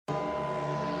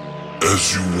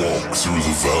As you walk through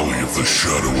the valley of the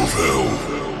shadow of hell,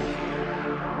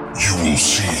 you will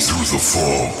see through the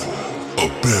fog a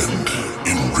bend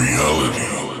in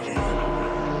reality.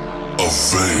 A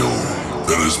veil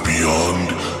that is beyond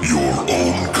your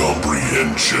own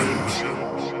comprehension.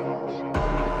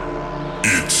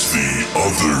 It's the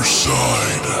other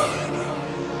side.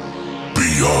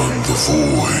 Beyond the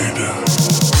void.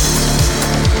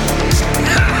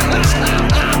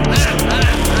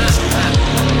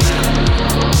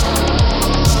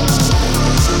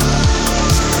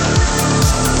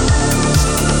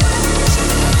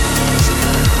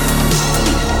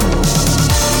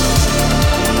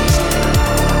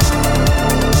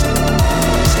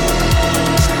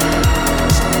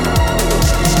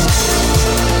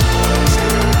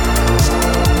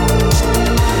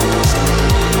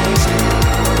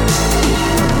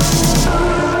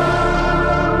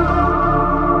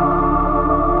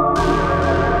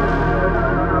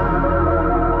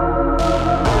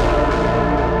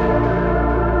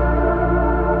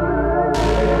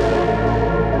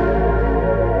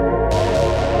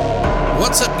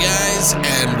 What's up, guys,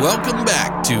 and welcome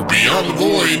back to Beyond the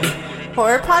Void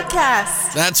Horror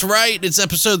Podcast. That's right, it's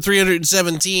episode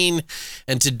 317,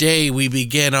 and today we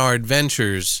begin our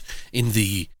adventures in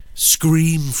the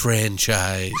Scream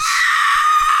franchise.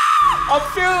 I'm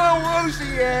feeling woozy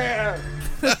here.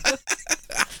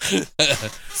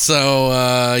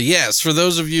 So, yes, for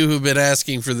those of you who've been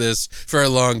asking for this for a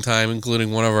long time,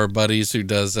 including one of our buddies who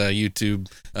does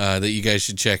YouTube that you guys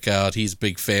should check out. He's a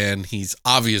big fan. He's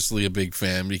obviously a big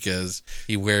fan because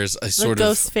he wears a sort of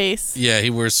ghost face. Yeah, he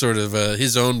wears sort of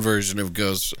his own version of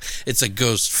ghost. It's a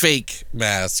ghost fake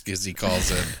mask, as he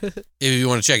calls it. If you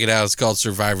want to check it out, it's called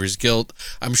Survivor's Guilt.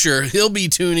 I'm sure he'll be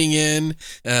tuning in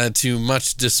to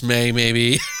much dismay,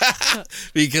 maybe,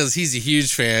 because he's a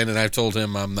huge fan, and I've told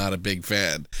him I'm not a big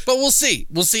fan. But we'll see.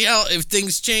 We'll see how if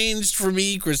things changed for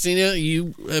me. Christina,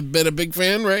 you have been a big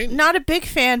fan, right? Not a big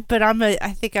fan, but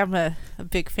I think I'm a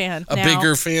big fan. A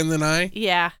bigger fan than I?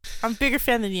 Yeah, I'm a bigger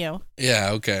fan than you.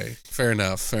 Yeah, okay. Fair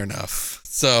enough.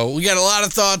 So we got a lot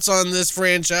of thoughts on this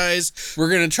franchise. We're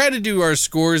going to try to do our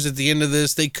scores at the end of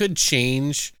this. They could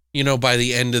change, by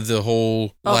the end of the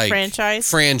whole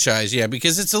franchise. Yeah,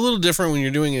 because it's a little different when you're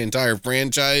doing an entire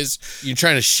franchise. You're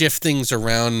trying to shift things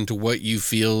around into what you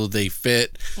feel they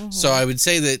fit. Mm-hmm. So I would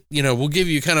say that, we'll give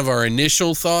you kind of our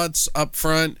initial thoughts up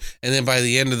front, and then by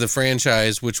the end of the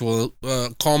franchise, which will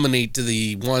culminate to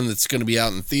the one that's going to be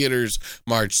out in theaters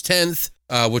March 10th,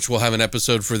 which we'll have an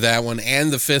episode for that one,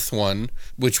 and the fifth one,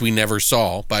 which we never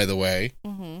saw, by the way.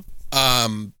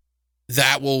 Mm-hmm.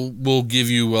 That will give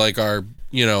you like our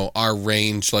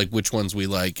range, like which ones we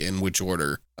like in which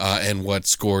order, and what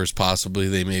scores possibly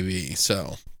they may be.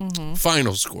 So,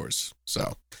 Final scores.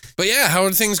 So, but yeah, how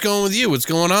are things going with you? What's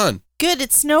going on? Good.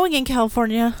 It's snowing in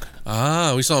California.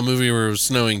 We saw a movie where it was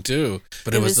snowing too,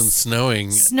 but it wasn't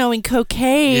snowing. Snowing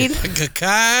cocaine. Yeah,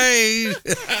 cocaine.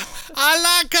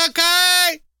 I like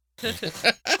cocaine.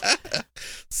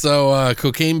 So,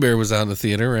 Cocaine Bear was out in the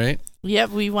theater, right?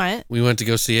 Yep, we went. We went to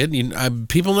go see it.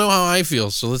 People know how I feel,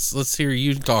 so let's hear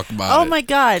you talk about it. Oh my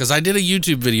God! Because I did a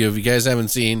YouTube video. If you guys haven't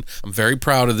seen, I'm very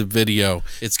proud of the video.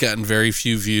 It's gotten very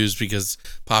few views because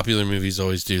popular movies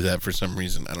always do that for some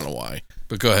reason. I don't know why.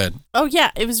 But go ahead. Oh yeah,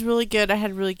 it was really good. I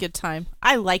had a really good time.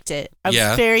 I liked it. I was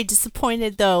very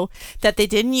disappointed though that they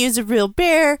didn't use a real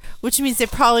bear, which means they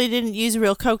probably didn't use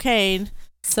real cocaine.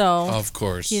 So of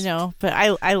course, but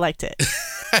I liked it.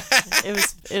 It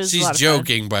was. She's a lot of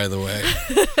joking, by the way.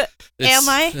 Am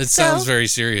I? It sounds very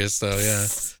serious, though.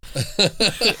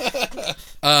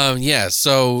 Yeah.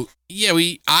 So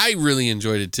I really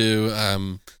enjoyed it too.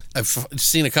 I've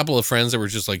seen a couple of friends that were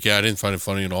just like, I didn't find it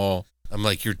funny at all. I'm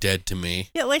like, you're dead to me.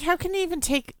 Yeah, like how can you even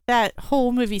take that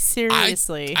whole movie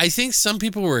seriously? I think some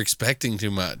people were expecting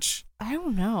too much. I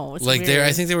don't know. It's like weird.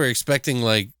 I think they were expecting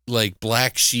like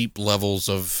Black Sheep levels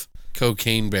of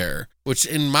Cocaine Bear, which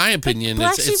in my opinion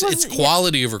it's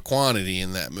quality over quantity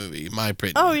in that movie, in my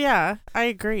opinion. Oh yeah, I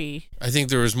agree. I think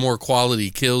there was more quality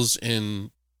kills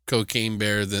in Cocaine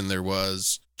Bear than there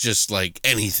was just like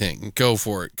anything, go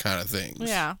for it kind of things.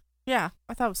 Yeah,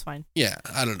 I thought it was fine. Yeah,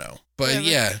 I don't know. But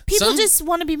yeah. People just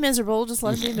want to be miserable. Just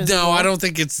let them be miserable. No, I don't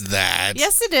think it's that.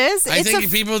 Yes, it is. I think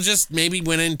people just maybe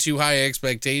went in too high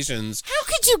expectations. How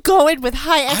could you go in with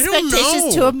high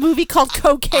expectations to a movie called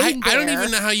Cocaine Bear? I don't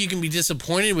even know how you can be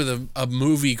disappointed with a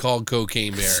movie called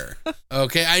Cocaine Bear.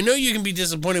 Okay? I know you can be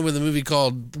disappointed with a movie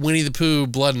called Winnie the Pooh,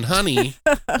 Blood and Honey.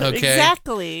 Okay?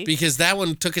 Exactly. Because that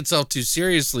one took itself too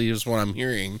seriously is what I'm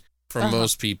hearing from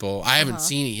most people. I haven't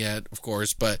seen it yet, of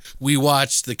course, but we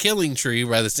watched The Killing Tree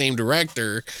by the same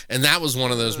director, and that was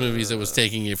one of those movies that was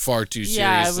taking it far too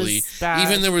seriously. It was bad.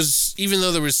 Even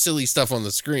though there was silly stuff on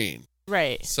the screen.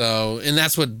 Right. So, and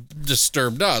that's what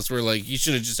disturbed us. We're like, you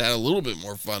should have just had a little bit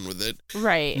more fun with it.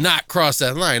 Right. Not cross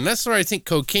that line. That's what I think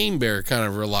Cocaine Bear kind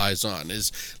of relies on,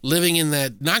 is living in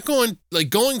that, not going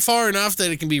far enough that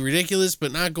it can be ridiculous,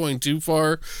 but not going too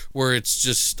far where it's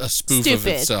just a spoof of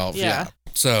itself. Yeah.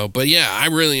 So, but yeah, I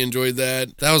really enjoyed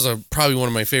that. That was probably one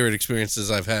of my favorite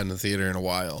experiences I've had in the theater in a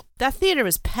while. That theater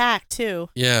was packed too.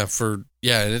 Yeah,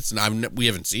 we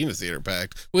haven't seen a theater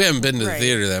packed. We haven't been to the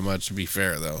theater that much, to be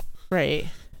fair, though. Right.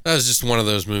 That was just one of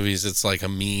those movies. It's like a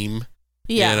meme.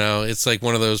 Yeah. You know, it's like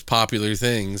one of those popular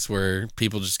things where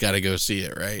people just got to go see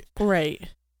it, right? Right.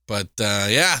 But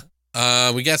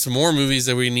we got some more movies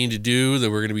that we need to do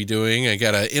that we're going to be doing. I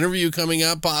got an interview coming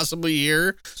up possibly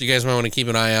here. So you guys might want to keep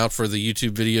an eye out for the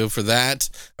YouTube video for that.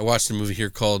 I watched a movie here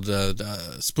called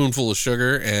Spoonful of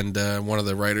Sugar, and one of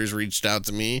the writers reached out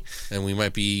to me, and we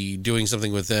might be doing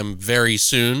something with them very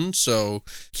soon. So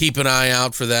keep an eye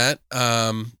out for that.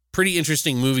 Pretty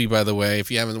interesting movie, by the way,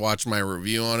 if you haven't watched my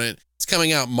review on it. It's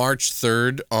coming out March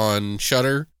 3rd on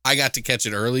Shudder. I got to catch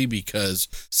it early because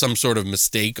some sort of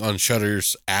mistake on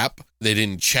Shudder's app. They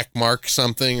didn't check mark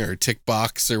something or tick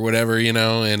box or whatever, you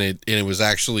know, and it was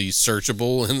actually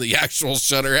searchable in the actual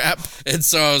Shudder app. And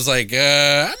so I was like,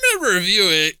 I'm going to review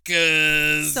it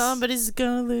because somebody's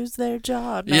going to lose their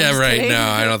job. No, yeah, right. No,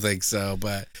 I don't think so.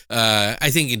 But I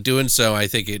think in doing so, I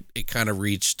think it kind of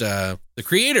reached the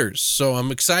creators. So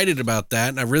I'm excited about that.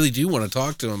 And I really do want to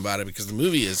talk to them about it because the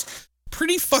movie is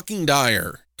pretty fucking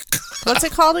dire. What's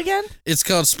it called again? It's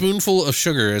called Spoonful of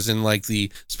Sugar, as in like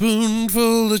the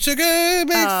spoonful of sugar makes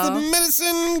the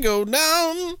medicine go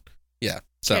down. Yeah.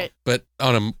 So, okay. But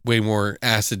on a way more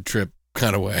acid trip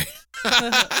kind of way.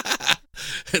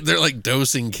 They're like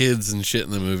dosing kids and shit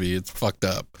in the movie. It's fucked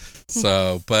up.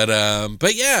 So, but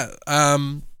yeah.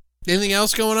 Anything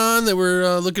else going on that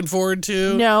we're looking forward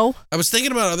to? No. I was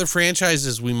thinking about other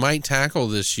franchises we might tackle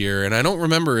this year, and I don't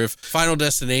remember if Final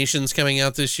Destination's coming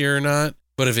out this year or not.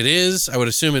 But if it is, I would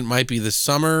assume it might be this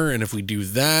summer. And if we do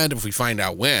that, if we find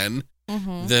out when,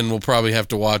 then we'll probably have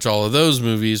to watch all of those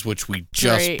movies, which we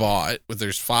just bought. But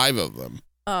there's 5 of them.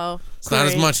 Oh, it's not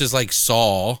as much as like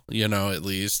Saw, you know, at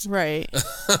least. Right.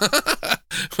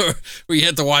 Where you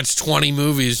have to watch 20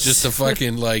 movies just to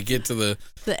fucking like get to the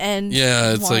end.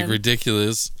 Yeah, it's like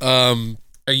ridiculous.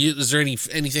 Is there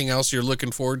anything else you're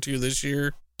looking forward to this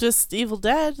year? Just Evil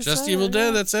Dead. Just Evil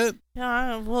Dead, that's it?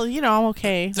 Yeah, well, you know, I'm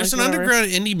okay. There's an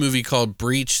underground indie movie called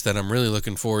Breach that I'm really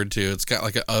looking forward to. It's got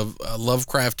like a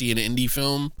Lovecraftian indie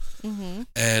film,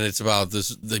 and it's about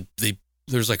this.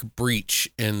 There's like a breach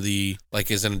in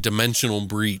is in a dimensional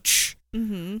breach,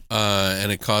 and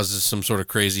it causes some sort of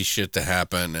crazy shit to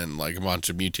happen, and like a bunch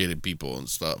of mutated people and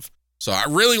stuff. So I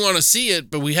really want to see it,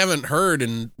 but we haven't heard.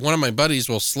 And one of my buddies,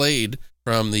 Slade,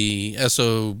 from the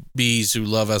SOBs who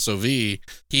love SOV,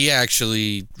 he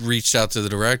actually reached out to the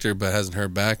director but hasn't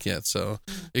heard back yet. So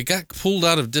it got pulled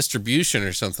out of distribution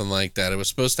or something like that. It was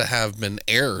supposed to have been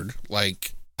aired,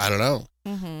 like, I don't know.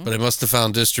 But it must have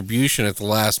found distribution at the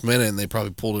last minute, and they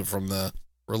probably pulled it from the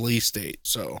release date.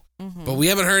 So, but we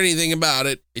haven't heard anything about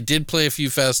it. It did play a few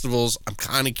festivals. I'm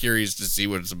kind of curious to see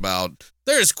what it's about.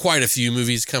 There's quite a few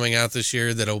movies coming out this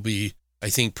year that'll be, I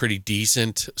think, pretty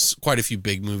decent. Quite a few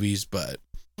big movies, but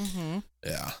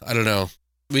yeah, I don't know.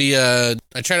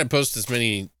 I try to post as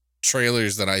many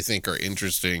trailers that I think are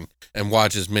interesting and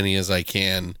watch as many as I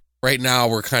can. Right now,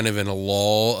 we're kind of in a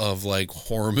lull of like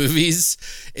horror movies.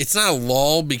 It's not a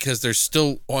lull because there's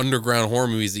still underground horror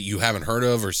movies that you haven't heard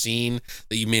of or seen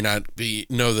that you may not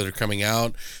know that are coming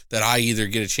out that I either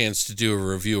get a chance to do a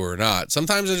review or not.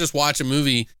 Sometimes I just watch a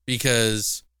movie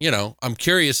because, you know, I'm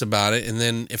curious about it. And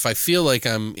then if I feel like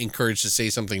I'm encouraged to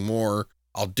say something more,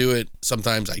 I'll do it.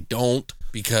 Sometimes I don't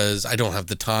because I don't have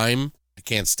the time. I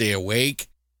can't stay awake.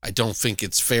 I don't think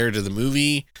it's fair to the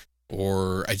movie.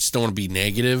 Or I just don't want to be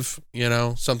negative, you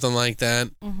know, something like that.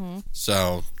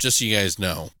 So just so you guys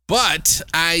know. But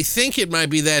I think it might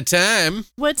be that time.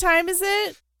 What time is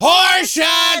it? Horror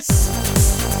Shots!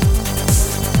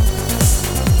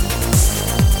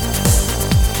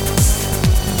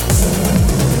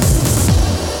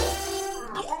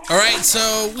 All right,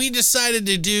 so we decided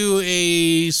to do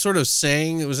a sort of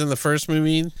saying that was in the first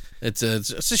movie. It's a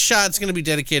shot. It's going to be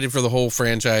dedicated for the whole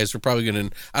franchise. We're probably going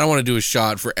to, I don't want to do a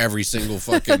shot for every single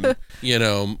fucking, you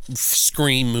know,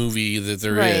 Scream movie that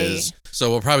there is.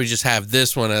 So we'll probably just have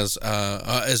this one as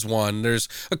one. There's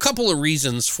a couple of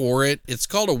reasons for it. It's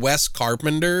called a Wes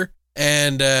Carpenter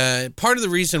And part of the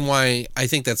reason why I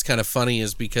think that's kind of funny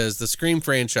is because the Scream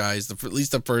franchise, at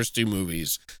least the first 2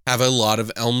 movies, have a lot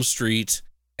of Elm Street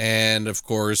and, of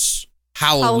course,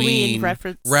 Halloween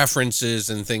references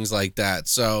and things like that.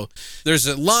 So there's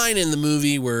a line in the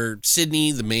movie where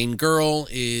Sydney, the main girl,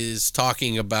 is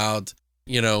talking about,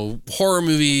 horror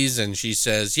movies, and she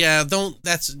says,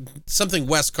 that's something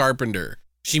Wes Carpenter.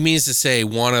 She means to say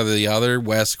one or the other,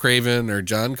 Wes Craven or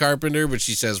John Carpenter, but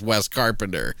she says Wes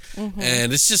Carpenter. Mm-hmm.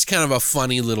 And it's just kind of a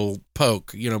funny little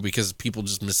poke, because people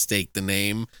just mistake the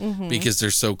name because they're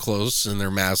so close and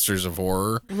they're masters of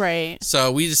horror. Right.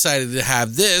 So we decided to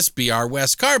have this be our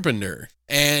Wes Carpenter.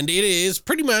 And it is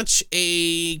pretty much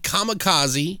a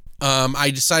kamikaze. I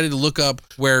decided to look up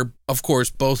where, of course,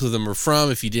 both of them are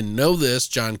from. If you didn't know this,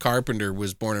 John Carpenter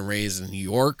was born and raised in New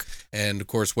York. And, of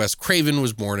course, Wes Craven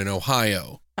was born in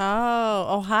Ohio.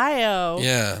 Oh, Ohio.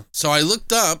 Yeah. So I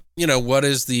looked up, what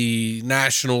is the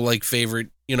national, favorite,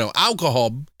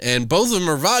 alcohol. And both of them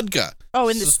are vodka. Oh,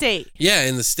 in the state. Yeah,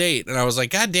 in the state. And I was like,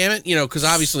 God damn it. Because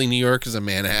obviously New York is a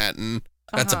Manhattan.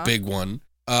 That's a big one.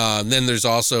 Then there's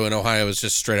also in Ohio, it's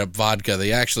just straight up vodka.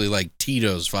 They actually like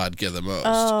Tito's vodka the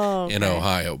most in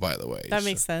Ohio, by the way. That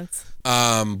makes sense.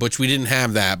 Which we didn't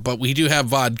have that, but we do have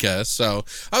vodka. So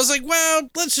I was like, well,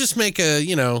 let's just make a,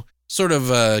 sort of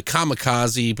a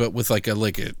kamikaze, but with like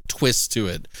a twist to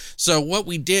it. So what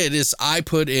we did is I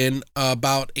put in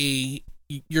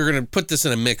you're going to put this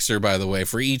in a mixer, by the way,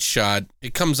 for each shot.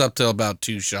 It comes up to about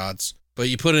 2 shots, but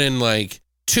you put in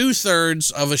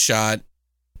 2/3 of a shot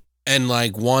and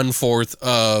 1/4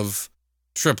 of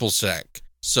triple sec.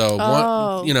 So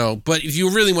but if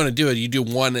you really want to do it, you do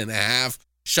 1.5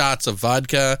 shots of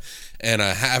vodka and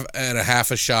a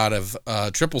half a shot of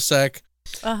triple sec.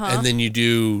 And then you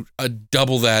do a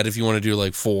double that if you want to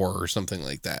do 4 or something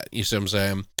like that. You see what I'm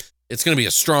saying? It's going to be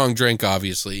a strong drink,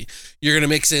 obviously. You're going to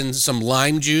mix in some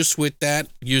lime juice with that.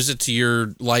 Use it to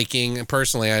your liking.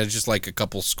 Personally, I just like a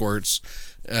couple squirts.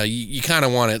 You kind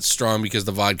of want it strong because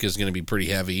the vodka is going to be pretty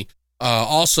heavy.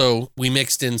 Also, we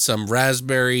mixed in some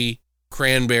raspberry,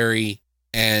 cranberry,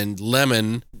 and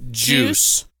lemon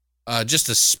juice. Just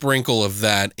a sprinkle of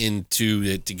that into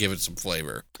it to give it some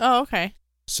flavor. Oh, okay.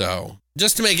 So,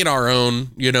 just to make it our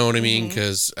own, you know what I mean?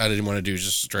 Because I didn't want to do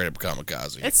just straight up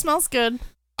kamikaze. It smells good.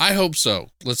 I hope so.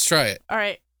 Let's try it. All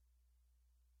right.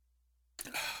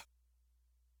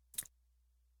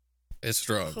 It's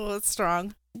strong. Oh, it's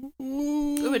strong.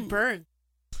 Ooh, it burns.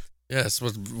 Yeah, that's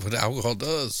what alcohol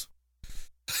does.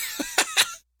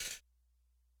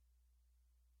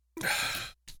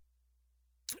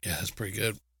 Yeah, that's pretty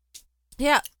good.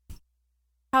 Yeah.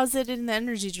 How's it in the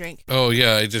energy drink? Oh,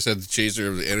 yeah, I just had the chaser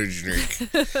of the energy drink,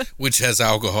 which has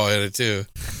alcohol in it, too.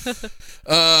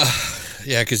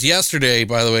 Yeah, because yesterday,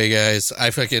 by the way, guys, I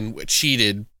fucking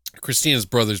cheated. Christina's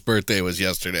brother's birthday was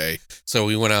yesterday, so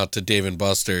we went out to Dave &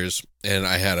 Buster's, and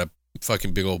I had a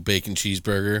fucking big old bacon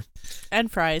cheeseburger.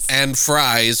 And fries. And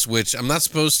fries, which I'm not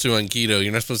supposed to on keto.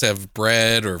 You're not supposed to have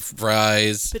bread or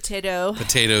fries.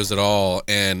 Potatoes at all,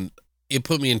 and it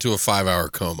put me into a 5-hour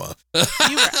coma.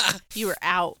 You were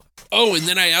out. Oh, and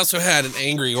then I also had an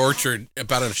Angry Orchard,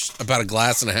 about a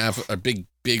glass and a half, a big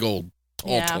old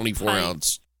tall 24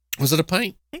 ounce. Was it a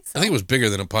pint? I think so. I think it was bigger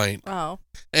than a pint. Oh.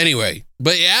 Anyway,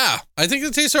 but yeah, I think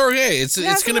it tastes okay. It's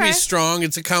going to be strong.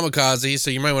 It's a kamikaze,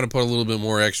 so you might want to put a little bit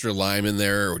more extra lime in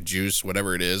there or juice,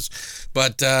 whatever it is.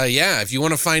 But yeah, if you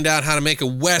want to find out how to make a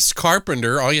Wes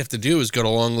Carpenter, all you have to do is go to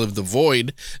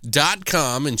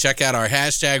longlivethevoid.com and check out our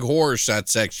 #horror shot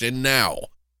section now.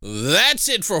 That's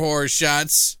it for Horror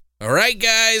Shots. All right,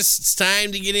 guys, it's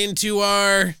time to get into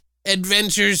our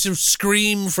Adventures of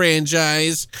Scream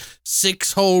franchise.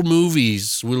 6 whole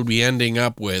movies we'll be ending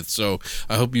up with, so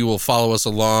I hope you will follow us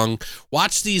along,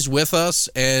 watch these with us,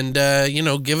 and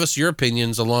give us your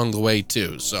opinions along the way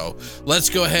too. So let's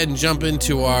go ahead and jump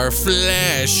into our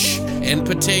flesh and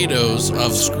potatoes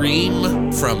of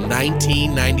Scream from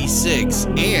 1996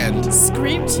 and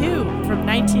Scream 2 from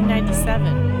 1997.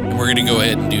 And we're gonna go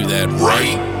ahead and do that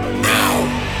right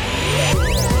now.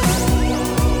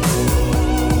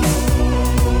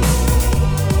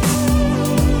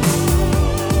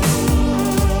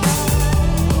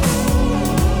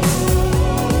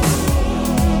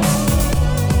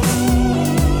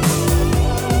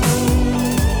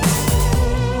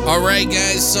 All right,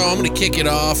 guys, so I'm going to kick it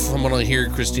off. I'm going to hear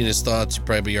Christina's thoughts. You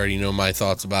probably already know my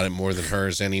thoughts about it more than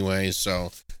hers anyway,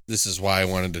 so this is why I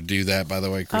wanted to do that, by the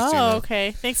way, Christina. Oh,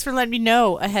 okay. Thanks for letting me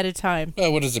know ahead of time.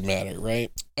 Well, what does it matter, right?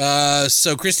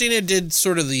 So Christina did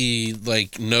sort of the,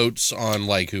 notes on,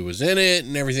 who was in it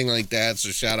and everything like that, so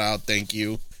shout out, thank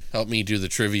you. Helped me do the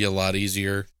trivia a lot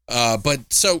easier.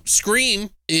 But so Scream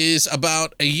is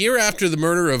about a year after the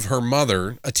murder of her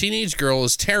mother, a teenage girl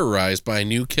is terrorized by a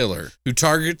new killer who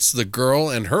targets the girl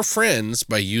and her friends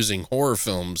by using horror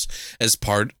films as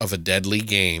part of a deadly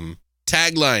game.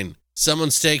 Tagline: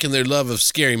 someone's taken their love of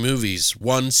scary movies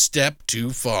one step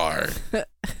too far.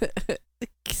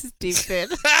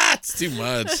 Stupid. It's too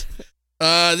much.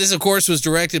 This, of course, was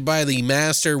directed by the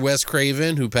master Wes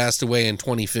Craven, who passed away in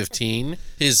 2015.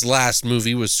 His last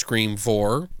movie was Scream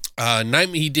 4.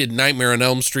 He did Nightmare on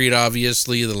Elm Street,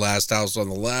 obviously, The Last House on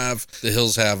the Left, The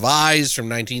Hills Have Eyes from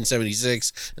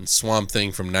 1976, and Swamp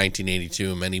Thing from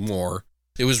 1982, and many more.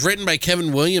 It was written by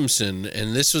Kevin Williamson,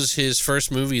 and this was his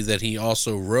first movie that he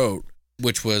also wrote,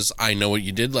 which was I Know What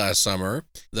You Did Last Summer,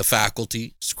 The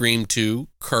Faculty, Scream 2,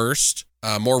 Cursed.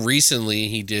 More recently,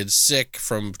 he did Sick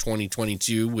from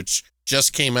 2022, which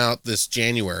just came out this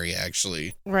January,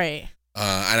 actually. Right.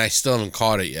 And I still haven't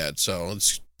caught it yet, so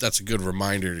that's a good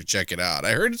reminder to check it out.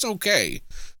 I heard it's okay.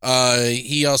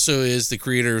 He also is the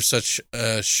creator of such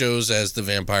shows as The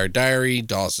Vampire Diary,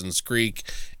 Dawson's Creek,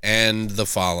 and The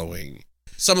Following.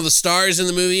 Some of the stars in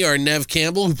the movie are Neve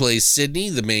Campbell, who plays Sydney,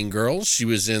 the main girl. She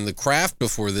was in The Craft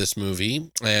before this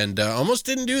movie and almost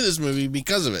didn't do this movie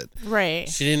because of it. Right.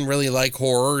 She didn't really like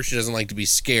horror. She doesn't like to be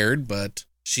scared, but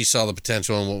she saw the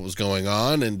potential in what was going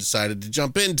on and decided to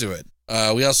jump into it.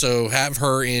 We also have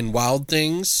her in Wild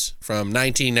Things from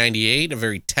 1998, a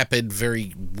very tepid,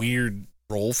 very weird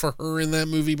role for her in that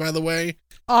movie, by the way.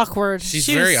 Awkward. She's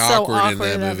very awkward in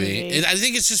that movie. I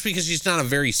think it's just because she's not a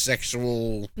very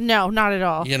sexual... No, not at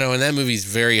all. And that movie's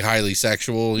very highly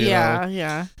sexual, you know?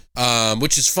 Yeah.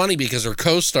 Which is funny because her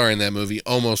co-star in that movie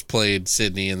almost played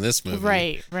Sydney in this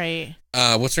movie. Right.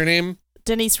 What's her name?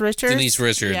 Denise Richards. Denise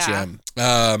Richards,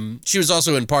 yeah. She was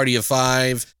also in Party of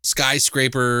Five,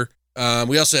 Skyscraper.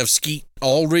 We also have Skeet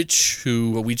Ulrich,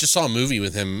 who we just saw a movie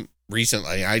with him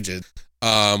recently. I did.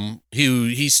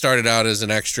 He started out as an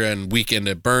extra in Weekend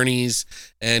at Bernie's,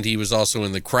 and he was also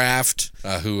in The Craft,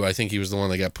 who I think he was the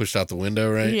one that got pushed out the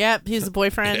window, right? Yep, he's the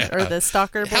boyfriend or the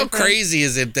stalker boyfriend. How crazy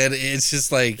is it that it's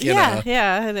just like, you know?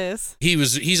 Yeah, it is.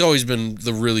 He's always been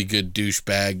the really good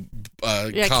douchebag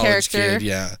college character. kid,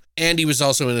 yeah. And he was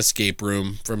also in Escape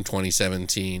Room from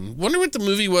 2017. Wonder what the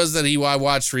movie was that I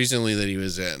watched recently that he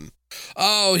was in.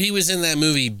 Oh, he was in that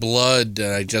movie Blood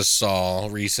that I just saw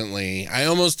recently. I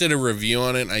almost did a review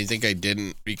on it. I think I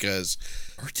didn't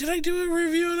or did I do a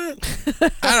review on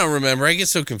it? I don't remember. I get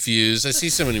so confused. I see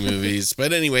so many movies.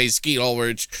 But anyway, Skeet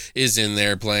Ulrich is in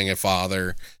there playing a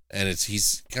father, and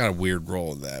he's got a weird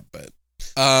role in that. But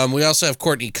we also have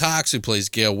Courtney Cox, who plays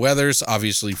Gail Weathers,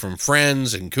 obviously from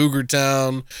Friends and Cougar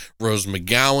Town. Rose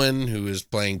McGowan, who is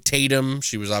playing Tatum.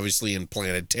 She was obviously in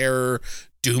Planet Terror,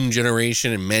 Doom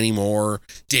Generation, and many more.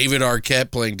 David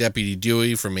Arquette playing Deputy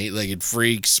Dewey from Eight-Legged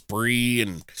Freak, Spree,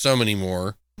 and so many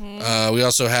more. We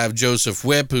also have Joseph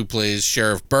Whipp, who plays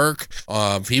Sheriff Burke.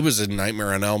 He was in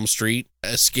Nightmare on Elm Street,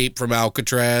 Escape from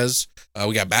Alcatraz.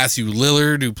 We got Matthew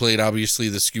Lillard, who played, obviously,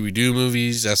 the Scooby-Doo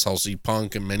movies, SLC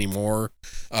Punk, and many more.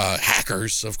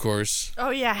 Hackers, of course.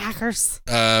 Oh, yeah, Hackers.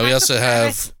 We also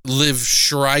have Liv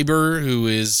Schreiber, who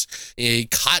is a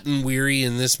Cotton Weary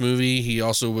in this movie. He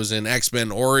also was in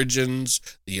X-Men Origins,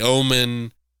 The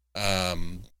Omen.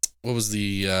 What was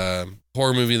the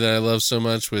horror movie that I love so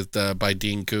much with by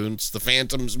Dean Koontz? The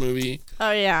Phantoms movie.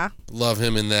 Oh, yeah. Love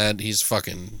him in that.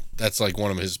 That's like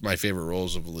one of my favorite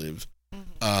roles of Liv.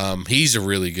 He's a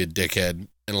really good dickhead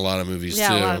in a lot of movies, too.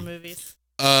 Yeah, a lot of movies.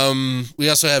 We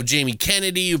also have Jamie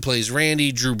Kennedy, who plays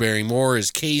Randy, Drew Barrymore as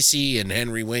Casey, and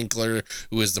Henry Winkler,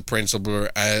 who is the principal,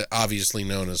 obviously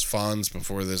known as Fonz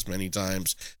before this many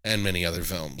times, and many other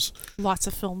films. Lots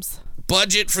of films.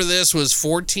 Budget for this was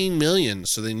 $14 million,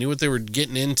 so they knew what they were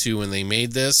getting into when they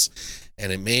made this,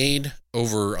 and it made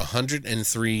over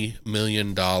 $103 million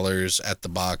at the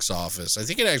box office. I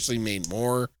think it actually made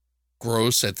more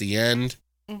gross at the end,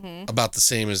 about the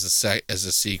same as the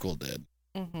sequel did.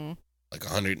 Like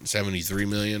 $173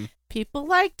 million. People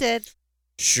liked it.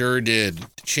 Sure did.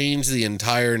 Changed the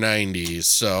entire 90s.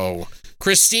 So,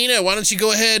 Christina, why don't you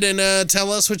go ahead and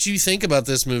tell us what you think about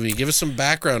this movie? Give us some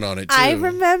background on it, too. I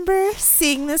remember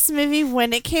seeing this movie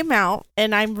when it came out,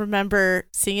 and I remember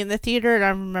seeing it in the theater, and I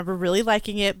remember really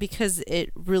liking it because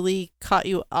it really caught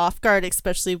you off guard,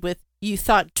 especially with you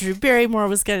thought Drew Barrymore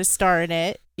was going to star in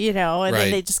it, and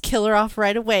then they just kill her off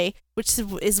right away, which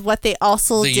is what they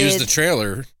also did. They used the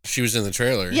trailer. She was in the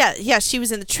trailer. Yeah, she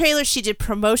was in the trailer. She did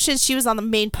promotions. She was on the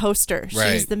main poster.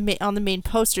 Right. She was on the main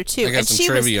poster, too. I got some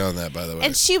trivia on that, by the way.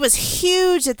 And she was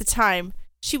huge at the time.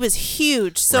 She was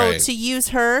huge. So to use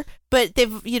her, but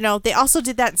they also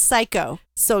did that in Psycho.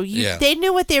 So they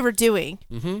knew what they were doing.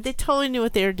 Mm-hmm. They totally knew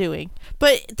what they were doing.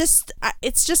 But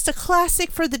it's just a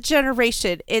classic for the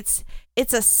generation. It's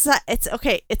a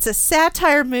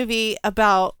satire movie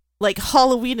about like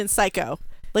Halloween and Psycho.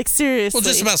 Like seriously. Well,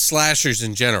 just about slashers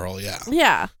in general, yeah.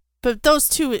 Yeah. But those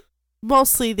two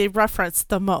mostly they reference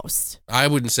the most. I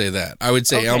wouldn't say that. I would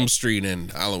say Elm Street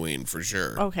and Halloween for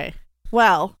sure. Okay.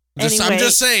 Well, anyway, I'm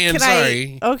just saying,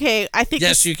 sorry. I think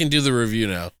yes, you can do the review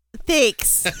now.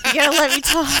 Thanks. You gotta let me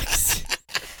talk.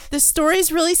 The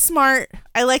story's really smart.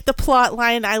 I like the plot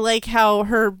line. I like how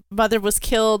her mother was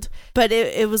killed, but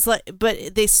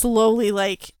but they slowly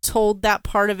like told that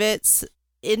part of it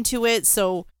into it.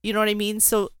 So you know what I mean?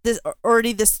 So this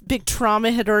big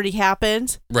trauma had already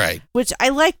happened. Right. Which I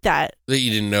like that. That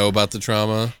you didn't know about the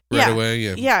trauma right away.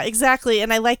 Yeah. Yeah, exactly.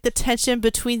 And I like the tension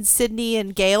between Sydney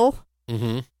and Gail.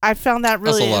 Mm-hmm. I found that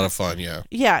really... That's a lot of fun, yeah.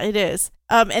 Yeah, it is.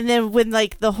 And then when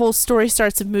like the whole story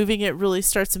starts moving, it really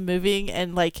starts moving,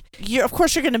 and like of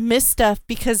course you're gonna miss stuff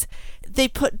because they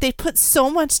put so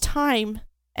much time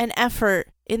and effort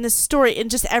in the story and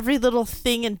just every little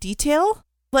thing in detail.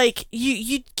 Like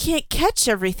you can't catch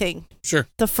everything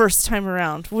the first time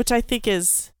around, which I think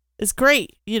is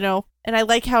great, And I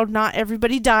like how not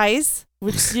everybody dies,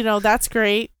 which that's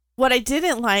great. What I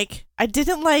didn't like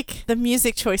the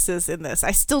music choices in this.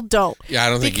 I still don't. Yeah, I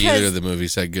don't think either of the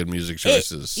movies had good music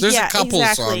choices. There's a couple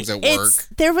songs that work.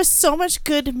 There was so much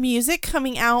good music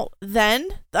coming out then.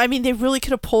 I mean, they really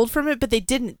could have pulled from it, but they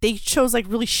didn't. They chose like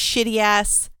really shitty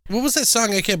ass. What was that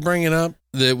song I kept bringing up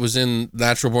that was in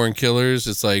Natural Born Killers?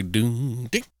 It's like, doom,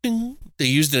 ding, ding. They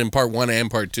used it in part 1 and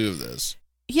part 2 of this.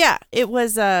 Yeah, it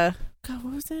was, God,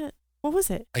 what was it? What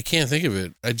was it? I can't think of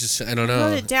it. I don't know.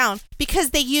 I wrote it down because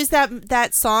they used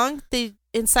that song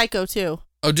in Psycho too.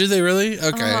 Oh, did they really?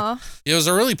 Okay. Uh-huh. It was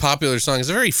a really popular song. It's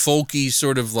a very folky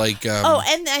sort of like.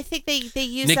 And I think they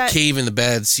used Nick Cave and the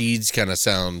Bad Seeds kind of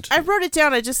sound. I wrote it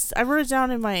down. I wrote it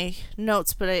down in my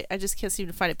notes, but I just can't seem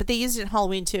to find it. But they used it in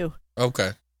Halloween too.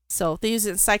 Okay. So they used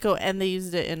it in Psycho and they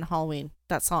used it in Halloween.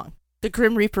 That song, the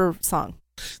Grim Reaper song.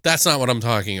 That's not what I'm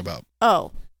talking about.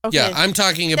 Oh. Okay. Yeah, I'm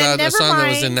talking about the song that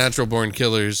was in Natural Born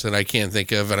Killers that I can't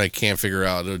think of and I can't figure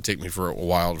out. It would take me for a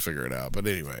while to figure it out. But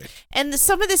anyway. And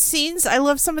some of the scenes, I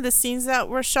love some of the scenes that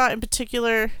were shot in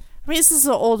particular. I mean, this is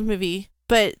an old movie,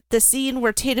 but the scene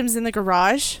where Tatum's in the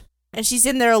garage and she's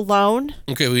in there alone.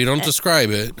 Okay, well, you don't describe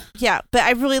it. Yeah, but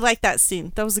I really like that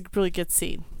scene. That was a really good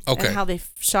scene. Okay. And how they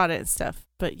shot it and stuff.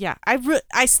 But yeah,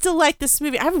 I still like this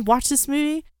movie. I haven't watched this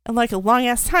movie in like a long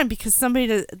ass time because somebody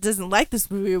that doesn't like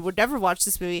this movie would never watch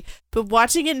this movie. But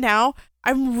watching it now,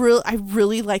 I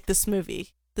really like this movie.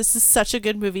 This is such a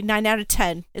good movie. 9 out of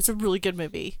 10. It's a really good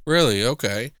movie. Really?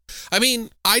 Okay. I mean,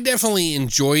 I definitely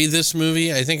enjoy this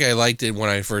movie. I think I liked it when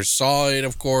I first saw it,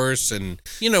 of course. And,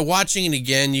 watching it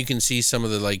again, you can see some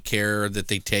of the like care that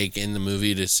they take in the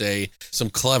movie to say some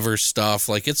clever stuff.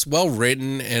 Like it's well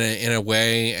written in a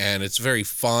way, and it's very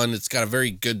fun. It's got a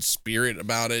very good spirit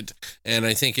about it. And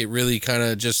I think it really kind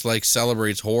of just like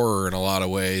celebrates horror in a lot of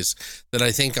ways that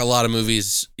I think a lot of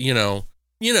movies, you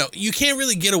can't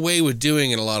really get away with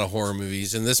doing in a lot of horror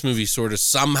movies, and this movie sort of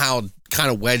somehow kind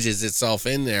of wedges itself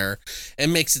in there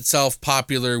and makes itself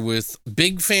popular with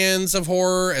big fans of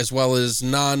horror as well as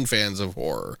non-fans of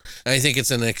horror. And I think it's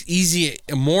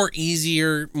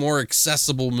more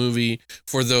accessible movie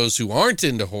for those who aren't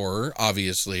into horror,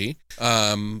 obviously,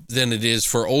 than it is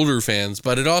for older fans,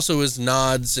 but it also is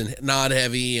nod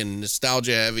heavy and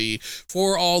nostalgia heavy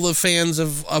for all the fans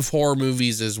of horror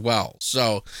movies as well.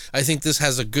 So I think this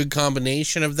has a good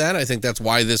combination of that. I think that's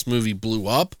why this movie blew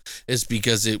up, is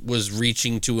because it was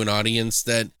reaching to an audience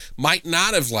that might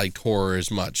not have liked horror as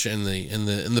much in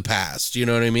the past. You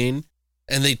know what I mean?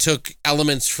 And they took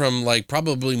elements from like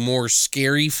probably more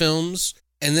scary films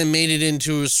and then made it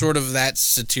into a sort of that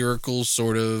satirical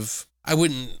sort of, I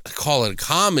wouldn't call it a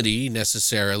comedy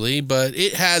necessarily, but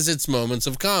it has its moments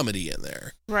of comedy in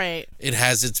there. Right. It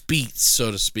has its beats, so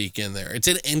to speak, in there. It's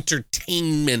an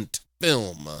entertainment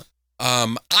film.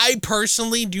 I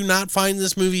personally do not find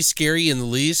this movie scary in the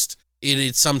least.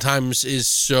 It sometimes is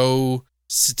so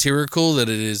satirical that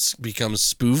it becomes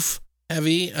spoof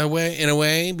heavy in a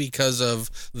way because of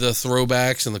the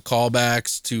throwbacks and the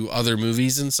callbacks to other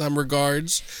movies in some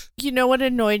regards. You know what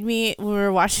annoyed me when we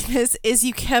were watching this is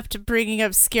you kept bringing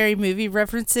up scary movie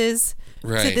references to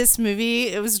this movie.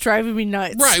 It was driving me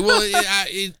nuts. Right. Well,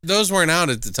 those weren't out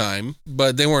at the time,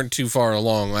 but they weren't too far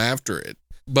along after it.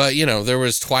 But, there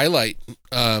was Twilight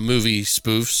movie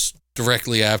spoofs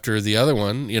directly after the other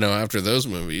one, after those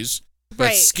movies. But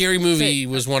Right. Scary Movie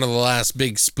was one of the last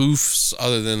big spoofs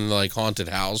other than like Haunted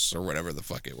House or whatever the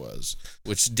fuck it was,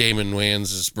 which Damon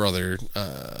Wayans' brother,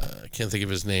 I can't think of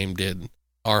his name, did.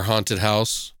 Our Haunted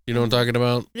House. You know what I'm talking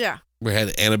about? Yeah. We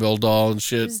had Annabelle doll and It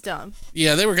shit. was dumb.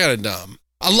 Yeah, they were kind of dumb.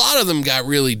 A lot of them got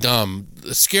really dumb.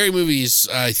 The Scary Movies,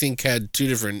 I think, had two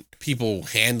different people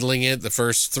handling it. The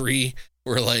first three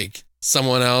were like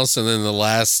someone else, and then the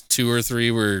last two or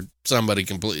three were somebody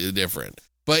completely different.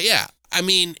 But yeah, I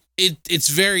mean, it's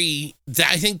very...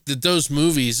 I think that those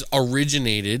movies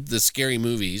originated, the Scary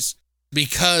Movies,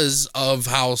 because of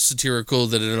how satirical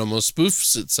that it almost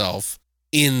spoofs itself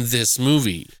in this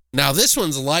movie. Now, this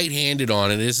one's light-handed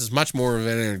on it. This is much more of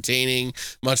an entertaining,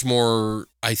 much more,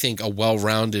 I think, a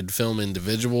well-rounded film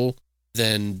individual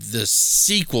than the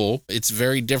sequel. It's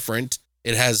very different.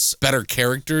 It has better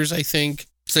characters, I think.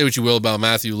 Say what you will about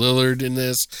Matthew Lillard in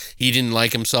this. He didn't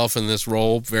like himself in this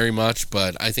role very much,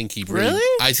 but I think he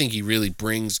really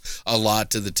brings a lot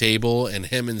to the table, and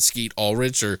him and Skeet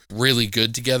Ulrich are really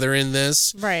good together in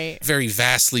this. Right. Very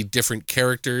vastly different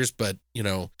characters, but you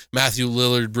know, Matthew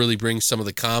Lillard really brings some of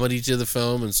the comedy to the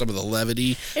film and some of the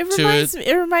levity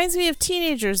It reminds me of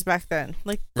teenagers back then.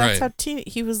 Like that's Right. how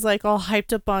he was like all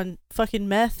hyped up on fucking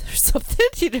meth or something,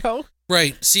 you know?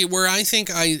 Right. See, where I think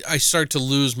I start to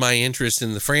lose my interest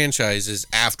in the franchise is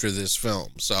after this film.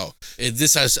 So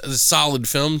this has a solid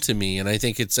film to me, and I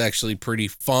think it's actually pretty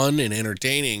fun and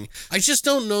entertaining. I just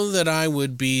don't know that I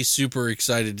would be super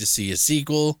excited to see a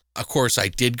sequel. Of course, I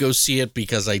did go see it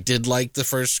because I did like the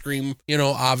first Scream, you know,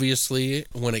 obviously,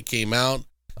 when it came out.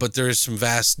 But there's some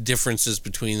vast differences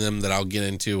between them that I'll get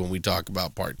into when we talk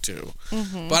about part 2.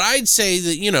 Mm-hmm. But I'd say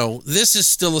that, you know, this is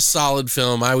still a solid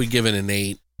film. I would give it an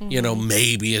 8. You know,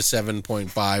 maybe a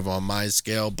 7.5 on my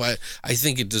scale, but I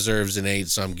think it deserves an 8,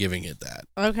 so I'm giving it that.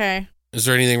 Okay. Is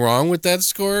there anything wrong with that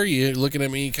score? You're looking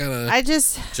at me kind of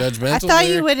judgmental. I thought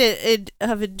you would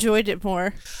have enjoyed it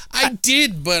more. I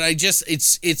did, but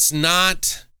it's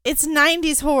not... It's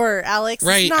 90s horror, Alex.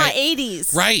 Right, It's not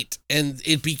 80s. Right, and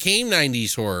it became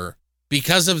 90s horror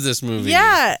because of this movie.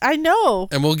 Yeah, I know.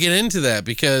 And we'll get into that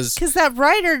because that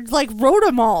writer like wrote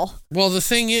them all. Well, the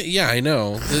thing is, yeah, I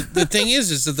know. The thing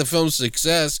is that the film's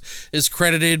success is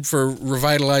credited for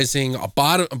revitalizing a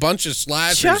bunch of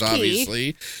slashers, Chucky.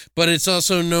 Obviously, but it's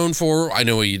also known for I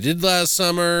Know What You Did Last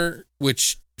Summer,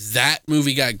 which that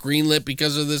movie got greenlit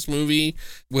because of this movie,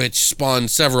 which spawned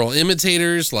several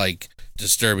imitators like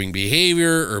Disturbing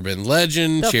Behavior, Urban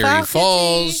Legend, The Cherry Faculty.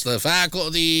 Falls, The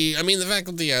Faculty. I mean, The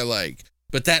Faculty I like,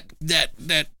 but that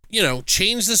you know,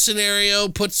 change the scenario,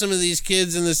 put some of these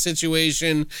kids in this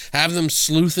situation, have them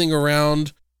sleuthing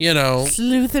around, you know.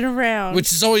 Sleuthing around. Which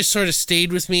has always sort of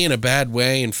stayed with me in a bad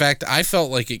way. In fact, I felt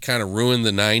like it kind of ruined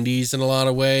the 90s in a lot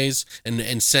of ways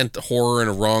and sent horror in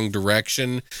a wrong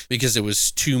direction because it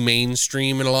was too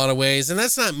mainstream in a lot of ways. And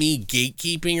that's not me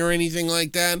gatekeeping or anything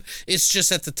like that. It's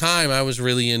just at the time I was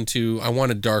really I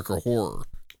wanted darker horror.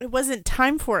 It wasn't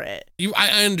time for it.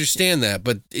 I understand that,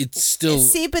 but it's still...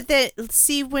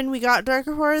 See, when we got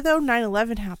darker horror, though,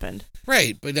 9/11 happened.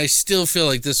 Right, but I still feel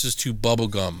like this was too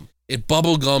bubblegum. It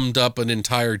bubblegummed up an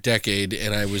entire decade,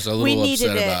 and I was a little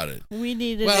upset about it. We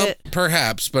needed it. Well,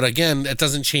 perhaps, but again, that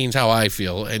doesn't change how I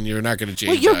feel, and you're not going to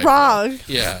change Well, you're how I wrong.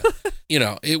 feel. Yeah. You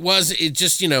know, it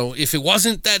just, you know, if it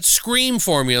wasn't that Scream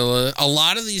formula, a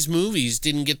lot of these movies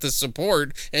didn't get the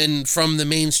support and from the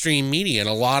mainstream media. And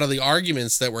a lot of the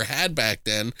arguments that were had back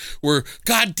then were,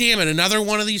 God damn it, another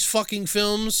one of these fucking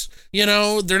films. You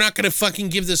know, they're not going to fucking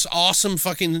give this awesome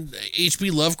fucking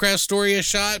H.P. Lovecraft story a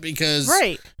shot because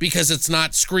it's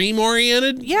not Scream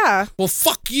oriented. Yeah. Well,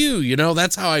 fuck you. You know,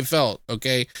 that's how I felt.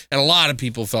 Okay. And a lot of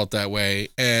people felt that way.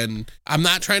 And I'm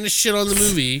not trying to shit on the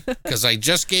movie because I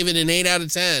just gave it an 8 out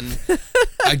of 10.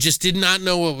 I just did not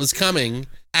know what was coming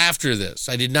after this.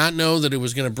 I did not know that it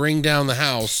was going to bring down the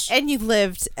house. And you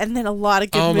lived, and then a lot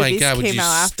of good oh movies my God, would came you out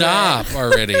after stop it.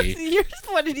 already? You're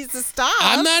the one who needs to stop.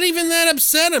 I'm not even that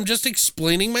upset. I'm just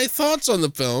explaining my thoughts on the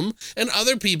film and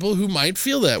other people who might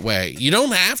feel that way. You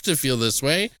don't have to feel this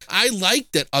way. I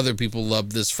like that other people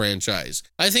love this franchise.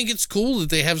 I think it's cool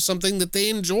that they have something that they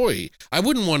enjoy. I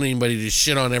wouldn't want anybody to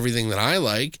shit on everything that I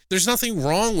like. There's nothing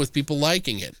wrong with people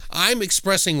liking it. I'm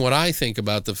expressing what I think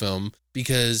about the film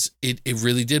because it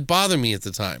really did bother me at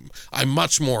the time. I'm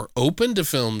much more open to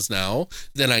films now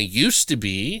than I used to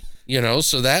be, you know,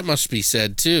 so that must be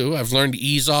said too. I've learned to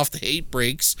ease off the hate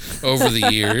brakes over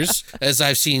the years as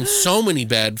I've seen so many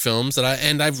bad films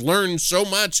and I've learned so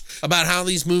much about how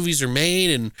these movies are made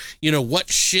and, you know, what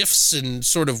shifts and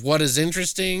sort of what is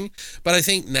interesting. But I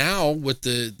think now with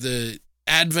the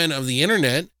advent of the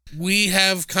internet, we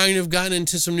have kind of gotten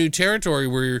into some new territory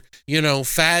where,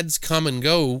 fads come and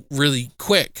go really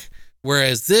quick.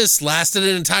 Whereas this lasted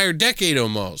an entire decade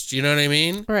almost. You know what I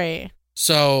mean? Right.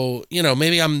 So,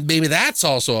 maybe that's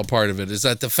also a part of it, is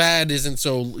that the fad isn't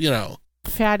so,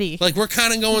 fatty. Like, we're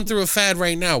kind of going through a fad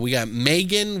right now. We got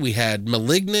Megan, we had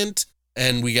Malignant,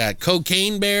 and we got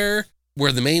Cocaine Bear,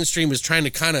 where the mainstream is trying to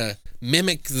kind of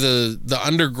mimic the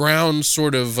underground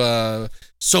sort of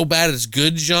so bad it's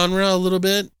good genre a little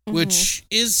bit, which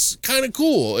is kind of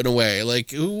cool in a way.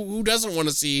 Like, who doesn't want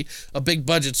to see a big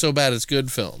budget so bad it's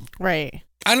good film? Right.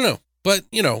 I don't know. But,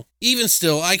 even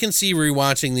still, I can see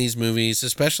rewatching these movies,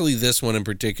 especially this one in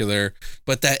particular.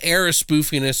 But that air of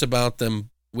spoofiness about them,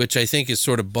 which I think is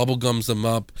sort of bubblegums them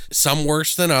up, some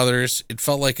worse than others. It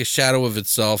felt like a shadow of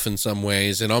itself in some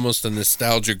ways, and almost a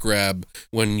nostalgia grab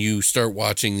when you start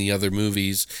watching the other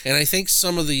movies. And I think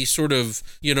some of the sort of,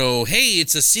 hey,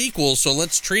 it's a sequel, so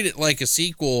let's treat it like a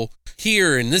sequel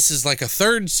here, and this is like a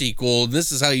third sequel, and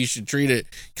this is how you should treat it,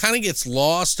 kind of gets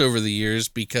lost over the years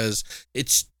because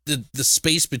it's the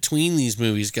space between these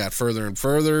movies got further and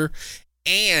further,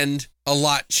 and a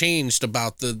lot changed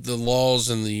about the laws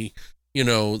and the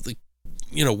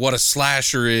what a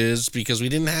slasher is, because we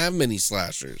didn't have many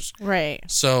slashers. Right.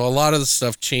 So a lot of the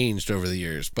stuff changed over the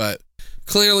years, but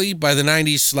clearly by the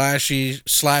 90s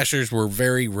slashers were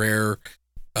very rare,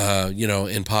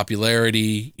 in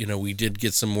popularity. We did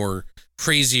get some more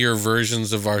crazier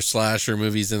versions of our slasher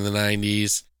movies in the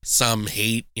 90s. Some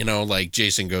hate, like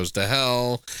Jason Goes to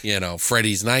Hell,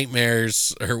 Freddy's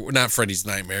Nightmares, or not Freddy's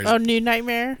Nightmares. Oh, New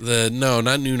Nightmare? No,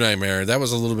 not New Nightmare. That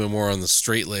was a little bit more on the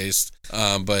straight-laced.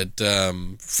 But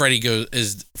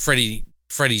Freddy's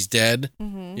Dead.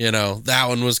 That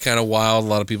one was kind of wild. A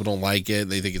lot of people don't like it.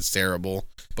 They think it's terrible.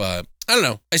 But I don't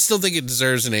know. I still think it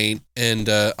deserves an 8, and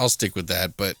I'll stick with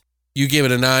that. But you gave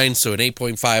it a 9, so an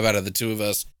 8.5 out of the two of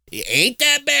us. It ain't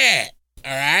that bad.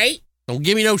 All right? Don't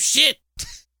give me no shit.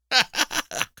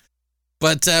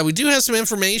 But we do have some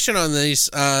information on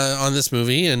this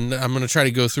movie, and I'm going to try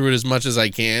to go through it as much as I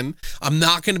can. I'm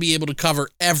not going to be able to cover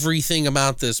everything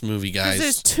about this movie, guys.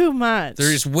 There's too much.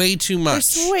 There is way too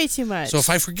much. There's way too much. So if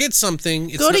I forget something,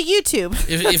 go to YouTube.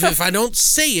 if I don't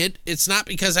say it, it's not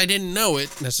because I didn't know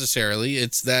it necessarily.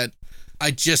 It's that I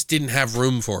just didn't have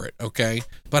room for it, okay?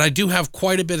 But I do have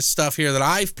quite a bit of stuff here that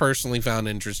I've personally found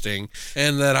interesting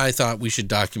and that I thought we should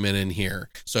document in here.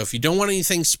 So if you don't want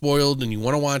anything spoiled and you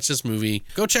want to watch this movie,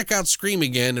 go check out Scream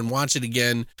again and watch it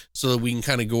again so that we can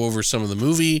kind of go over some of the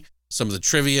movie, some of the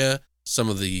trivia, some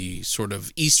of the sort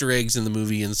of Easter eggs in the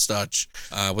movie and such,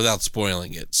 without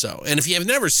spoiling it. So, and if you have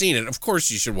never seen it, of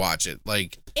course you should watch it.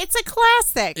 Like, it's a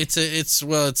classic. It's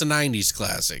a 90s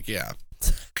classic, yeah.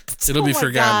 It'll be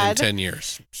forgotten in 10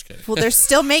 years. Just kidding. Well, they're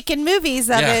still making movies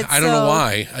of it. I don't know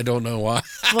why. I don't know why.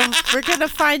 Well, we're going to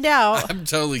find out. I'm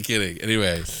totally kidding.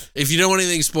 Anyway, if you don't want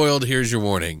anything spoiled, here's your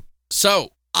warning.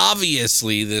 So,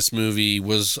 obviously, this movie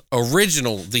was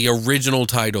original. The original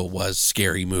title was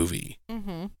Scary Movie,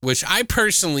 which I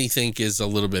personally think is a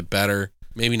little bit better.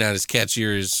 Maybe not as catchy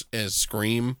as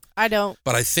Scream. I don't.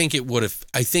 But I think it would have.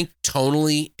 I think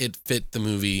tonally it fit the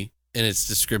movie and its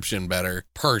description better,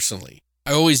 personally.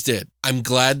 I always did. I'm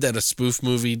glad that a spoof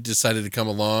movie decided to come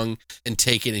along and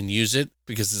take it and use it,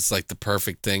 because it's like the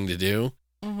perfect thing to do.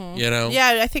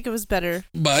 Yeah, I think it was better.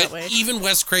 But even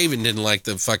Wes Craven didn't like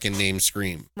the fucking name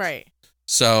Scream. Right.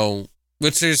 So,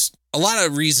 which there's a lot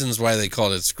of reasons why they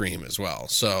called it Scream as well.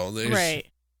 So there's, right.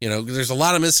 There's a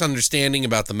lot of misunderstanding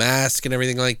about the mask and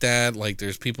everything like that. Like,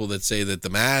 there's people that say that the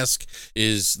mask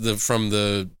is from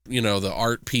the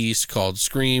art piece called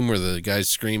Scream, where the guy's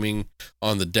screaming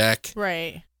on the deck.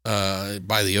 Right.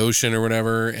 By the ocean or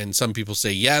whatever. And some people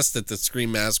say, yes, that the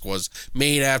Scream mask was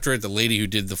made after it. The lady who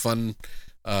did the Fun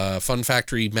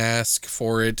Factory mask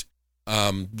for it.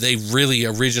 They really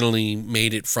originally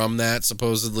made it from that,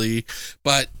 supposedly.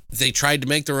 But they tried to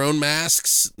make their own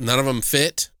masks. None of them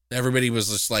fit. Everybody was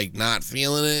just like not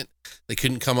feeling it. They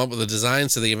couldn't come up with a design,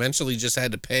 so they eventually just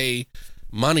had to pay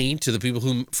money to the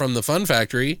people from the Fun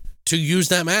Factory to use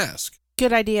that mask.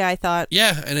 Good idea, I thought.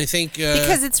 Yeah, and I think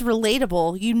because it's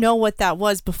relatable. You know what that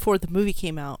was before the movie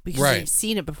came out, because you've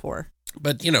seen it before.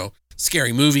 But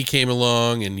Scary Movie came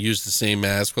along and used the same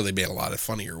mask. Well, they made a lot of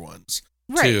funnier ones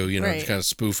too. To kind of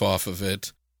spoof off of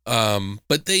it.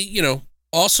 But they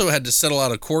also had to settle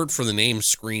out of court for the name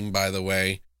Scream, by the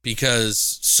way,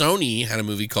 because Sony had a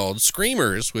movie called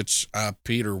Screamers, which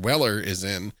Peter Weller is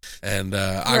in, and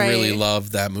I really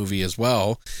loved that movie as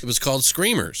well. It was called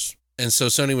Screamers, And so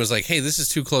Sony was like, hey, this is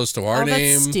too close to our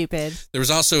name. That's stupid. There was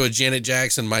also a Janet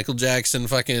Jackson, Michael Jackson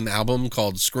fucking album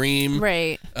called Scream.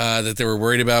 Right. That they were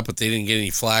worried about, but they didn't get any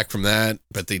flack from that.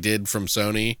 But they did from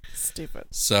Sony. Stupid.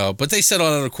 So, but they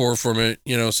settled on a core format,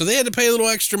 so they had to pay a little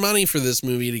extra money for this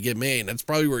movie to get made. That's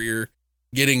probably where you're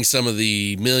getting some of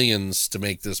the millions to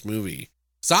make this movie.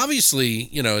 So obviously,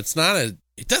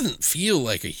 it doesn't feel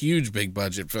like a huge big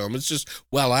budget film. It's just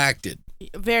well acted.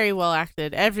 Very well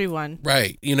acted. Everyone.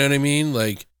 Right. You know what I mean?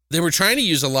 Like, they were trying to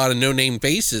use a lot of no-name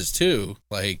faces, too.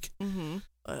 Like...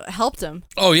 helped him.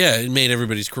 Oh, yeah. It made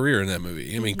everybody's career in that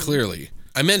movie. I mean, clearly.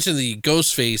 I mentioned the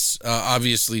Ghostface,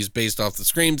 obviously, is based off the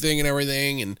Scream thing and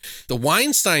everything. And the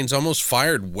Weinsteins almost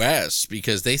fired Wes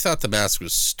because they thought The Mask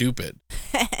was stupid.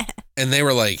 And they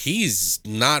were like, he's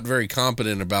not very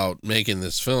competent about making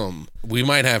this film. We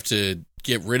might have to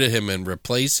get rid of him and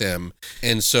replace him.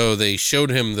 And so they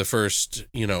showed him the first,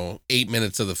 8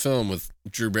 minutes of the film with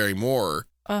Drew Barrymore.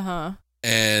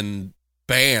 And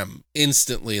bam,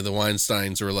 instantly the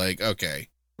Weinsteins were like, okay.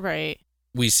 Right.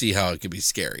 We see how it could be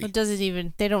scary.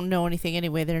 They don't know anything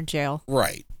anyway. They're in jail.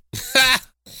 Right.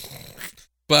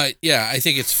 But yeah, I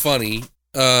think it's funny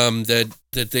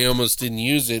that they almost didn't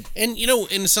use it. And,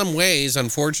 in some ways,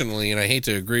 unfortunately, and I hate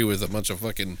to agree with a bunch of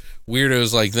fucking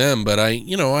weirdos like them, but I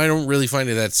don't really find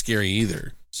it that scary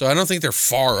either. So I don't think they're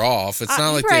far off. It's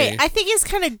not like right. I think it's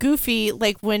kind of goofy,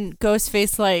 like when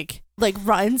Ghostface like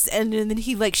runs and then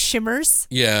he like shimmers.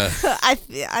 Yeah.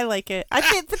 I like it. I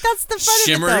think, but that's the fun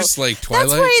shimmers, of it, though. like Twilight.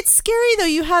 That's why it's scary though.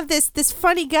 You have this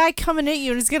funny guy coming at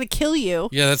you and he's gonna kill you.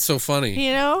 Yeah, that's so funny.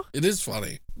 It is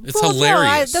funny. It's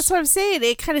hilarious. No, that's what I'm saying.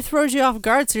 It kind of throws you off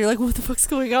guard, so you're like, what the fuck's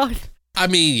going on? I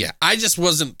mean, yeah, I just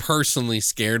wasn't personally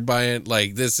scared by it.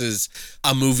 Like, this is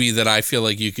a movie that I feel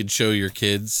like you could show your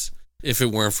kids if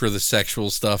it weren't for the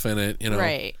sexual stuff in it.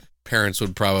 Right. Parents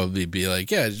would probably be like,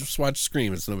 yeah, just watch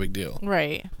Scream. It's no big deal.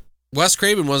 Right. Wes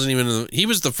Craven wasn't even he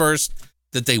was the first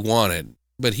that they wanted,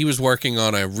 but he was working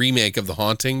on a remake of The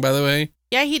Haunting, by the way.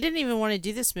 Yeah, he didn't even want to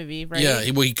do this movie, right?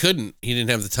 Yeah, well, he couldn't. He didn't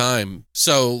have the time.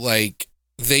 So, like,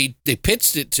 they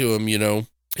pitched it to him,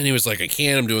 and he was like, I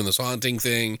can't, I'm doing this Haunting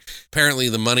thing. Apparently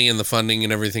the money and the funding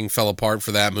and everything fell apart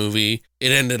for that movie.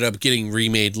 It ended up getting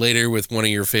remade later with one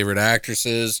of your favorite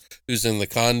actresses who's in The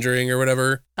Conjuring or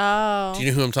whatever. Oh. Do you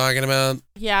know who I'm talking about?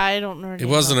 Yeah, I don't know. It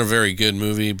wasn't a very good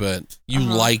movie, but you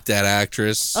like that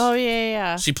actress. Oh,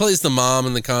 yeah. She plays the mom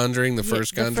in The Conjuring, the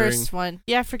first Conjuring. The first one.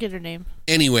 Yeah, I forget her name.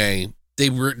 Anyway, they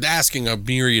were asking a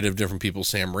myriad of different people.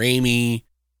 Sam Raimi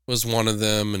was one of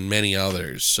them and many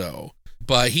others, so...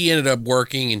 But he ended up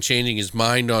working and changing his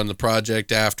mind on the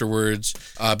project afterwards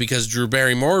because Drew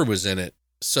Barrymore was in it.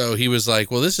 So he was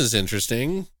like, well, this is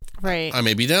interesting. Right. I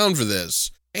may be down for this.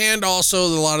 And also,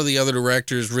 a lot of the other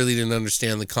directors really didn't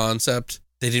understand the concept.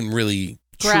 They didn't really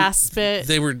grasp it.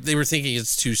 They were thinking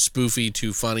it's too spoofy,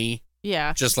 too funny.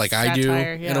 Yeah. Just like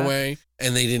satire, I do, in a way.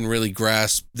 And they didn't really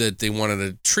grasp that they wanted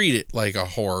to treat it like a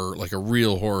horror, like a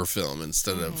real horror film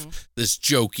instead of this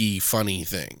jokey, funny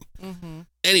thing.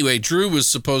 Anyway, Drew was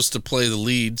supposed to play the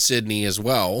lead, Sydney, as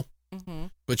well.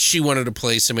 But she wanted to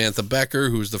play Samantha Becker,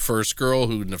 who was the first girl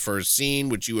who in the first scene,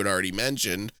 which you had already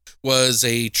mentioned, was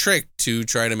a trick to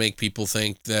try to make people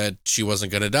think that she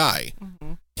wasn't going to die.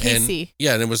 Casey.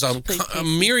 And it was a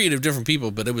myriad of different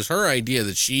people, but it was her idea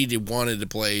that she wanted to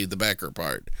play the Becker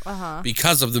part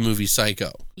because of the movie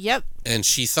Psycho. Yep. And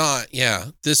she thought,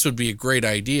 this would be a great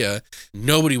idea.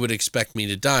 Nobody would expect me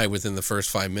to die within the first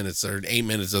 5 minutes or 8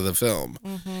 minutes of the film.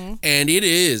 And it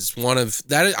is one of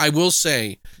that. I will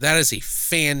say that is a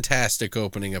fantastic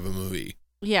opening of a movie.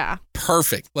 Yeah.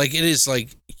 Perfect. Like, it is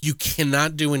like, you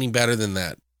cannot do any better than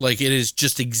that. Like, it is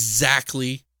just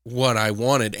exactly what I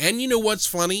wanted. And you know what's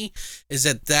funny is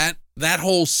that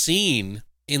whole scene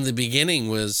in the beginning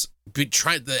was the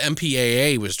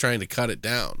MPAA was trying to cut it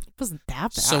down. It wasn't that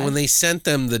bad. So when they sent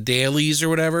them the dailies or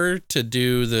whatever to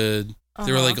do they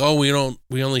were like, oh,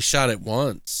 we only shot it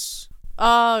once.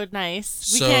 Oh,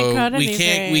 nice. We can't cut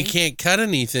anything. We can't cut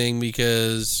anything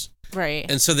because. Right.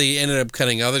 And so they ended up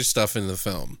cutting other stuff in the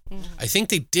film. I think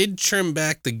they did trim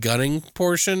back the gunning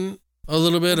portion a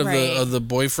little bit of the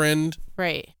boyfriend.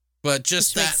 Right. But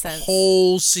just that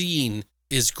whole scene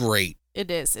is great.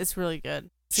 It is. It's really good.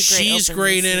 She's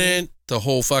great in it. The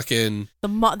whole fucking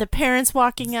the parents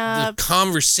walking up. The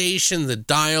conversation, the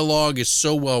dialogue is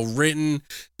so well written.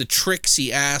 The tricks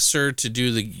he asks her to do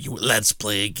let's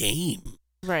play a game.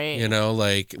 Right.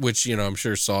 Which, I'm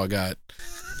sure Saw got.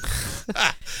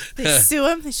 They sue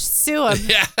him. They should sue him.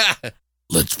 Yeah.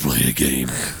 Let's play a game.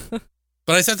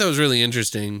 But I thought that was really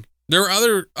interesting. There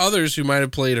were others who might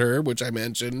have played her, which I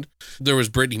mentioned. There was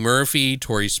Brittany Murphy,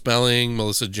 Tori Spelling,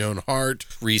 Melissa Joan Hart,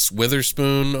 Reese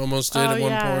Witherspoon almost did at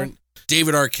one point.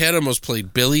 David Arquette almost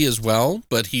played Billy as well,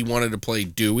 but he wanted to play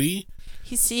Dewey.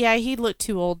 He looked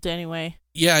too old anyway.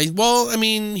 Yeah, well, I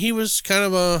mean, he was kind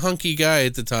of a hunky guy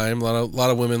at the time. A lot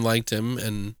of women liked him,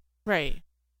 and right.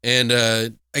 And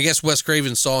I guess Wes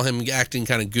Craven saw him acting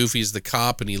kind of goofy as the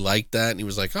cop, and he liked that, and he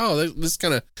was like, "Oh, this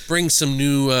kind of brings some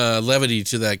new levity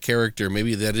to that character.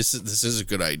 Maybe this is a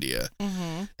good idea."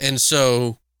 Mm-hmm. And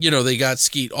so, they got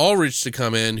Skeet Ulrich to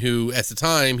come in, who at the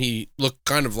time he looked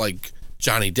kind of like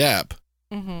Johnny Depp,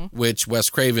 which Wes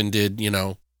Craven did.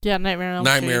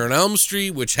 Nightmare on Elm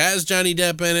Street, which has Johnny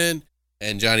Depp in it,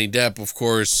 and Johnny Depp, of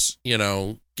course,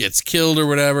 gets killed or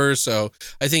whatever. So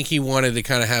I think he wanted to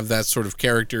kind of have that sort of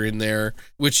character in there,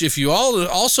 which if you all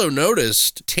also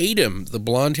noticed, Tatum, the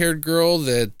blonde-haired girl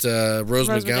that Rose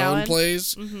McGowan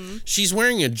plays, she's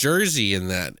wearing a jersey in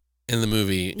the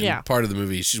movie, part of the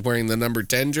movie. She's wearing the number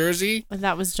 10 jersey. And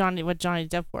that was what Johnny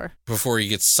Depp wore. Before he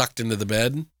gets sucked into the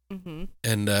bed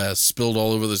and spilled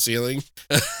all over the ceiling.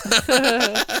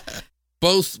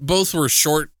 Both were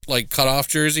short, like, cut-off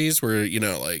jerseys where,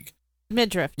 like...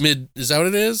 Midriff. Is that what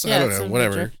it is? Yeah, I don't know.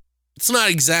 Whatever. Midriff. It's not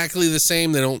exactly the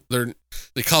same. The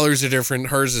colors are different.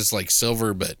 Hers is like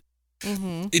silver, but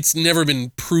it's never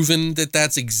been proven that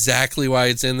that's exactly why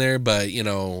it's in there. But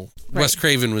Wes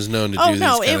Craven was known to do these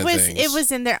kind of things. It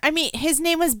was in there. I mean, his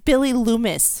name was Billy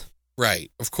Loomis.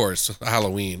 Right, of course,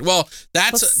 Halloween. Well,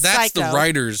 that's the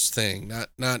writer's thing,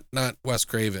 not Wes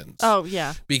Craven's. Oh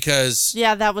yeah. Because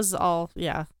that was all.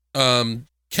 Yeah.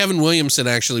 Kevin Williamson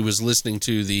actually was listening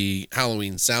to the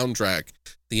Halloween soundtrack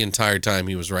the entire time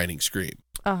he was writing Scream.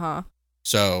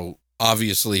 So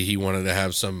obviously he wanted to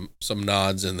have some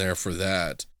nods in there for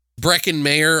that. Breckin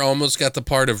Meyer almost got the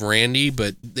part of Randy,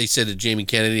 but they said that Jamie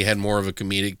Kennedy had more of a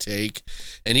comedic take,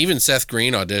 and even Seth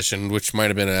Green auditioned, which might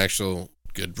have been an actual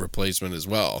good replacement as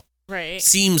well. Right.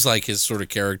 Seems like his sort of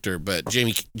character, but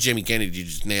Jamie Kennedy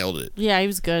just nailed it. Yeah, he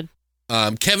was good.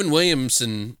 Kevin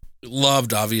Williamson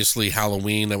loved, obviously,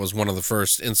 Halloween. That was one of the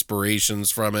first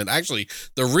inspirations from it. Actually,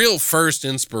 the real first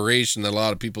inspiration that a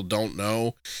lot of people don't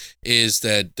know is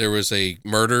that there was a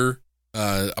murder,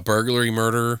 a burglary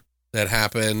murder that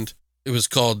happened. It was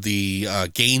called the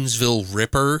Gainesville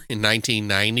Ripper in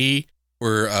 1990,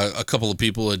 where a couple of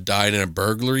people had died in a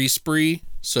burglary spree.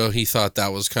 So he thought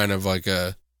that was kind of like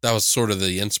that was sort of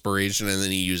the inspiration, and then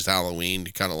he used Halloween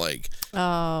to kind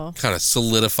of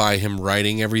solidify him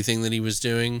writing everything that he was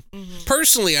doing.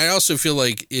 Personally, I also feel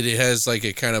like it has like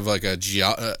a kind of like a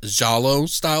giallo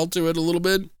style to it a little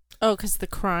bit. Oh, because the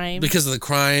crime. Because of the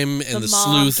crime and the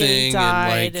sleuthing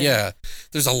and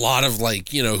there's a lot of like,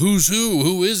 who's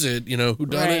who is it, who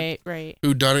done it, right,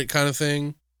 who done it kind of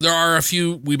thing. There are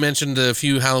we mentioned a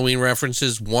few Halloween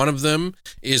references. One of them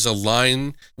is a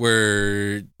line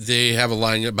where they have a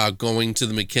line about going to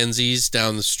the Mackenzies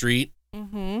down the street,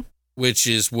 which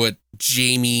is what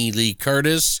Jamie Lee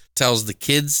Curtis tells the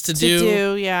kids to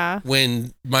do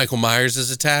when Michael Myers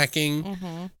is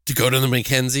attacking, to go to the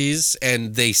Mackenzies,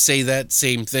 and they say that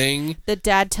same thing. The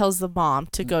dad tells the mom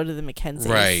to go to the Mackenzies.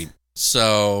 Right.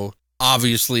 So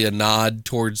obviously a nod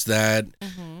towards that.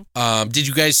 Did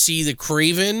you guys see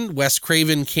the Wes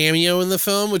Craven cameo in the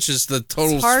film, which is the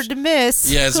total... It's hard to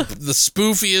miss. Yeah, it's the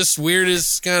spoofiest,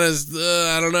 weirdest kind of,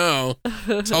 I don't know,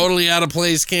 totally out of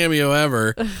place cameo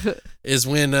ever, is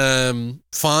when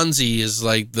Fonzie is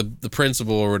like the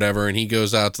principal or whatever, and he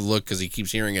goes out to look because he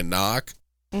keeps hearing a knock,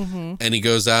 and he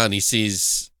goes out and he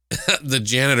sees the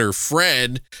janitor,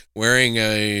 Fred, wearing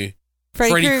a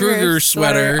Freddy Krueger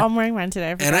sweater. I'm wearing mine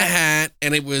today. And a hat,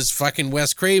 and it was fucking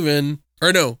Wes Craven.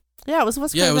 Or no. Yeah, it was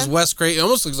Wes Craven. Yeah, it was Wes Craven. It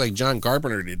almost looks like John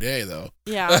Carpenter today, though.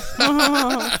 Yeah.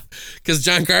 Because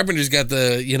John Carpenter's got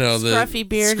the, the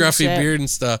scruffy beard and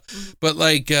stuff. But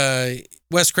like,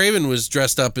 Wes Craven was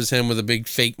dressed up as him with a big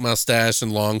fake mustache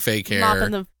and long fake hair.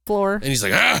 Mopping the floor. And he's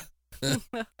like,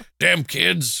 damn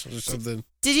kids, or something.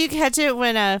 Did you catch it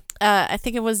when I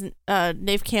think it was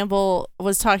Neve Campbell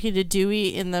was talking to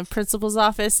Dewey in the principal's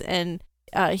office, and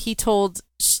he told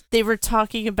they were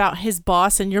talking about his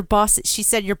boss, and she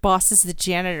said your boss is the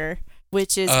janitor,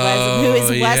 which is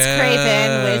Wes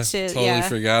Craven, which is totally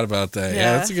forgot about that.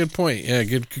 Yeah, that's a good point. Yeah,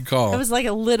 good call. It was like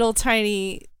a little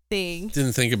tiny thing.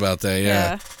 Didn't think about that.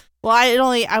 Yeah. Well,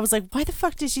 I was like, why the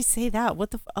fuck did she say that? What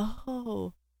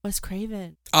the Wes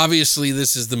Craven. Obviously,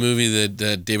 this is the movie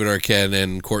that David Arquette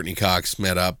and Courtney Cox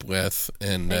met up with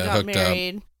and hooked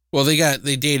married up. Well,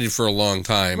 they dated for a long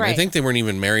time. Right. I think they weren't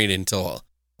even married until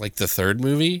like the third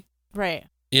movie. Right.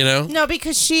 You know? No,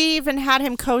 because she even had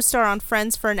him co-star on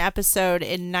Friends for an episode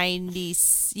in 90.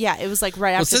 Yeah, it was like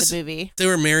right after the movie. They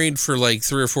were married for like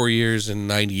 3 or 4 years in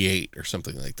 98 or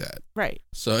something like that. Right.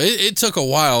 So it took a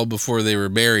while before they were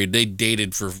married. They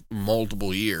dated for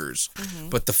multiple years. Mm-hmm.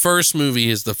 But the first movie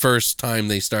is the first time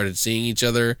they started seeing each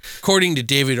other. According to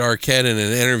David Arquette in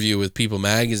an interview with People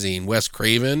magazine, Wes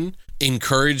Craven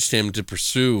encouraged him to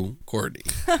pursue Courtney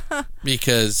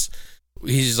because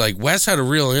he's like, Wes had a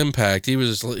real impact. He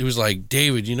was like,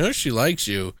 David, you know she likes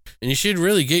you, and you should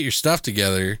really get your stuff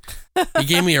together. He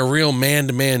gave me a real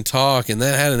man-to-man talk, and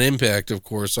that had an impact, of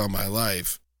course, on my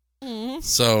life. Mm-hmm.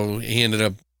 So he ended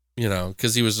up,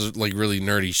 because he was like really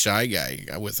nerdy, shy guy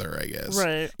with her, I guess.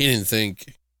 Right. He didn't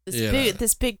think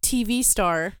this big TV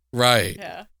star. Right.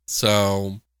 Yeah.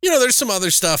 So there's some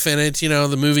other stuff in it.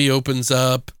 The movie opens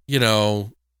up.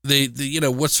 They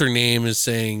what's her name is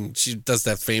saying, she does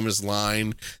that famous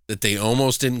line that they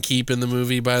almost didn't keep in the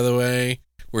movie, by the way,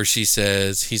 where she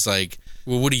says, he's like,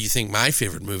 well, what do you think my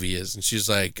favorite movie is? And she's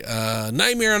like,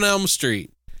 Nightmare on Elm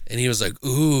Street. And he was like,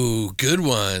 ooh, good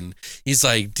one. He's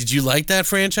like, did you like that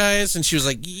franchise? And she was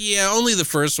like, yeah, only the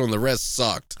first one. The rest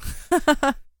sucked.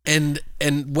 and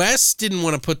Wes didn't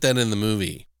want to put that in the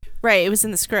movie. Right. It was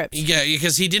in the script. Yeah,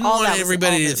 because he didn't want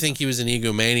everybody to think he was an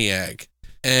egomaniac.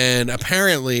 And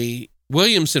apparently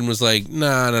Williamson was like,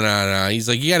 no. He's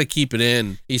like, you got to keep it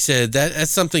in. He said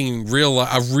that's something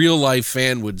a real life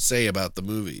fan would say about the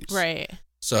movies. Right.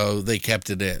 So they kept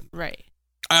it in. Right.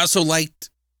 I also liked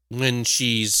when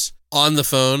she's on the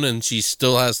phone and she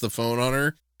still has the phone on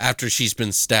her after she's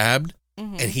been stabbed.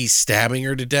 Mm-hmm. And he's stabbing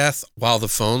her to death while the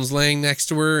phone's laying next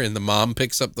to her, and the mom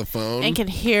picks up the phone and can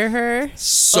hear her.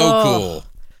 So cool.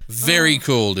 Very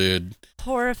cool, dude.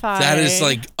 Horrifying. That is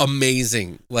like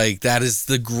amazing. Like that is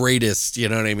the greatest. You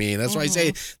know what I mean? That's why I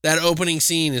say that opening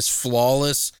scene is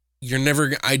flawless.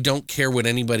 I don't care what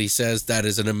anybody says. That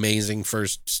is an amazing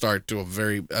first start to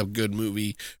a good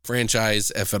movie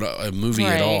franchise, if a movie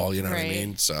at all. You know what I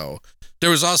mean? So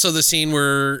there was also the scene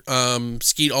where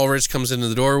Skeet Ulrich comes into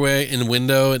the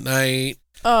window at night.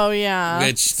 Oh yeah.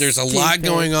 Which there's a lot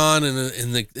going on in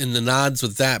the nods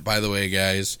with that, by the way,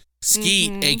 guys.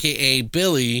 Skeet, aka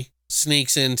Billy,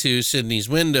 sneaks into Sydney's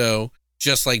window,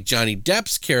 just like Johnny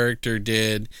Depp's character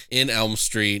did in Elm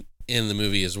Street in the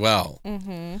movie as well.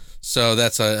 Mm-hmm. So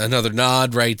that's another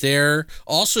nod right there.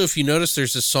 Also, if you notice,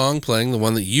 there's a song playing, the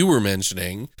one that you were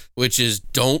mentioning, which is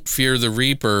Don't Fear the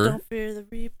Reaper. Don't Fear the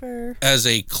Reaper. As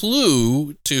a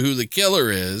clue to who the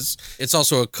killer is. It's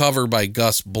also a cover by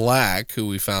Gus Black, who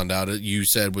we found out you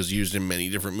said was used in many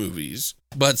different movies.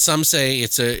 But some say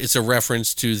it's a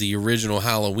reference to the original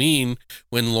Halloween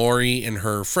when Laurie and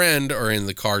her friend are in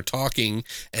the car talking,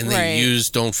 and they use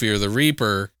Don't Fear the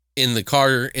Reaper in the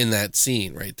car in that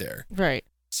scene right there. Right.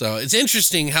 So it's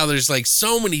interesting how there's like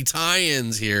so many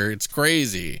tie-ins here. It's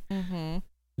crazy. Mm-hmm.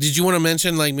 Did you want to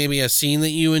mention like maybe a scene that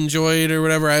you enjoyed or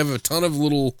whatever? I have a ton of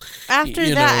little. After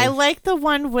that, I like the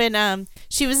one when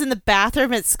she was in the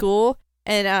bathroom at school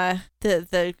and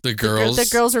the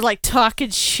girls are like talking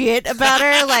shit about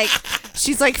her, like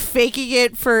she's like faking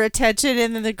it for attention,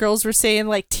 and then the girls were saying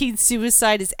like teen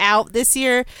suicide is out this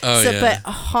year, but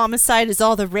homicide is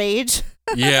all the rage.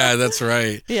 Yeah, that's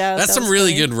right. Yeah, that's some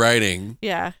really good writing.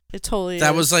 Yeah, it totally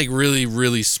that is. Was like really,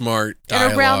 really smart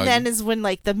dialogue. And around then is when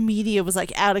like the media was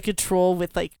like out of control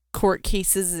with like court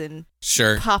cases and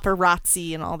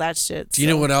paparazzi and all that shit. Do you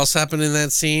know what else happened in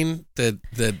that scene? That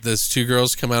those two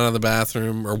girls come out of the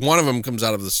bathroom, or one of them comes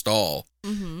out of the stall.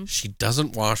 Mm-hmm. She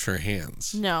doesn't wash her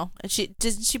hands. No, and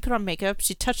didn't she put on makeup?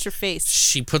 She touched her face.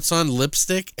 She puts on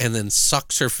lipstick and then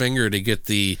sucks her finger to get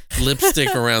the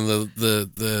lipstick around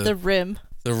the rim.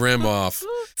 The rim off.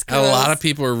 A lot of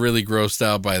people are really grossed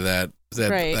out by that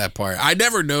part. I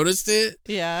never noticed it.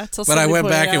 Yeah, but I went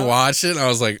back and watched it. And I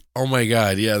was like, oh my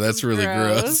god, yeah, that's really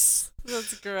gross.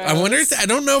 That's gross. I wonder I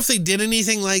don't know if they did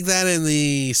anything like that in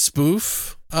the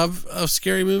spoof of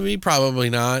Scary Movie. Probably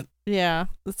not. Yeah,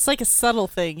 it's like a subtle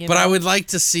thing, but I would like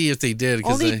to see if they did.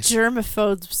 Only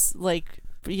germaphobes,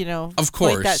 of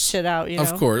course, point that shit out.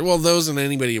 Of course. Well, those and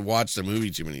anybody who watched the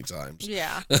movie too many times.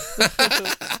 Yeah.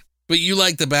 But you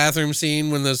like the bathroom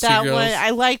scene when those two girls?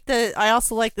 I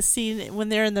also like the scene when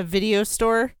they're in the video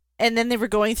store and then they were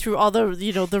going through all the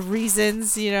the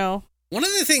reasons. One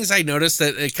of the things I noticed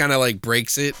that it kind of like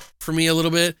breaks it for me a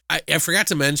little bit. I forgot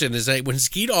to mention is that when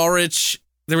Skeet Ulrich.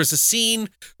 There was a scene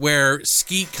where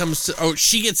Skeet comes to...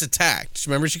 she gets attacked.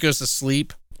 Remember, she goes to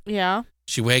sleep? Yeah.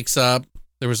 She wakes up.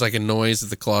 There was like a noise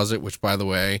at the closet, which, by the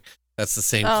way, that's the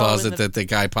same closet that the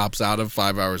guy pops out of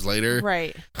 5 hours later.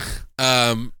 Right.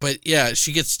 But yeah,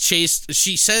 she gets chased.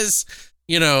 She says,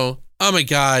 oh my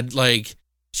God, like,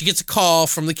 she gets a call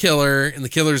from the killer, and the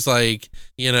killer's like,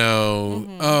 you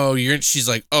know, she's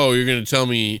like, oh, you're going to tell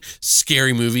me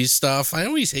scary movies stuff? I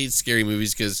always hate scary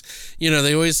movies because, you know,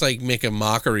 they always like make a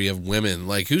mockery of women.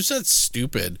 Like, who's that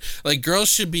stupid? Like, girls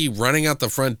should be running out the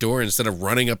front door instead of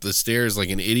running up the stairs like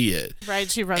an idiot. Right,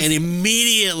 she runs. And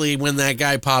immediately when that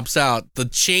guy pops out, the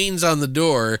chain's on the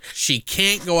door. She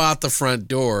can't go out the front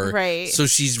door. Right. So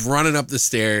she's running up the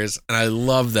stairs, and I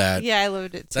love that. Yeah, I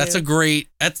loved it too.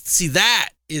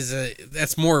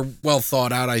 That's more well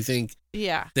thought out, I think.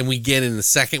 Yeah. Than we get in the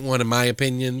second one, in my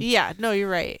opinion. Yeah, no, you're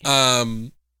right.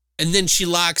 And then she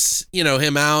locks, you know,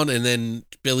 him out, and then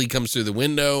Billy comes through the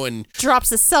window and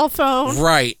drops a cell phone.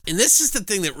 Right. And this is the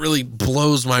thing that really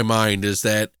blows my mind, is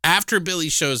that after Billy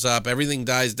shows up, everything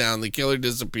dies down, the killer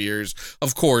disappears,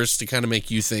 of course, to kind of make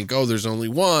you think, oh, there's only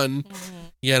one,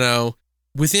 you know.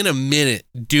 Within a minute,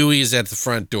 Dewey is at the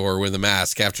front door with a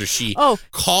mask after she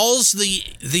calls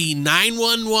the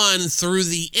 911 through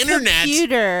the internet.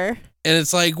 Computer. And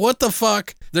it's like, what the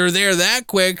fuck? They're there that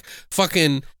quick.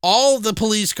 Fucking all the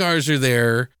police cars are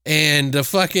there. And the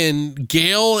fucking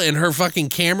Gail and her fucking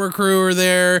camera crew are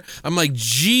there. I'm like,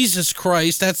 Jesus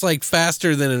Christ, that's like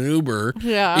faster than an Uber.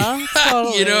 Yeah,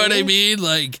 totally. You know what I mean?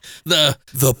 Like the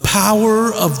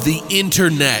power of the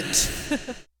internet.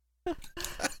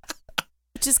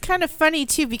 Which is kind of funny,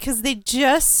 too, because they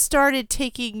just started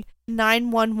taking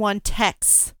 911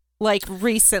 texts, like,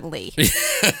 recently.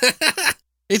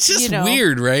 It's just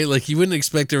weird, right? Like, you wouldn't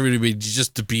expect everybody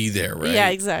just to be there, right? Yeah,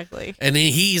 exactly. And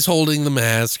he's holding the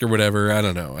mask or whatever. I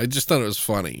don't know. I just thought it was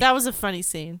funny. That was a funny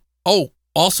scene. Oh,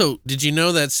 also, did you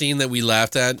know that scene that we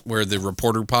laughed at where the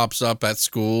reporter pops up at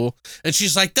school? And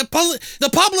she's like, the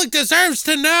public deserves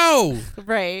to know.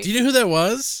 Right. Do you know who that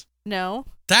was? No.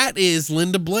 That is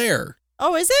Linda Blair.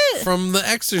 Oh, is it? From The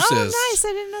Exorcist. Oh, nice.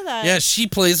 I didn't know that. Yeah, she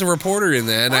plays a reporter in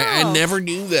that, and I never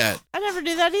knew that. I never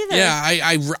knew that either. Yeah,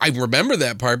 I remember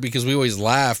that part because we always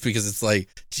laugh because it's like,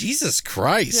 Jesus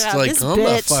Christ. Yeah, like, this calm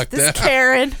bitch, the fuck this down.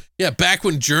 Karen. Yeah, back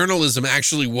when journalism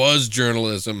actually was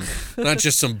journalism, not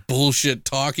just some bullshit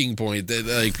talking point that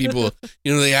like people,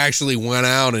 you know, they actually went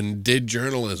out and did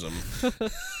journalism.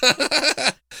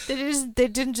 They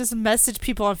didn't just message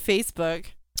people on Facebook.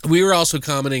 We were also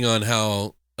commenting on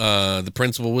how the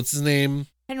principal, what's his name?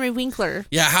 Henry Winkler.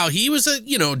 Yeah, how he was a,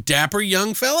 you know, dapper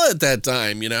young fella at that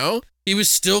time, you know? He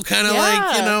was still kind of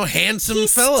like, you know, handsome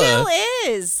fella. He still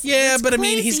is. Yeah, it's but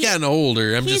crazy. I mean, he's gotten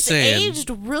older. I'm just saying. He's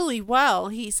aged really well.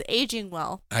 He's aging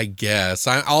well. I guess.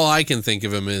 All I can think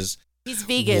of him is he's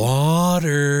vegan.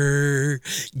 Water,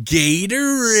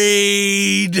 Gatorade.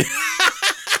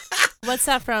 What's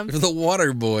that from? The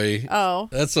Water Boy. Oh.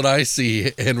 That's what I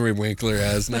see Henry Winkler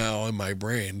as now in my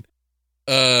brain.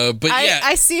 But yeah.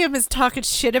 I see him as talking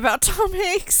shit about Tom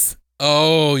Hanks.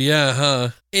 Oh, yeah, huh?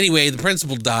 Anyway, the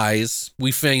principal dies.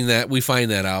 We find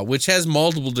that out, which has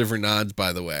multiple different nods,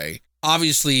 by the way.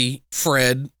 Obviously,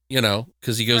 Fred, you know,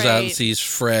 because he goes out and sees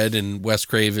Fred, and Wes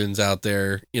Craven's out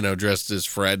there, you know, dressed as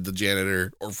Fred, the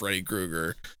janitor, or Freddy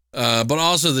Krueger. But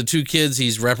also the two kids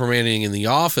he's reprimanding in the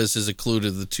office is a clue to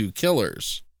the two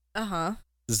killers. Uh-huh.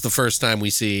 This is the first time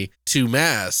we see two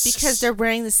masks. Because they're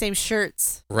wearing the same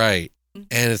shirts. Right.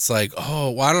 And it's like,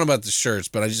 oh, well, I don't know about the shirts,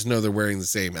 but I just know they're wearing the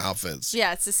same outfits.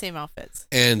 Yeah, it's the same outfits.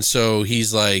 And so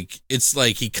he's like, it's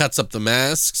like he cuts up the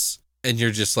masks, and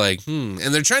you're just like, And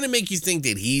they're trying to make you think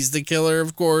that he's the killer,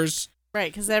 of course.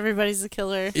 Right, because everybody's the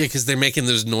killer. Yeah, because they're making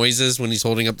those noises when he's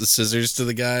holding up the scissors to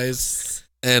the guys.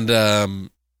 And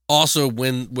also,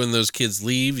 when those kids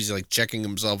leave, he's like checking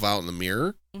himself out in the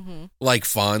mirror, like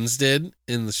Fonz did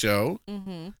in the show.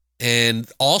 Mm-hmm.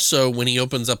 And also, when he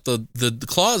opens up the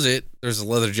closet, there's a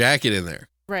leather jacket in there.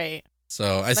 Right.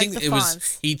 So I think it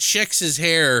was, he checks his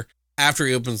hair after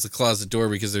he opens the closet door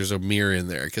because there's a mirror in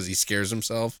there because he scares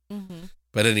himself. Mm-hmm.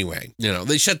 But anyway, you know,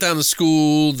 they shut down the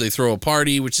school, they throw a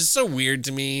party, which is so weird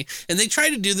to me. And they try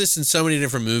to do this in so many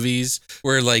different movies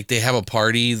where like they have a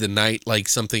party the night like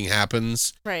something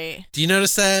happens. Right. Do you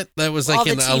notice that? That was like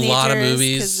in a lot of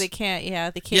movies. Because they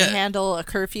can't handle a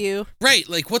curfew. Right.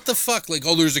 Like what the fuck? Like,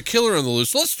 oh, there's a killer on the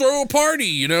loose. Let's throw a party.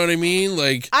 You know what I mean?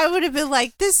 Like I would have been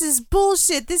like, this is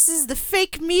bullshit. This is the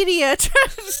fake media.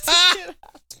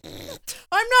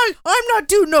 I'm not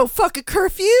doing no fucking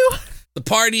curfew. The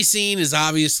party scene is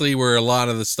obviously where a lot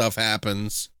of the stuff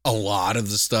happens. A lot of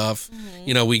the stuff. Mm-hmm.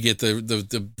 You know, we get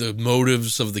the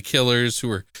motives of the killers who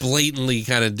are blatantly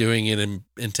kind of doing it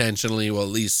intentionally. Well, at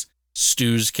least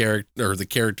Stu's character, or the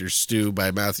character Stu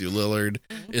by Matthew Lillard,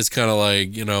 is kind of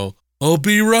like, you know, I'll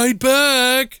be right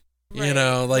back. Right, you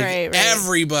know, like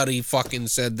everybody fucking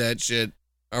said that shit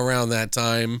around that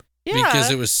time. Yeah, because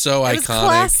it was so iconic.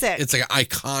 Classic. It's like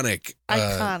iconic.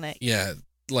 Iconic. Yeah,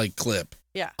 like clip.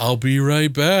 Yeah. I'll be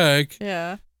right back.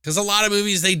 Yeah. Because a lot of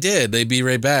movies they'd be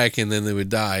right back and then they would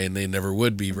die and they never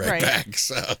would be right back.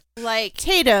 So like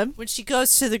Tatum, when she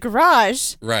goes to the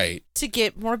garage to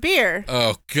get more beer.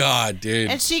 Oh, God,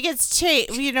 dude. And she gets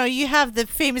chased. You know, you have the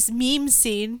famous meme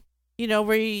scene, you know,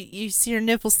 where you see her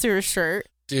nipples through her shirt.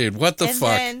 Dude, what the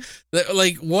fuck?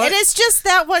 Like, what? And it's just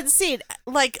that one scene.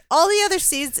 Like, all the other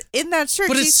scenes in that shirt,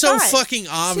 but it's so fucking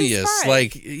obvious.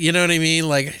 Like, you know what I mean?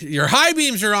 Like, your high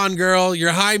beams are on, girl.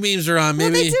 Your high beams are on.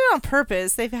 Maybe well, they did it on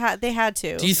purpose. They had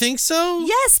to. Do you think so?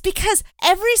 Yes, because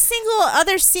every single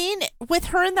other scene with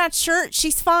her in that shirt,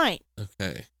 she's fine.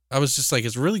 Okay. I was just like,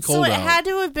 it's really cold out. So it had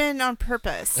to have been on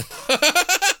purpose.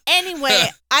 Anyway,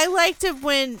 I liked it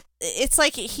when it's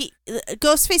like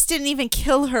Ghostface didn't even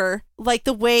kill her like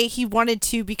the way he wanted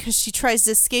to, because she tries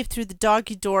to escape through the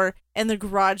doggy door and the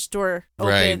garage door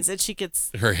opens and she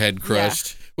gets her head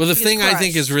crushed. Yeah, well, the thing I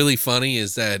think is really funny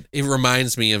is that it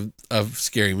reminds me of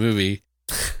Scary Movie.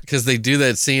 Because they do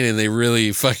that scene and they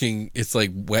really fucking, it's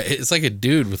like wet. It's like a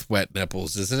dude with wet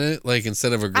nipples, isn't it? Like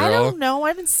instead of a girl. I don't know. I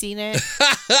haven't seen it.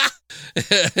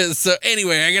 So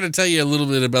anyway, I got to tell you a little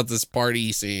bit about this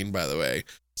party scene, by the way.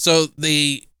 So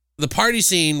the party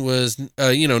scene was,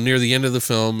 near the end of the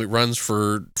film. It runs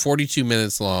for 42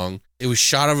 minutes long. It was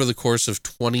shot over the course of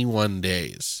 21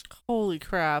 days. Holy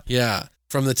crap. Yeah.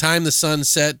 From the time the sun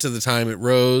set to the time it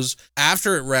rose.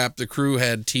 After it wrapped, the crew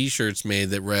had T-shirts made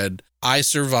that read, "I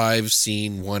survived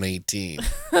scene 118,"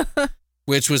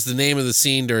 which was the name of the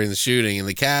scene during the shooting. And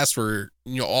the cast were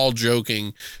all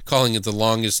joking, calling it the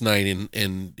longest night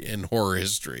in horror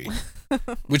history,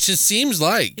 which it seems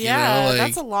like. Yeah,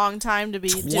 that's a long time to be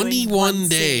 21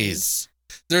 days.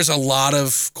 There's a lot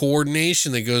of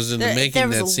coordination that goes into making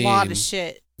that scene. There was a lot of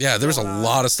shit. Yeah, there was a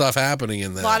lot of stuff happening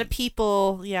in that. A lot of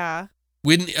people, yeah.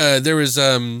 When there was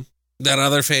that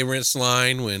other famous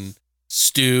line when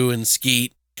Stu and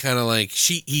Skeet kind of like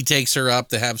he takes her up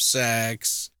to have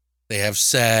sex. They have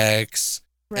sex,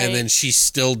 and then she's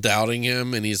still doubting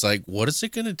him, and he's like, "What is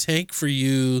it going to take for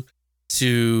you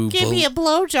to give me a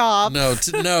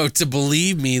blowjob?" To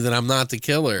believe me that I'm not the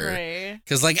killer, right?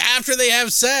 Because like after they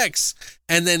have sex,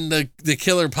 and then the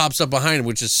killer pops up behind him,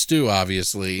 which is Stu,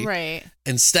 obviously, right,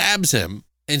 and stabs him.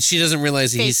 And she doesn't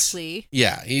realize she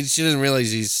doesn't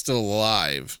realize he's still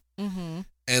alive. Mm-hmm.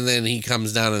 And then he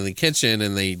comes down in the kitchen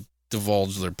and they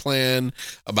divulge their plan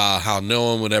about how no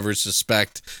one would ever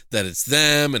suspect that it's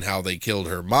them and how they killed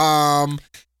her mom.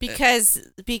 Because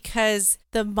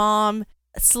the mom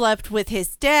slept with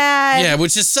his dad. Yeah,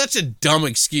 which is such a dumb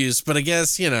excuse, but I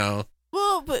guess,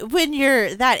 Well, but when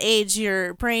you're that age,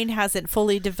 your brain hasn't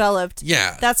fully developed.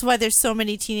 Yeah. That's why there's so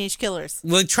many teenage killers.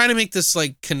 Like, trying to make this,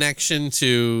 like, connection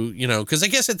to, because I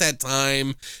guess at that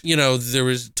time, there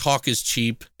was talk is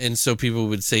cheap. And so people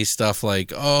would say stuff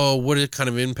like, oh, what kind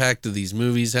of impact do these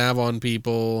movies have on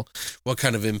people? What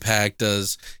kind of impact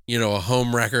does, a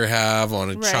homewrecker have on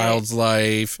a child's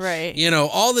life? Right.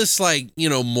 All this, like,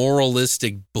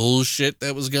 moralistic bullshit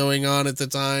that was going on at the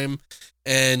time.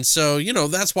 And so,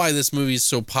 that's why this movie is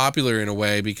so popular in a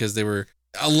way, because a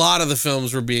lot of the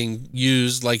films were being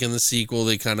used, like in the sequel,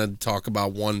 they kind of talk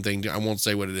about one thing. I won't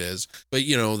say what it is, but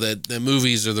that the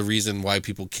movies are the reason why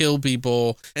people kill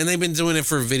people. And they've been doing it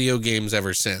for video games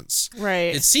ever since.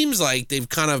 Right. It seems like they've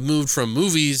kind of moved from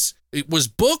movies. It was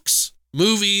books,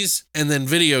 movies, and then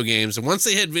video games. And once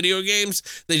they hit video games,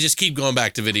 they just keep going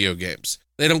back to video games.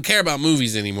 They don't care about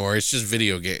movies anymore. It's just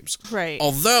video games. Right.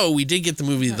 Although we did get the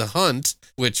movie The Hunt,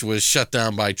 which was shut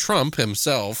down by Trump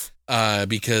himself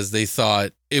because they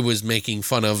thought it was making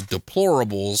fun of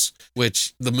deplorables,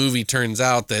 which the movie turns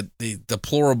out that the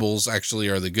deplorables actually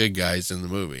are the good guys in the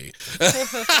movie.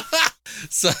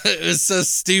 So it was so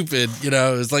stupid. It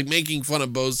was like making fun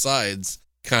of both sides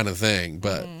kind of thing.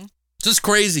 But just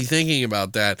crazy thinking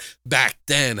about that back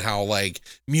then, how like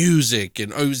music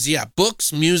and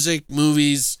books, music,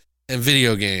 movies, and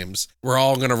video games were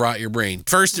all going to rot your brain.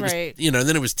 First it was,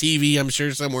 then it was TV, I'm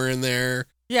sure somewhere in there.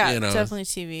 Yeah, definitely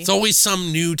TV. It's always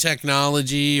some new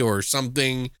technology or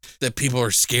something that people are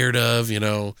scared of,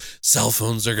 cell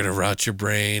phones are going to rot your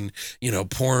brain,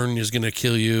 porn is going to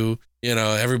kill you,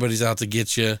 everybody's out to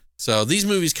get you. So these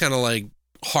movies kind of like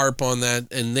harp on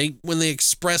that, and when they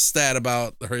express that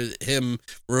about him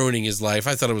ruining his life,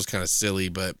 I thought it was kind of silly,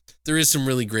 but there is some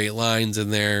really great lines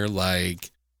in there, like,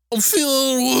 I'm feeling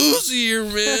a little woozy here,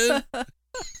 man.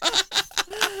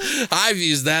 I've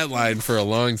used that line for a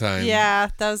long time. Yeah,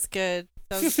 that was good.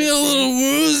 I feel a little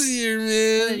woozy here,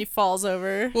 man. And then he falls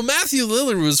over. Well, Matthew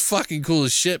Lillard was fucking cool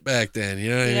as shit back then, you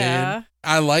know what I mean?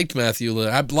 I liked Matthew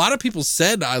Lillard. A lot of people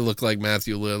said I looked like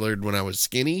Matthew Lillard when I was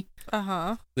skinny.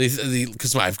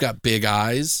 Because I've got big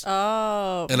eyes.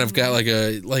 Oh. And I've got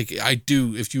I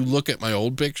do, if you look at my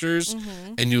old pictures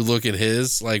and you look at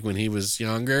his, like when he was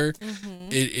younger,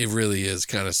 it really is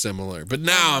kind of similar. But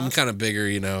now I'm kind of bigger,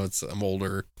 I'm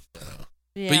older.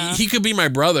 Yeah. But he could be my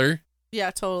brother.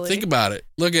 Yeah, totally. Think about it.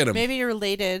 Look at him. Maybe you're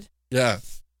related. Yeah.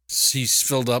 He's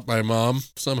filled up my mom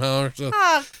somehow or something.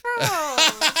 Oh,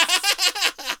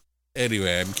 gross.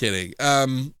 Anyway, I'm kidding.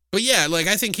 But yeah,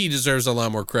 I think he deserves a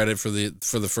lot more credit for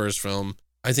the first film.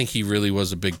 I think he really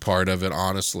was a big part of it,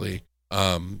 honestly.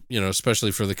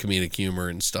 Especially for the comedic humor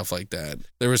and stuff like that.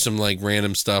 There was some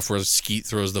random stuff where Skeet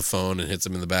throws the phone and hits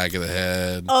him in the back of the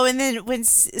head. Oh, and then when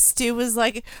Stu was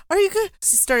like, "Are you good?"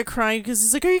 She started crying because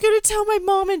he's like, "Are you going to tell my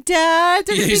mom and dad?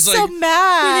 They're going to be so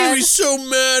mad. They're going to be so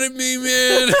mad at me,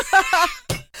 man."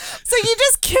 So you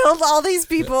just killed all these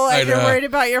people and you're worried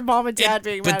about your mom and dad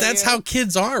being mad at you. But that's how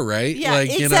kids are, right? Yeah,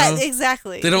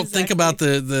 exactly. They don't think about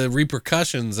the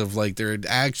repercussions of their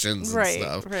actions and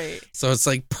stuff. Right. So it's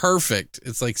perfect.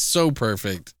 It's so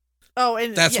perfect. Oh,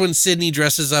 and that's when Sydney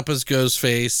dresses up as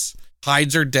Ghostface,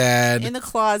 hides her dad in the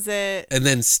closet, and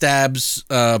then stabs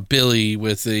Billy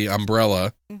with the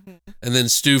umbrella. And then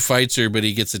Stu fights her, but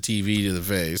he gets a TV to the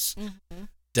face.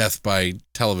 Death by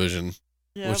television.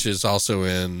 Yep. Which is also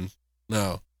in...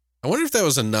 No. I wonder if that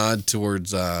was a nod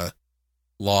towards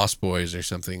Lost Boys or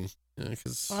something.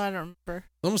 Cause I don't remember.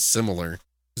 Almost similar.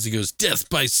 Because he goes, Death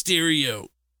by Stereo.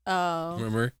 Oh.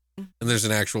 Remember? And there's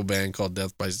an actual band called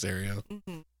Death by Stereo.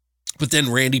 But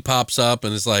then Randy pops up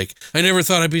and is like, I never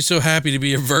thought I'd be so happy to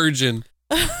be a virgin.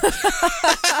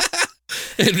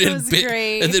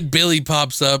 Great. And then Billy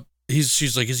pops up.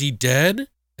 She's like, is he dead?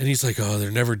 And he's like, oh,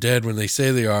 they're never dead when they say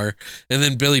they are. And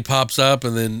then Billy pops up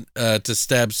and then to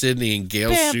stab Sydney and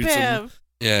Gale shoots him.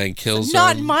 Yeah, and kills her.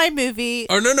 Not in my movie.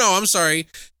 Oh, no, I'm sorry.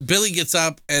 Billy gets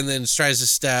up and then tries to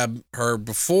stab her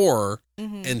before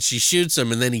and she shoots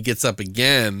him and then he gets up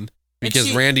again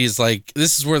because Randy's like,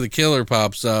 this is where the killer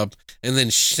pops up. And then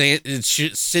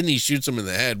Sydney shoots him in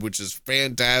the head, which is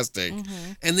fantastic.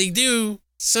 And they do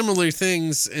similar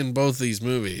things in both these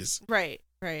movies. Right.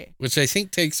 Which I think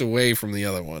takes away from the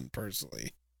other one,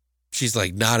 personally. She's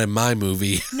like, not in my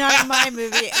movie. Not in my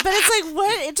movie. But it's like,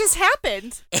 what? It just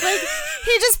happened. He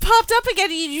just popped up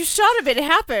again. You shot him. It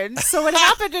happened. So what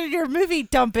happened in your movie,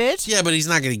 dumb bitch? Yeah, but he's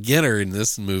not going to get her in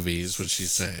this movie, is what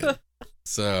she's saying.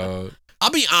 So,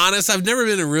 I'll be honest. I've never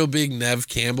been a real big Neve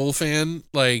Campbell fan.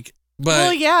 But...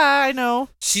 Well, yeah, I know.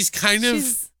 She's kind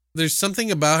of... There's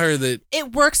something about her that...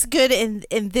 It works good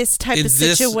in this type of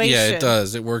situation. Yeah, it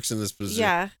does. It works in this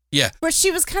position. Yeah. But she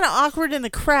was kind of awkward in the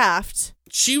craft.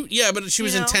 But she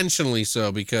was intentionally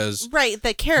so because... Right,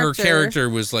 the character. Her character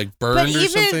was burned or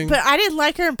something. But I didn't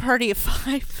like her in Party of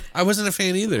Five. I wasn't a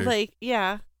fan either.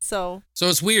 So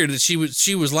it's weird that she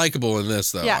was likable in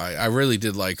this, though. Yeah. I really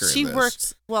did like her in this. She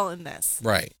worked well in this.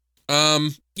 Right.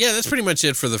 Yeah, that's pretty much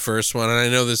it for the first one. And I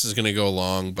know this is going to go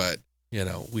long, but...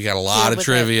 we got a lot of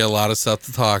trivia, a lot of stuff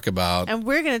to talk about. And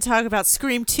we're going to talk about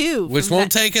Scream 2. Which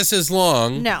won't take us as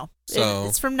long. No. So.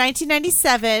 It's from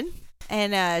 1997.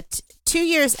 And 2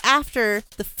 years after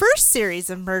the first series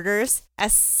of murders,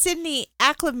 as Sydney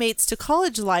acclimates to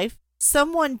college life,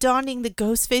 someone donning the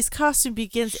Ghostface costume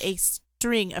begins a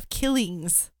string of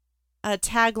killings. A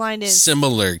tagline is...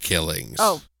 Similar killings.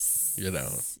 Oh.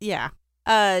 Yeah.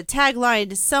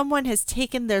 Tagline, someone has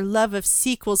taken their love of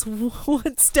sequels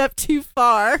one step too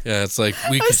far. Yeah, it's like I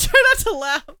was trying not to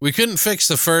laugh. We couldn't fix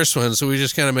the first one, so we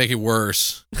just kind of make it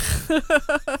worse.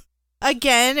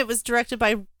 Again, it was directed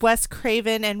by Wes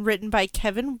Craven and written by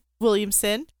Kevin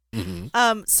Williamson.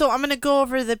 So I'm going to go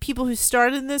over the people who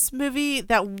starred in this movie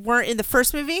that weren't in the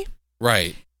first movie.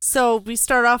 Right. So we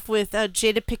start off with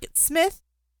Jada Pinkett Smith,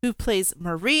 who plays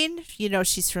Maureen.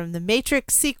 She's from the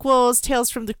Matrix sequels, Tales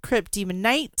from the Crypt, Demon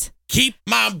Knight. Keep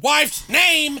my wife's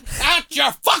name out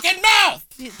your fucking mouth!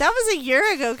 That was a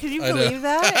year ago. Can you believe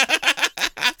that?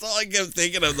 That's all I kept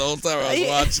thinking of the whole time I was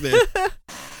watching it.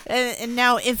 And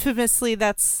now, infamously,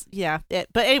 that's, it.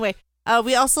 But anyway,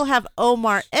 we also have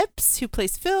Omar Epps, who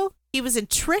plays Phil. He was in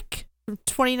Trick from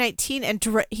 2019, and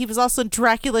he was also in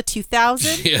Dracula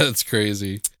 2000. Yeah, that's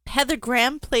crazy. Heather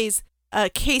Graham plays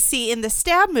Casey in the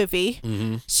Stab movie.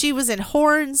 She was in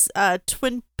Horns,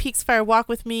 Twin Peaks Fire Walk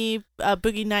with Me,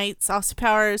 Boogie Nights, Austin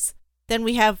Powers. Then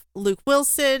we have Luke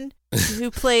Wilson,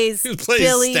 who plays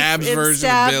Billy Stab's version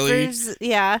of Billy.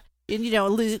 Yeah. And,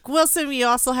 Luke Wilson. We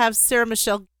also have Sarah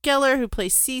Michelle Gellar, who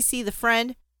plays Cece, the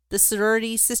friend, the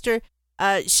sorority sister.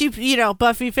 She,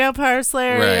 Buffy Vampire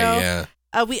Slayer. Right,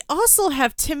 yeah. We also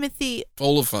have Timothy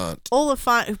Oliphant,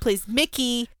 who plays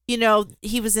Mickey. You know,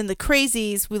 he was in The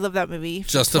Crazies. We love that movie.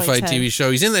 Justified TV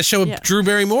show. He's in that show with Drew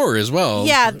Barrymore as well.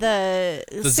 Yeah, the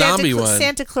zombie one.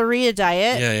 Santa Clarita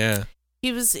Diet. Yeah.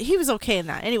 He was okay in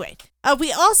that. Anyway,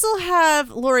 we also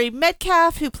have Laurie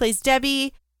Metcalf, who plays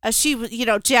Debbie. She was,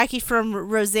 Jackie from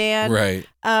Roseanne. Right.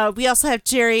 We also have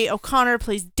Jerry O'Connor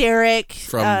plays Derek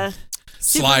from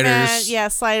Superman. Sliders. Yeah,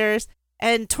 Sliders.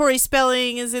 And Tori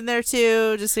Spelling is in there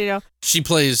too, just so you know. She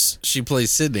plays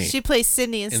Sydney. She plays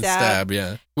Sydney in Stab. Stab,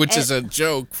 yeah. Which is a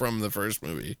joke from the first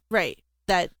movie. Right.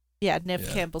 Neve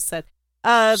Campbell said.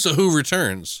 So who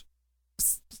returns?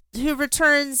 Who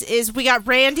returns is, we got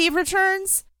Randy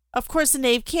returns. Of course,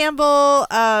 Neve Campbell,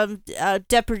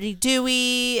 Deputy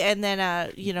Dewey, and then,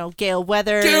 Gail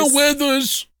Weathers. Gail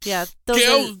Weathers. Yeah.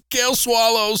 Gail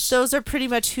Swallows. Those are pretty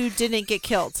much who didn't get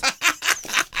killed.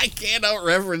 I can't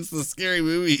out-reference the scary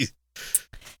movie.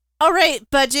 All right,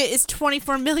 budget is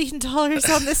 $24 million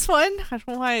on this one. I don't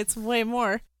know why, it's way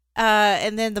more.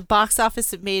 And then the box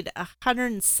office, it made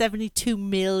 $172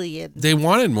 million. They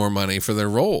wanted more money for their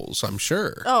roles, I'm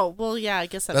sure. Oh, well, yeah, I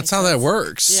guess that's how that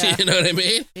works. Yeah. You know what I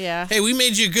mean? Yeah. Hey, we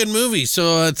made you a good movie,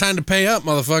 so time to pay up,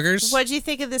 motherfuckers. What'd you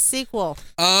think of this sequel?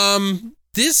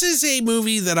 This is a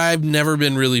movie that I've never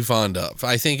been really fond of.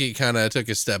 I think it kind of took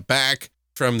a step back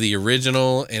from the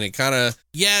original, and it kind of,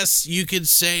 yes, you could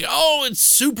say, oh, it's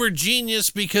super genius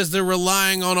because they're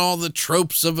relying on all the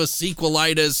tropes of a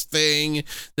sequelitis thing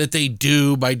that they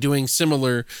do by doing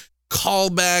similar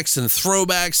callbacks and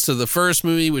throwbacks to the first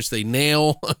movie, which they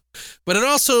nail. But it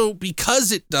also,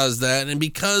 because it does that, and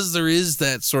because there is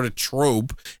that sort of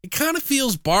trope, it kind of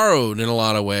feels borrowed in a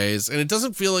lot of ways, and it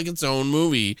doesn't feel like its own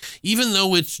movie, even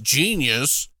though it's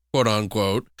genius, quote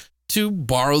unquote, to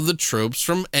borrow the tropes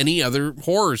from any other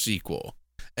horror sequel.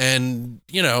 And,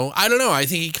 I don't know. I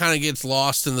think he kind of gets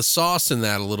lost in the sauce in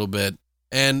that a little bit.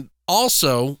 And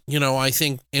also, I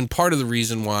think, and part of the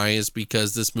reason why is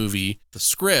because this movie, the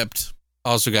script,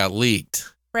 also got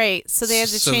leaked. Right. So they had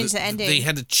to change the ending. They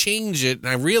had to change it. And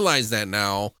I realize that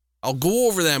now. I'll go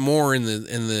over that more in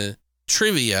the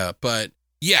trivia. But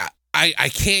yeah, I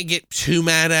can't get too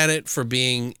mad at it for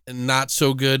being not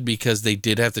so good because they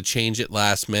did have to change it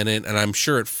last minute, and I'm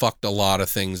sure it fucked a lot of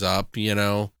things up,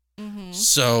 Mm-hmm.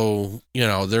 So,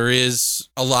 there is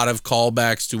a lot of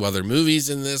callbacks to other movies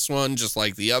in this one, just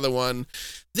like the other one.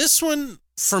 This one,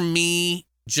 for me,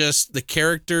 just the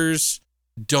characters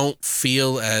don't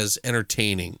feel as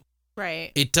entertaining.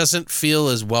 Right. It doesn't feel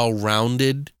as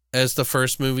well-rounded as the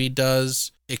first movie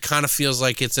does. It kind of feels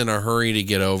like it's in a hurry to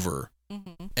get over.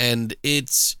 Mm-hmm. And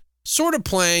it's sort of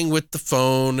playing with the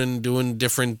phone and doing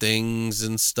different things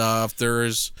and stuff.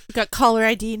 We got caller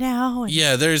ID now.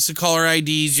 Yeah, there's a caller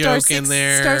ID joke in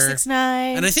there. Star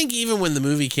 69. And I think even when the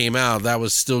movie came out, that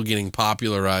was still getting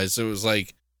popularized. It was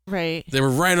like, right. They were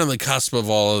right on the cusp of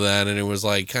all of that. And it was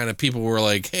like, kind of people were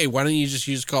like, hey, why don't you just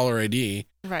use caller ID?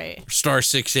 Right. Star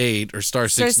 68 or Star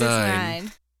 69.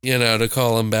 To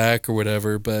call them back or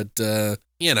whatever. But,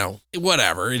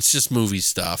 whatever. It's just movie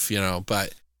stuff,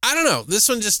 but I don't know. This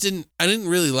one I didn't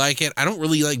really like it. I don't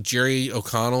really like Jerry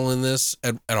O'Connell in this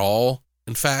at all.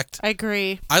 In fact, I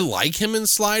agree. I like him in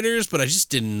Sliders, but I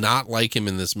just did not like him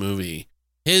in this movie.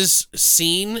 His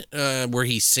scene where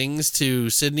he sings to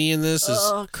Sydney in this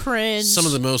is cringe. Some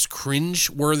of the most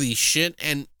cringe-worthy shit.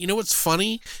 And you know what's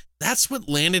funny? That's what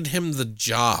landed him the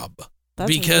job.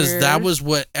 That's because weird. That was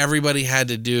what everybody had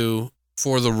to do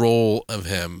for the role of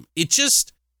him. It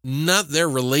just, their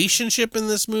relationship in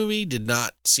this movie did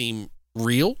not seem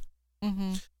real.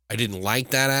 Mm-hmm. I didn't like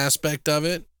that aspect of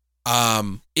it.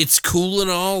 It's cool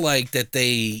and all, like that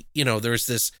they, there's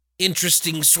this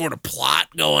interesting sort of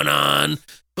plot going on,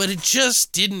 but it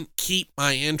just didn't keep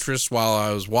my interest while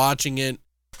I was watching it.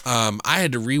 I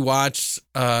had to rewatch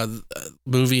the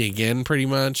movie again pretty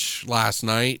much last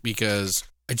night because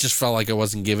I just felt like I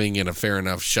wasn't giving it a fair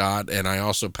enough shot. And I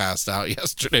also passed out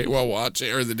yesterday while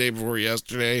watching, or the day before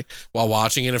yesterday while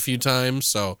watching it a few times.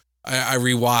 So I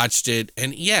rewatched it,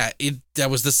 and yeah, that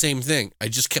was the same thing. I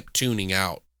just kept tuning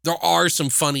out. There are some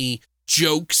funny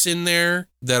jokes in there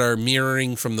that are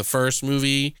mirroring from the first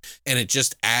movie, and it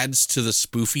just adds to the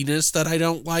spoofiness that I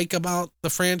don't like about the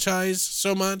franchise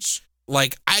so much.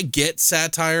 Like, I get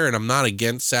satire, and I'm not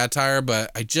against satire,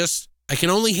 but I can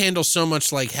only handle so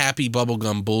much like happy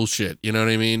bubblegum bullshit, you know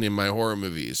what I mean, in my horror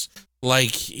movies.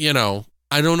 Like,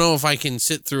 I don't know if I can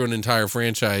sit through an entire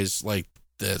franchise like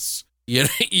this.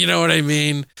 You know what I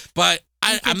mean? But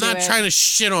I'm not trying to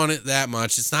shit on it that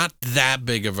much. It's not that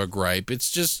big of a gripe. It's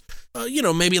just,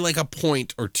 maybe like a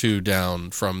point or two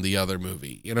down from the other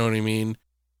movie. You know what I mean?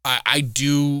 I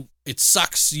do it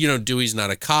sucks, Dewey's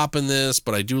not a cop in this,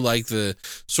 but I do like the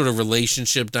sort of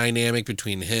relationship dynamic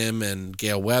between him and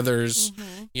Gale Weathers.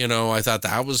 I thought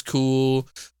that was cool.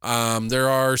 There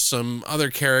are some other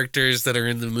characters that are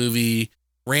in the movie.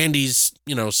 Randy's,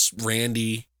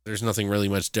 Randy. There's nothing really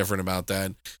much different about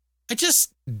that. I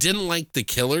just didn't like the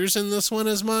killers in this one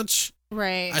as much.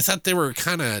 Right. I thought they were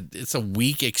it's a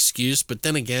weak excuse, but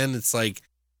then again, it's like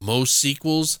most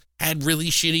sequels had really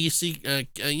shitty,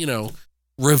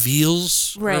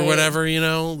 reveals or whatever,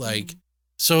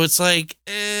 so it's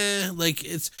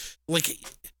it's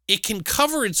it can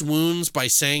cover its wounds by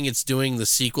saying it's doing the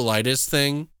sequelitis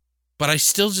thing, but I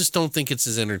still just don't think it's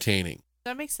as entertaining.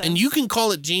 That makes sense. And you can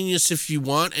call it genius if you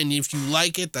want, and if you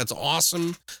like it, that's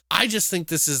awesome. I just think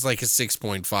this is like a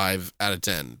 6.5 out of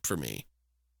 10 for me.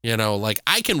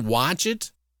 I can watch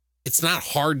it. It's not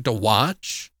hard to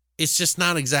watch. It's just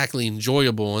not exactly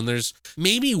enjoyable. And there's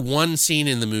maybe one scene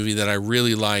in the movie that I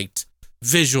really liked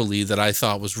visually that I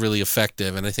thought was really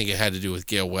effective, and I think it had to do with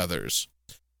Gale Weathers.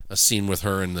 A scene with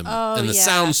her in the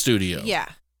sound studio. Yeah.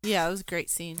 Yeah, it was a great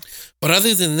scene. But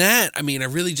other than that, I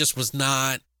really just was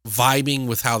not vibing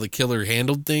with how the killer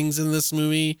handled things in this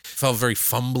movie. Felt very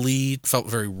fumbly, felt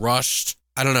very rushed.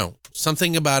 I don't know.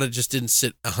 Something about it just didn't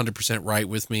sit 100% right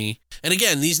with me. And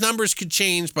again, these numbers could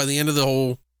change by the end of the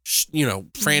whole,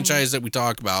 franchise that we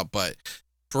talk about. But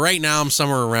for right now, I'm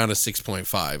somewhere around a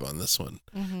 6.5 on this one.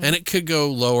 And it could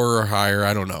go lower or higher.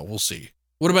 I don't know. We'll see.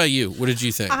 What about you? What did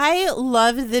you think? I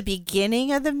loved the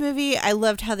beginning of the movie. I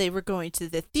loved how they were going to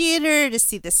the theater to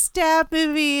see the Stab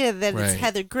movie, and then it's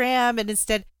Heather Graham, and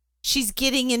instead she's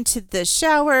getting into the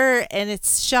shower, and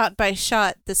it's shot by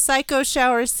shot the Psycho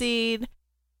shower scene,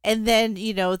 and then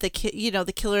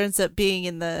the killer ends up being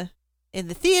in the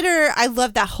theater. I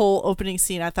love that whole opening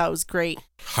scene. I thought it was great.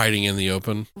 Hiding in the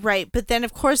open. Right, but then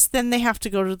of course they have to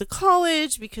go to the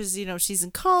college because she's in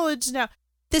college now.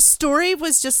 The story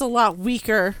was just a lot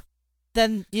weaker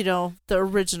than, the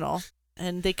original.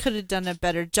 And they could have done a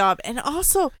better job. And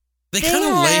also, they kind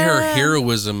of lay her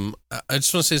heroism. I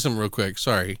just want to say something real quick.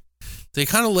 Sorry. They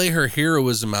kind of lay her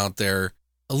heroism out there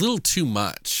a little too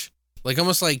much. Like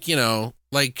almost like,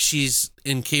 like she's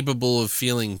incapable of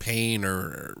feeling pain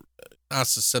or not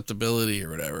susceptibility or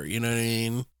whatever. You know what I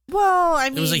mean? Well,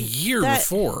 it was a year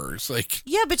before. It's like,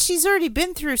 yeah, but she's already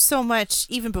been through so much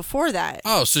even before that.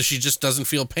 Oh, so she just doesn't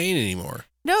feel pain anymore.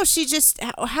 No, she just,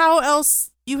 how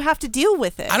else you have to deal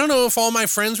with it? I don't know if all my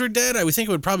friends were dead. I would think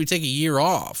it would probably take a year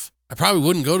off. I probably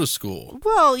wouldn't go to school.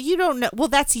 Well, you don't know. Well,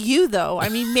 that's you though.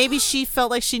 Maybe she felt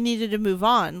like she needed to move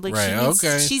on. Like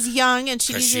she's young and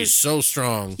she's so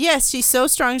strong. Yes, she's so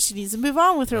strong. She needs to move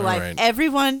on with her life. Right.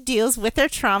 Everyone deals with their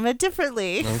trauma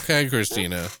differently. Okay,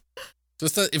 Christina.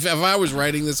 If I was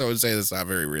writing this, I would say that's not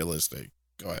very realistic.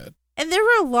 Go ahead. And there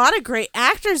were a lot of great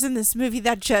actors in this movie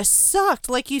that just sucked.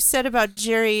 Like you said about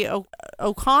Jerry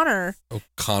O'Connell,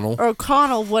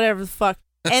 whatever the fuck.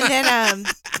 And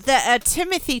then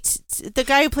Timothy, the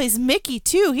guy who plays Mickey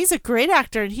too, he's a great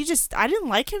actor. And I didn't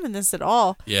like him in this at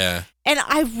all. Yeah. And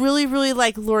I really, really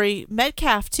like Laurie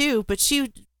Metcalf too, but she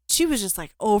was just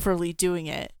like overly doing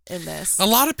it in this. A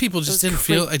lot of people just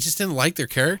I just didn't like their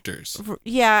characters.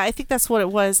 Yeah, I think that's what it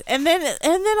was. And then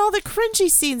all the cringy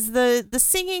scenes, the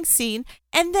singing scene,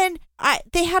 and then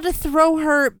they had to throw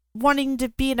her wanting to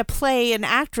be in a play, an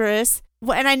actress.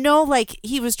 And I know like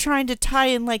he was trying to tie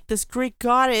in like this Greek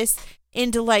goddess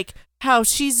into like how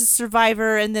she's a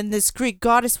survivor and then this Greek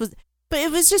goddess was, but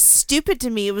it was just stupid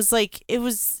to me. It was like,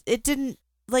 it didn't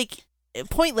like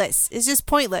pointless. It's just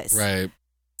pointless. Right.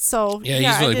 So yeah,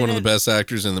 he's like one of the best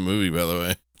actors in the movie, by the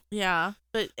way. Yeah,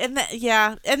 but and then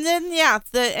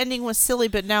the ending was silly,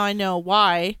 but now I know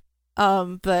why.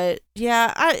 But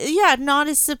not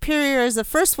as superior as the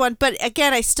first one, but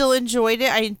again, I still enjoyed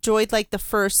it. I enjoyed like the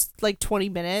first 20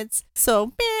 minutes.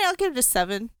 So I'll give it a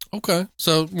 7. Okay,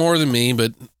 so more than me,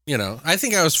 but I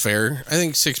think I was fair. I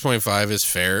think 6.5 is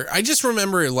fair. I just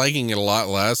remember liking it a lot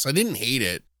less. I didn't hate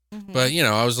it. Mm-hmm. But,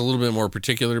 I was a little bit more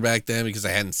particular back then because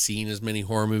I hadn't seen as many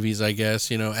horror movies, I guess,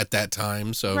 at that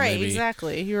time. So right,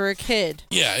 exactly. You were a kid.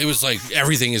 Yeah, it was like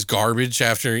everything is garbage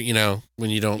after, when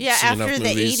you don't see enough movies. Yeah, after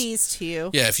the 80s to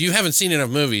you. Yeah, if you haven't seen enough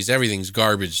movies, everything's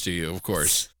garbage to you, of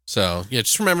course. So, yeah,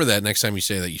 just remember that next time you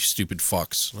say that, you stupid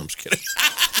fucks. I'm just kidding.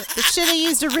 They should have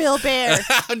used a real bear.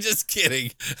 I'm just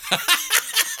kidding.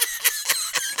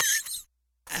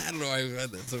 I don't know why I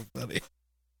found that so funny.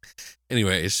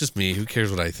 Anyway, it's just me. Who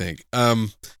cares what I think?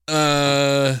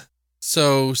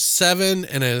 So 7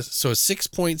 and a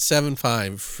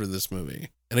 6.75 for this movie.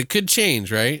 And it could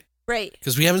change, right? Right.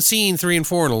 Because we haven't seen 3 and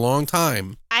 4 in a long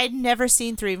time. I'd never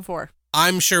seen 3 and 4.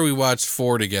 I'm sure we watched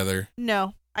 4 together.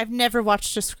 No, I've never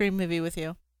watched a Scream movie with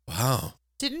you. Wow.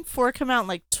 Didn't 4 come out in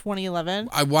like 2011?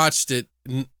 I watched it.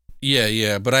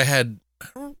 Yeah, but I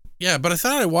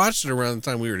thought I watched it around the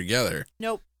time we were together.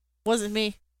 Nope. Wasn't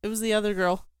me. It was the other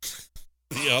girl.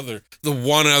 The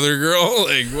one other girl?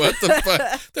 Like, what the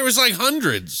fuck? There was like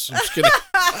hundreds. I'm just kidding.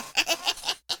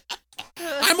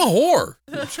 I'm a whore.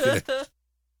 I'm just kidding.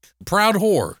 Proud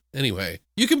whore. Anyway,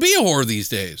 you can be a whore these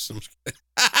days. I'm just kidding.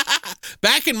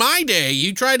 Back in my day,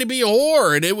 you tried to be a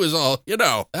whore and it was all,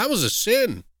 that was a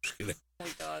sin. Just kidding. Oh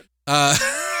my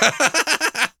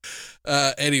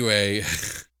God. Anyway,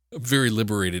 I'm very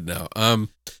liberated now.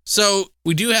 So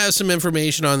we do have some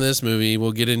information on this movie.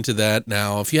 We'll get into that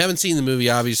now. If you haven't seen the movie,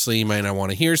 obviously you might not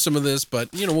want to hear some of this, but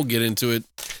we'll get into it.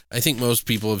 I think most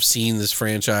people have seen this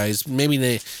franchise. Maybe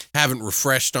they haven't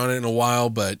refreshed on it in a while,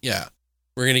 but yeah,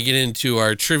 we're going to get into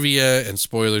our trivia and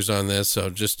spoilers on this. So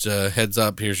just heads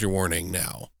up, here's your warning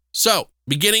now. So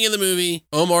beginning of the movie,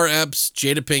 Omar Epps,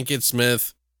 Jada Pinkett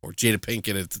Smith, or Jada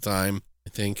Pinkett at the time,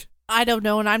 I think. I don't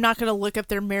know, and I'm not going to look up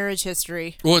their marriage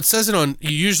history. Well, it says it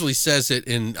he usually says it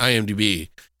in IMDb.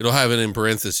 It'll have it in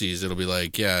parentheses. It'll be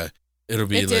like, it'll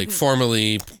be like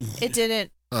formerly. It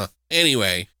didn't.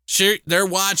 Anyway, sure, they're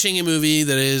watching a movie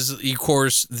that is, of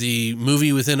course, the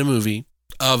movie within a movie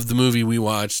of the movie we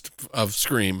watched of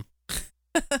Scream.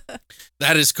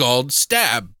 That is called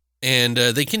Stab. And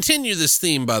they continue this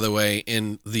theme, by the way,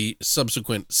 in the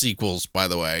subsequent sequels, by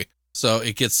the way. So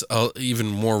it gets even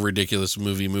more ridiculous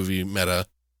movie meta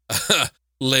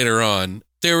later on.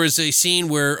 There was a scene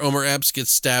where Omar Epps gets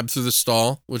stabbed through the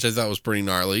stall, which I thought was pretty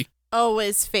gnarly. Oh,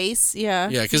 his face, yeah.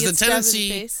 Yeah, because the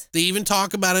tendency, they even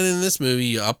talk about it in this movie,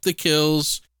 you up the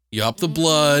kills, you up the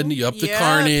blood, you up the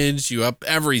carnage, you up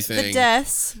everything. The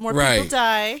deaths, more people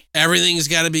die. Everything's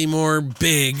got to be more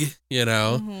big,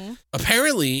 Mm-hmm.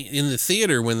 Apparently, in the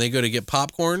theater, when they go to get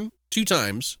popcorn, 2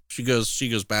 times, she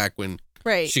goes back when...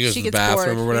 Right. She goes to the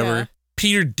bathroom or whatever. Yeah.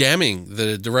 Peter Deming,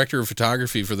 the director of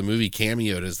photography for the movie,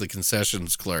 cameoed as the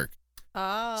concessions clerk.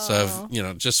 Oh. So,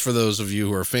 just for those of you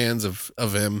who are fans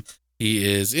of him, he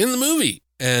is in the movie.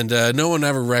 And no one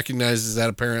ever recognizes that,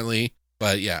 apparently.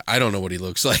 But yeah, I don't know what he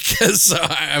looks like. So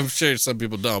I'm sure some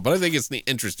people don't. But I think it's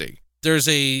interesting. There's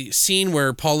a scene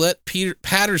where Paulette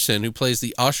Patterson, who plays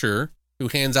the usher, who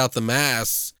hands out the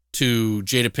masks to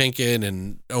Jada Pinkett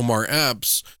and Omar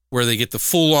Epps, where they get the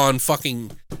full-on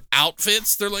fucking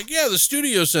outfits. They're like, yeah, the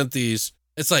studio sent these.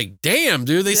 It's like, damn,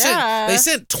 dude, they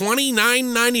sent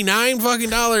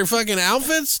 $29.99 fucking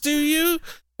outfits to you.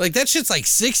 Like, that shit's like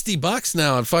 $60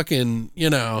 now at fucking,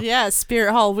 Yeah,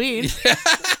 Spirit Halloween.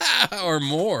 Or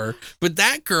more. But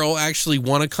that girl actually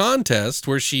won a contest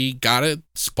where she got a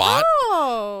spot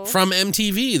from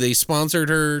MTV. They sponsored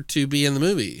her to be in the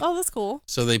movie. Oh, that's cool.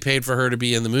 So they paid for her to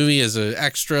be in the movie as an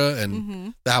extra,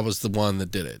 and that was the one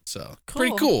that did it. So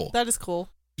pretty cool. That is cool.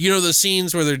 The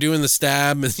scenes where they're doing the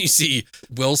stab and you see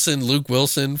Luke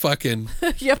Wilson fucking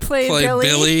play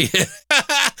Billy.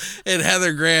 And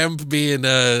Heather Graham being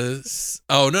no.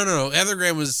 Heather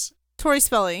Graham was Tori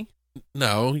Spelling.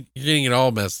 No, you're getting it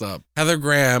all messed up. Heather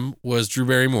Graham was Drew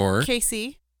Barrymore.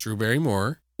 Casey. Drew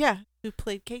Barrymore. Yeah, who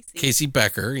played Casey. Casey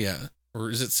Becker, yeah. Or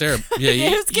is it Sarah? Yeah,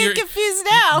 you're getting confused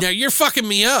now. Now you're fucking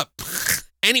me up.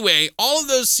 Anyway, all of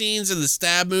those scenes in the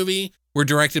Stab movie were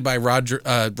directed by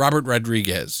Robert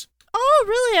Rodriguez. Oh,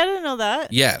 really? I didn't know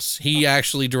that. Yes, he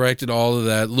actually directed all of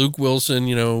that. Luke Wilson,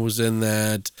 was in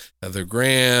that. Heather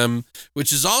Graham,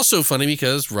 which is also funny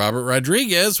because Robert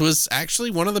Rodriguez was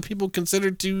actually one of the people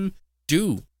considered to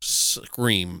do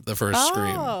Scream, the first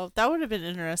Scream. Oh, that would have been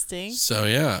interesting. So,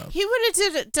 yeah. He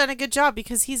would have done a good job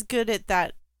because he's good at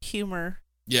that humor.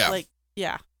 Yeah.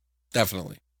 Yeah.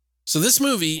 Definitely. So this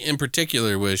movie in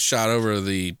particular was shot over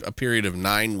a period of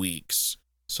 9 weeks.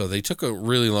 So they took a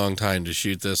really long time to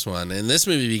shoot this one. And this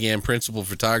movie began principal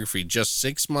photography just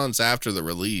 6 months after the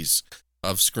release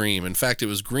of Scream. In fact, it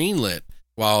was greenlit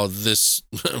while the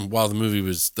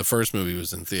first movie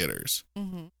was in theaters.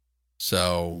 Mm-hmm.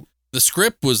 So the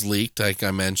script was leaked, like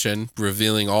I mentioned,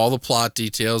 revealing all the plot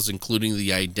details, including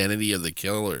the identity of the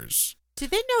killers. Do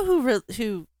they know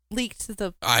who leaked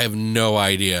the... I have no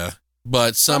idea.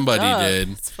 But somebody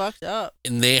did. It's fucked up.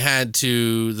 And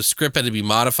the script had to be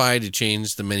modified to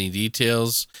change the many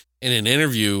details. In an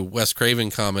interview, Wes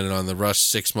Craven commented on the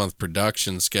rushed 6-month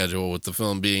production schedule, with the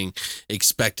film being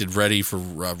expected ready for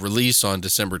release on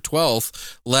December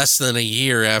 12th, less than a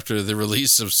year after the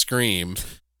release of Scream,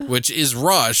 which is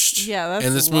rushed. Yeah, that's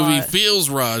and this movie feels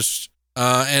rushed.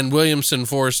 And Williamson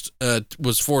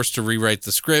was forced to rewrite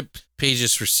the script.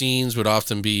 Pages for scenes would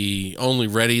often be only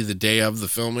ready the day of the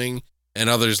filming. and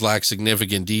others lack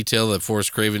significant detail that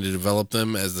forced Craven to develop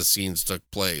them as the scenes took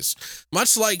place.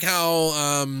 Much like how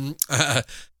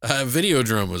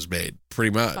Videodrome was made,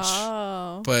 pretty much.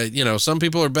 Oh. But, some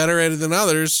people are better at it than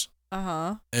others.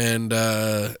 Uh-huh. And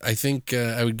I think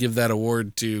I would give that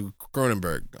award to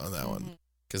Cronenberg on that one,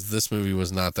 because this movie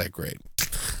was not that great.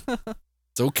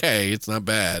 It's okay. It's not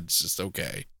bad. It's just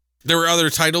okay. There were other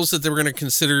titles that they were going to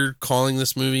consider calling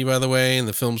this movie, by the way, in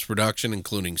the film's production,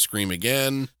 including Scream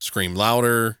Again, Scream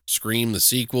Louder, Scream the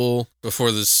sequel,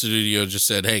 before the studio just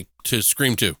said, hey, to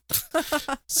Scream 2.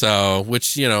 So,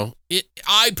 which,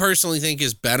 I personally think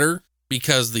is better,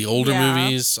 because the older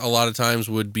movies a lot of times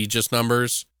would be just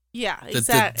numbers. Yeah,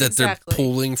 that they're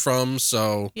pulling from.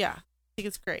 So yeah, I think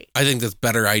it's great. I think that's a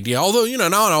better idea. Although,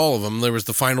 not all of them. There was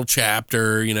the final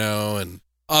chapter, and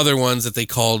other ones that they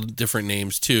called different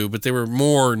names too, but they were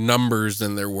more numbers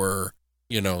than there were,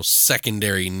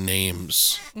 secondary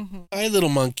names. Mm-hmm. Hi, little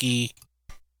monkey.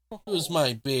 Who's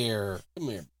my bear? Come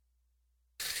here.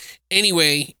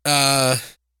 Anyway,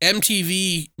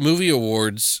 MTV Movie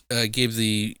Awards gave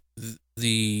the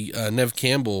Neve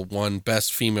Campbell won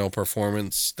Best Female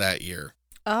Performance that year.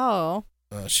 Oh.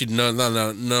 She no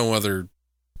other,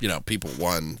 people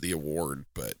won the award,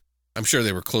 but I'm sure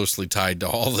they were closely tied to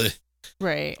all the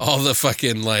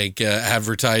fucking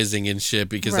advertising and shit,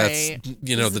 because that's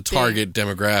the target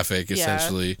demographic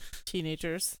essentially.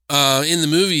 Teenagers. In the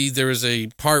movie, there was a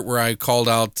part where I called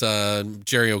out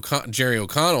Jerry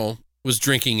O'Connell was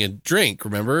drinking a drink,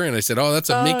 remember? And I said, "Oh,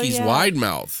 that's a Mickey's Wide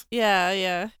Mouth."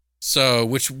 Yeah. So,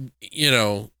 which,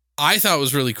 I thought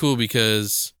was really cool,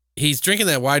 because he's drinking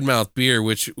that wide mouth beer,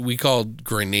 which we called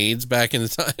grenades back in the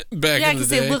time. In the day. Yeah, because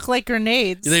they look like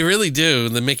grenades. They really do.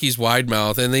 The Mickey's Wide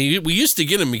Mouth. And we used to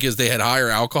get them because they had higher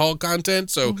alcohol content.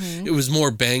 So it was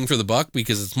more bang for the buck,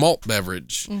 because it's malt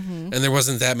beverage. And there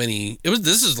wasn't that many.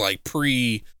 This is like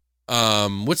pre,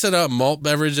 what's that malt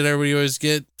beverage that everybody always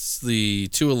gets? The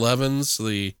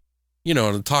 211s,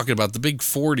 I'm talking about the big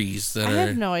 40s that I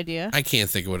have no idea. I can't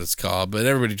think of what it's called, but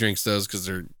everybody drinks those because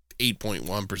they're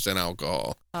 8.1%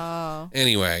 alcohol. Oh.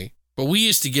 Anyway, but we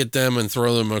used to get them and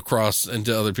throw them across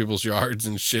into other people's yards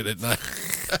and shit at night.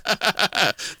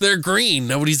 They're green.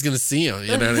 Nobody's going to see them.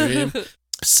 You know what I mean?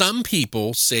 Some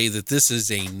people say that this is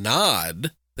a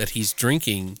nod that he's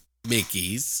drinking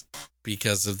Mickey's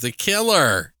because of the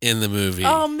killer in the movie.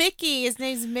 Oh, Mickey. His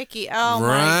name's Mickey. Oh, my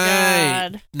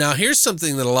God. Now, here's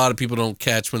something that a lot of people don't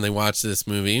catch when they watch this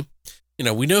movie.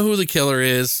 We know who the killer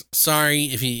is. Sorry,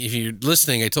 if you're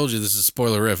listening, I told you this is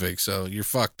spoilerific, so you're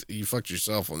fucked. You fucked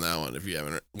yourself on that one if you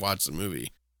haven't watched the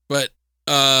movie. But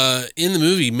in the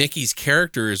movie, Mickey's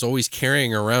character is always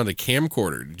carrying around a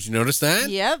camcorder. Did you notice that?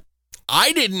 Yep.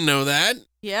 I didn't know that.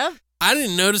 Yep. I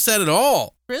didn't notice that at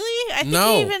all. Really? I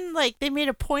think even they made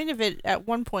a point of it at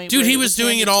one point. Dude, he was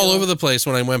doing it all over the place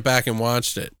when I went back and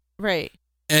watched it. Right.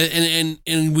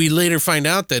 And we later find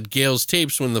out that Gail's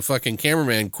tapes, when the fucking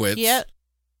cameraman quits,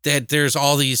 that there's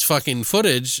all these fucking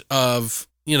footage of,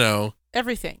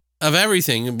 everything. Of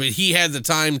everything. But he had the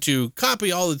time to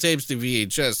copy all the tapes to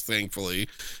VHS, thankfully,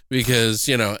 because,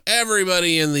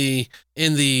 everybody in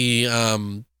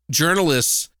the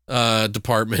journalists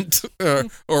department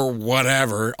or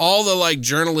whatever, all the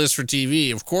journalists for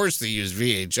TV, of course they use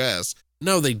VHS.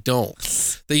 No, they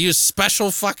don't. They use special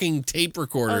fucking tape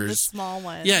recorders. Oh, the small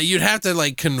ones. Yeah, you'd have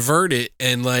to convert it,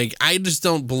 and I just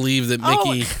don't believe that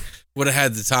Mickey would have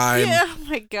had the time. Yeah, oh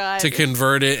my God. To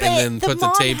convert it and then put the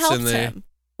tapes in there.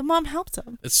 The mom helped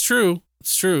him. It's true.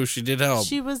 It's true. She did help.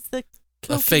 She was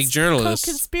a fake journalist,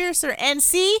 co-conspirator,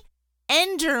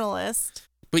 and journalist.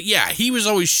 But yeah, he was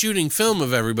always shooting film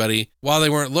of everybody while they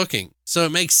weren't looking. So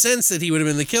it makes sense that he would have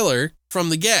been the killer from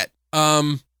the get.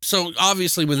 So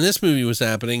obviously when this movie was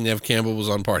happening, Neve Campbell was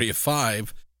on Party of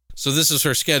Five. So this is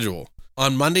her schedule.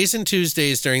 On Mondays and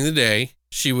Tuesdays during the day,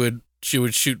 she would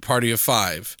shoot Party of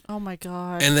Five. Oh my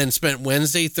God. And then spent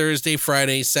Wednesday, Thursday,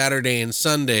 Friday, Saturday, and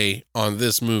Sunday on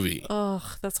this movie. Ugh,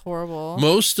 that's horrible.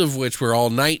 Most of which were all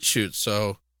night shoots.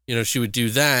 So, she would do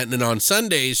that. And then on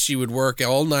Sundays, she would work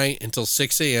all night until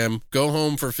 6 a.m., go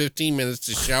home for 15 minutes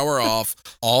to shower off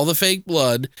all the fake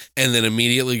blood, and then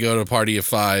immediately go to Party of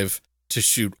Five to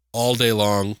shoot all day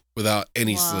long without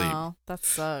any sleep. Wow, that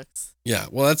sucks. Yeah,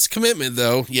 well, that's commitment,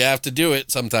 though. You have to do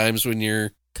it sometimes when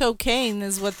you're... Cocaine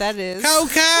is what that is.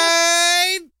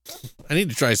 Cocaine! I need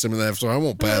to try some of that so I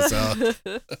won't pass out.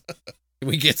 Can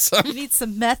we get some? You need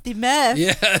some methy meth.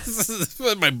 Yeah, that's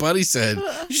what my buddy said.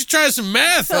 You should try some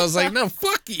meth. I was like, no,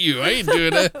 fuck you. I ain't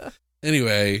doing it.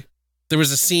 Anyway, there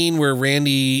was a scene where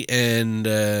Randy and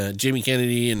Jamie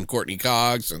Kennedy and Courtney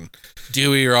Cox and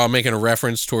Dewey are all making a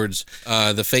reference towards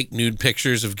the fake nude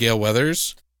pictures of Gale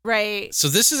Weathers. Right. So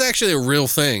this is actually a real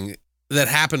thing that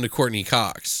happened to Courtney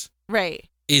Cox. Right.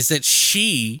 Is that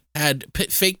she had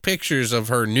fake pictures of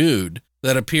her nude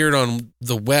that appeared on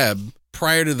the web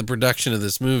prior to the production of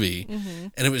this movie. Mm-hmm.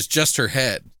 And it was just her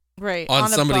head. Right. On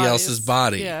somebody else's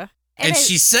body. Yeah. And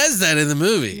she says that in the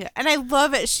movie. Yeah. And I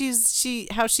love it.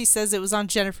 How she says it was on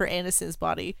Jennifer Aniston's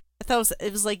body. I thought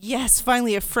it was like, yes,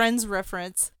 finally a Friends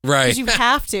reference. Right. Because you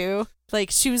have to. Like,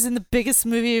 she was in the biggest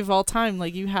movie of all time.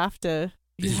 Like, you have to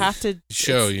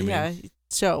show, you mean? Yeah.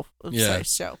 Show. Yeah.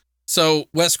 Show. So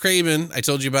Wes Craven, I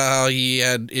told you about how he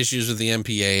had issues with the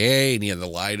MPAA and he had to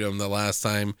lie to him the last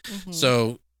time. Mm-hmm.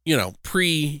 So,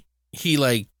 he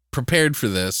like prepared for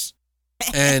this.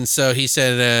 And so he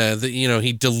said that,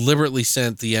 he deliberately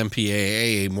sent the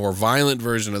MPAA a more violent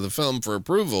version of the film for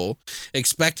approval,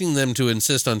 expecting them to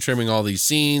insist on trimming all these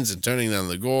scenes and turning down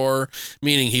the gore,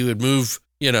 meaning he would move,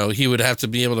 he would have to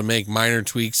be able to make minor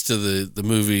tweaks to the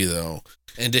movie, though.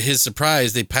 And to his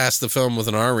surprise, they passed the film with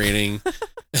an R rating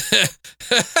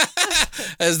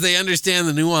as they understand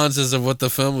the nuances of what the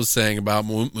film was saying about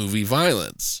movie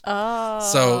violence. Oh.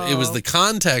 So it was the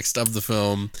context of the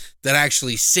film that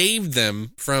actually saved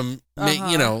them from,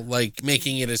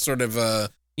 making it a sort of a,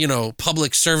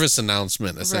 public service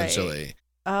announcement, essentially. Right.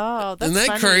 Oh, that's Isn't that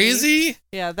funny. crazy?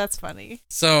 Yeah, that's funny.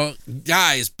 So,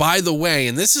 guys, by the way,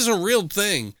 and this is a real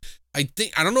thing, I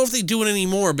don't know if they do it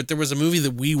anymore, but there was a movie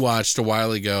that we watched a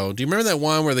while ago. Do you remember that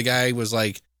one where the guy was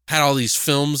like, had all these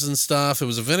films and stuff? It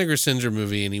was a Vinegar Syndrome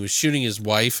movie, and he was shooting his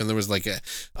wife, and there was like a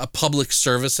public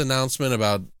service announcement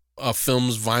about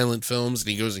violent films, and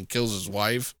he goes and kills his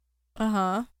wife.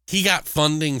 Uh-huh. He got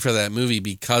funding for that movie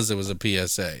because it was a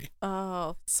PSA.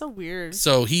 Oh, so weird.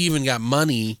 So he even got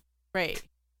money. Right.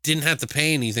 Didn't have to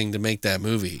pay anything to make that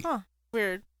movie. Huh.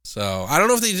 Weird. So I don't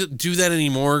know if they do that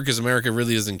anymore because America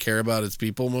really doesn't care about its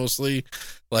people mostly,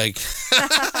 like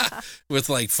with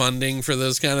like funding for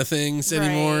those kind of things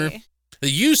anymore. Right. They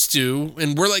used to,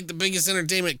 and we're like the biggest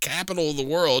entertainment capital of the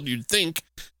world. You'd think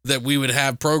that we would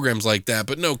have programs like that,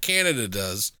 but no, Canada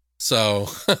does. So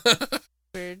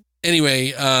weird.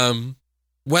 Anyway,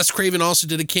 Wes Craven also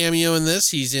did a cameo in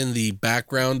this. He's in the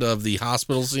background of the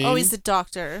hospital scene. Oh, he's the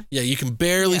doctor. Yeah, you can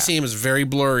barely see him. It's very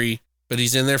blurry. But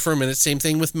he's in there for a minute. Same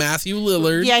thing with Matthew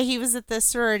Lillard. Yeah, he was at the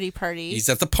sorority party. He's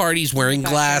at the party. He's wearing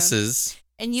glasses.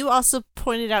 And you also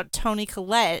pointed out Toni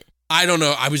Collette. I don't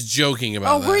know. I was joking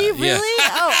about that. Oh, were you really? Yeah.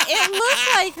 Oh, it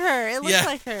looked like her. It looked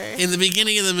like her. In the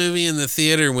beginning of the movie in the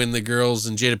theater when the girls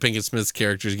and Jada Pinkett Smith's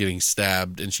character is getting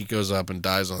stabbed and she goes up and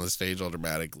dies on the stage all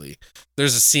dramatically,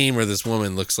 there's a scene where this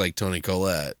woman looks like Toni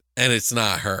Collette. And it's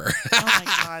not her. Oh, my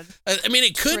God. I mean,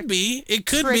 it could be. It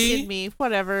could Tricked be. me.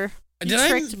 Whatever.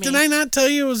 Did I not tell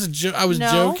you it was I was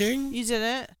joking? You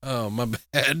didn't. Oh, my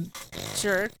bad.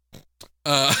 Jerk.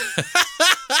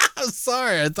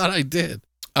 Sorry, I thought I did.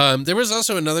 There was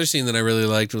also another scene that I really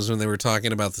liked was when they were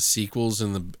talking about the sequels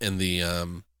in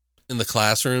the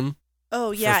classroom.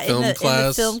 Oh yeah, in the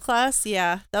film class.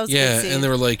 Yeah, that was a good scene. And they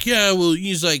were like, yeah, well,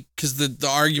 he's like, because the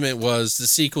argument was the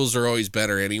sequels are always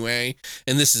better anyway,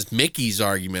 and this is Mickey's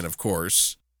argument, of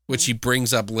course, which he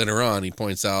brings up later on. He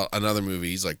points out another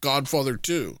movie. He's like Godfather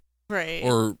 2. Right.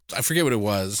 Or I forget what it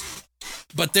was.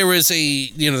 But there was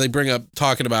they bring up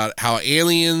talking about how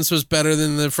Aliens was better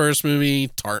than the first movie.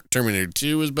 Terminator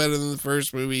 2 was better than the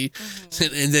first movie.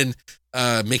 Mm-hmm. And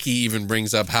then Mickey even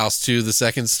brings up House 2, the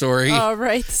second story. Oh,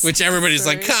 right. Which everybody's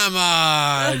like, come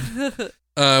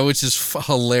on. Which is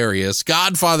hilarious.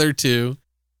 Godfather 2.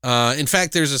 In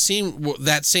fact, there's a scene,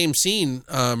 that same scene,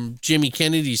 Jimmy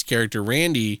Kennedy's character,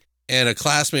 Randy, and a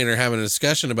classmate are having a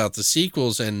discussion about the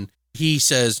sequels, and he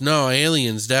says, no,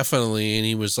 Aliens, definitely. And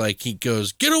he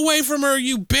goes, get away from her,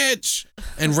 you bitch.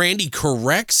 And Randy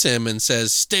corrects him and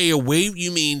says, stay away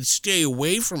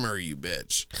from her, you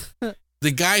bitch.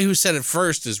 The guy who said it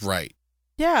first is right.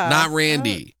 Yeah. Not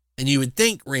Randy. And you would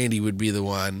think Randy would be the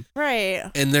one. Right.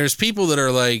 And there's people that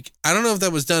are like, I don't know if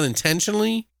that was done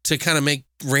intentionally to kind of make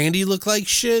Randy look like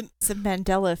shit. It's a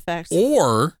Mandela effect.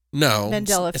 Or, no.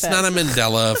 Mandela it's effect. not a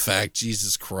Mandela effect.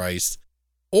 Jesus Christ.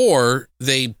 Or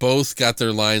they both got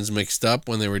their lines mixed up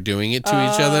when they were doing it to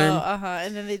each other.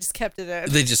 And then they just kept it in.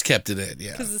 They just kept it in,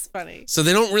 yeah. Because it's funny. So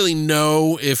they don't really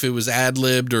know if it was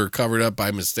ad-libbed or covered up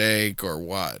by mistake or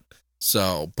what.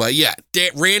 So, but yeah,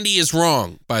 Randy is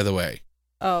wrong, by the way.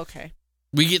 Oh, okay.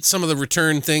 We get some of the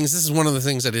return things. This is one of the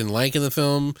things I didn't like in the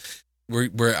film.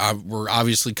 We're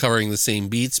obviously covering the same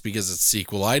beats because it's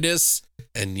sequelitis,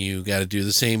 and you got to do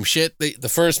the same shit the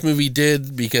first movie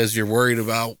did because you're worried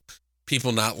about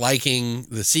people not liking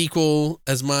the sequel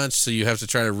as much, so you have to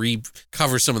try to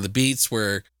recover some of the beats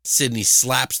where Sydney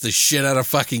slaps the shit out of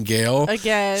fucking Gale.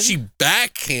 Again. She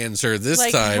backhands her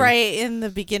this time. Right in the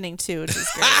beginning, too, which is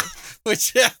great.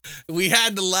 Which, we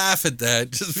had to laugh at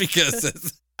that just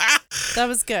because. That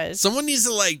was good. Someone needs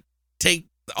to, take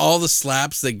all the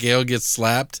slaps that Gale gets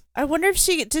slapped. I wonder if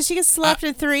did she get slapped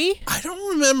in 3? I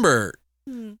don't remember.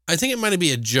 I think it might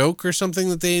be a joke or something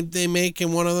that they make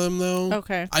in one of them, though.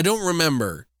 Okay. I don't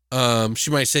remember.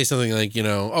 She might say something like,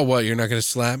 oh, what, you're not going to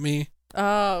slap me?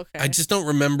 Oh, okay. I just don't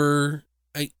remember.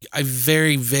 I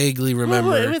very vaguely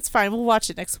remember. Well, it's fine. We'll watch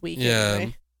it next week. Yeah.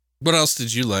 Anyway. What else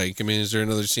did you like? I mean, is there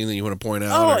another scene that you want to point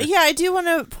out? Oh, yeah, I do want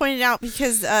to point it out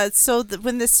because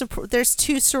when there's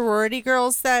 2 sorority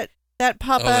girls that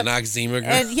pop up. Oh, the Noxzema girl.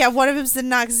 And one of them's the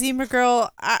Noxzema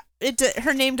girl.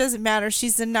 Her name doesn't matter.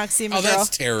 She's the Noxzema girl. Oh, that's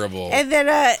terrible. And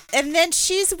then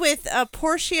she's with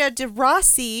Portia de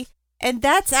Rossi, and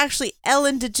that's actually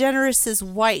Ellen DeGeneres'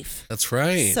 wife. That's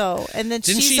right. So, and then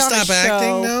didn't she's she on stop a show.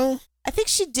 acting now? I think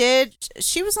she did.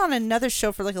 She was on another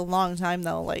show for a long time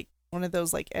though, one of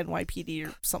those NYPD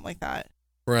or something like that.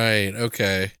 Right.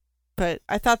 Okay. But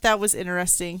I thought that was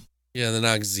interesting. Yeah, the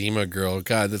Noxzema girl.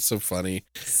 God, that's so funny.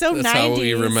 So that's 90s. How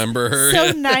we remember her.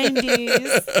 So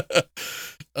 90s.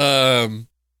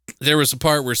 There was a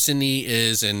part where Sydney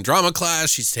is in drama class.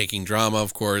 She's taking drama,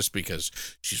 of course, because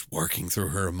she's working through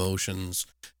her emotions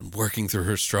and working through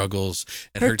her struggles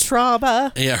and her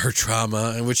trauma. Yeah, her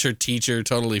trauma, in which her teacher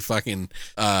totally fucking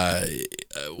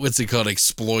what's it called,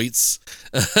 exploits.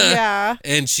 Yeah.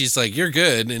 And she's like, "You're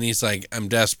good," and he's like, "I'm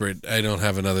desperate. I don't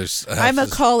have another." I'm a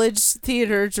college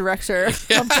theater director.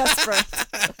 I'm desperate.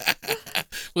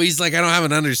 Well, he's like, "I don't have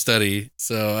an understudy,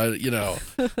 so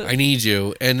I need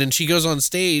you." And then she goes on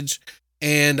stage,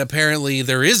 and apparently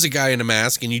there is a guy in a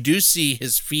mask, and you do see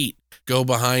his feet go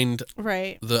behind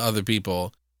the other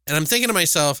people. And I'm thinking to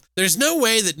myself, there's no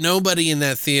way that nobody in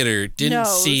that theater didn't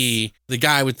see the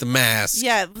guy with the mask.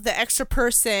 Yeah, the extra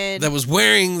person that was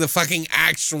wearing the fucking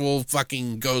actual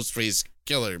fucking Ghostface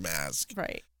killer mask.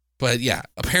 Right. But yeah,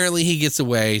 apparently he gets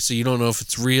away, so you don't know if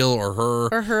it's real or her.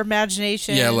 Or her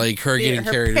imagination. Yeah, like her getting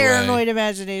carried away. Her paranoid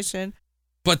imagination.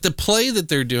 But the play that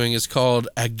they're doing is called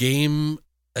Agamemnon.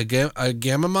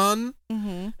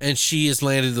 Mm-hmm. And she has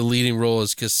landed the leading role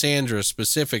as Cassandra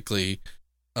specifically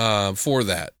for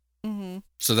that. Mm-hmm.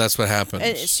 So that's what happened.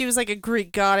 And she was like a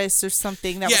Greek goddess or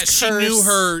something that was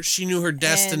cursed. She knew her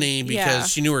destiny because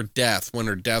she knew her death when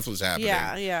her death was happening.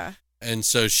 Yeah, yeah. And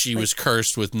so she was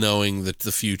cursed with knowing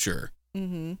the future.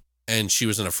 Mm-hmm. And she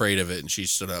wasn't afraid of it, and she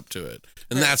stood up to it.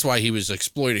 And that's why he was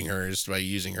exploiting her, is by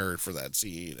using her for that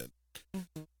scene. And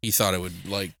he thought it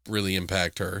would really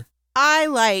impact her. I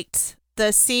liked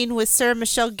the scene with Sarah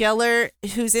Michelle Gellar,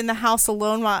 who's in the house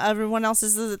alone while everyone else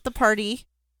is at the party.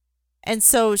 And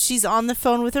so she's on the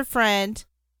phone with her friend,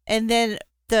 and then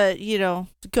the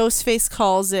Ghostface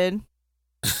calls in.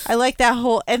 I like that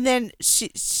whole, and then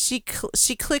she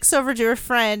clicks over to her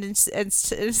friend and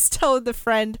is telling the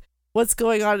friend what's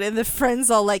going on, and the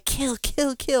friend's all like, kill,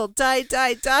 kill, kill, die,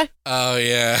 die, die. Oh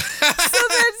yeah.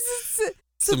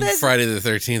 So then Friday the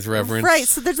 13th reference. Right.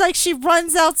 So there's she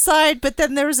runs outside, but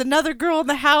then there's another girl in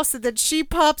the house, and then she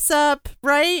pops up,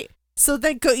 right? So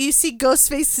then you see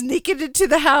Ghostface sneaking into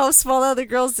the house while the other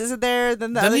girl's isn't there.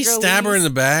 Then Doesn't he stab her in the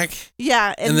back?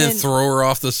 Yeah. And then throw her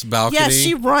off this balcony? Yeah,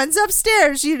 she runs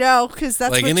upstairs, because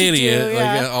that's like what an you idiot, do.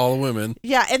 Yeah. like all the women.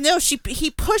 Yeah, and he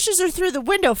pushes her through the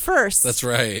window first. That's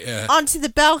right, yeah. Onto the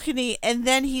balcony, and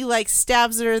then he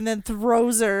stabs her and then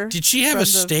throws her. Did she have a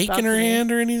stake in her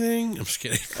hand or anything? I'm just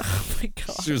kidding. Oh my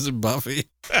God. She was in Buffy.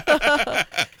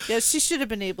 Yeah, she should have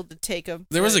been able to take him.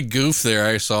 There was a goof there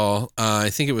I saw. I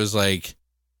think it was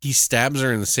he stabs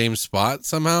her in the same spot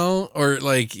somehow, or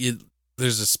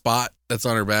there's a spot that's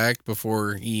on her back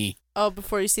before he. Oh,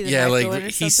 before you see the knife go in or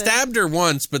he something? stabbed her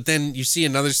once, but then you see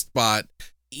another spot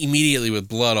immediately with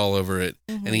blood all over it,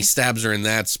 and he stabs her in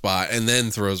that spot and then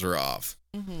throws her off.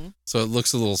 Mm-hmm. So it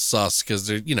looks a little sus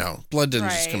because blood didn't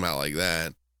just come out like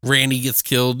that. Randy gets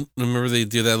killed. Remember they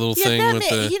do that little thing with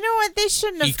the. You know what? They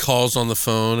shouldn't have. He calls on the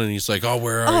phone and he's like, "Oh,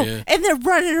 where are you?" And they're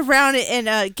running around,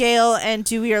 and Gale and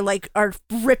Dewey are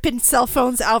ripping cell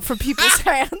phones out from people's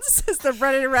hands as they're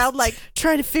running around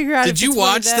trying to figure out. Did you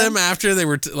watch them after they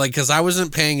were because I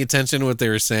wasn't paying attention to what they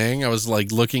were saying. I was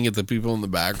looking at the people in the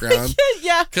background.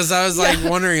 Yeah. Because I was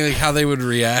wondering how they would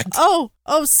react. Oh,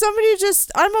 somebody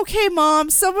I'm okay, Mom.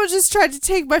 Someone just tried to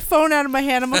take my phone out of my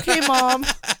hand. I'm okay, Mom.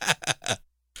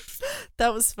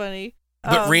 That was funny.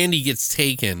 But Randy gets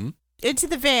taken into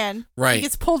the van. Right. He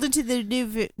gets pulled into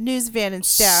the news van and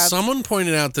stabbed. Someone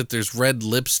pointed out that there's red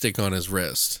lipstick on his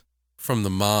wrist from the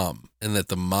mom, and that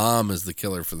the mom is the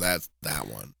killer for that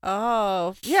one.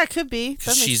 Oh, yeah, it could be.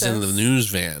 Because she's in the news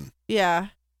van. Yeah.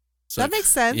 So, that makes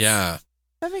sense. Yeah.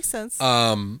 That makes sense.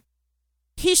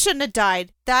 He shouldn't have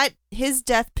died. His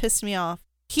death pissed me off.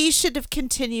 He should have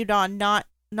continued on, not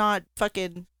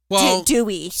fucking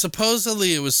Dewey.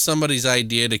 Supposedly it was somebody's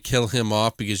idea to kill him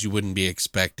off because you wouldn't be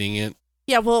expecting it.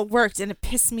 Yeah, well, it worked, and it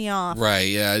pissed me off. Right,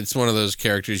 yeah. It's one of those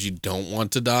characters you don't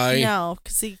want to die. No,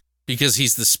 because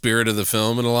he's the spirit of the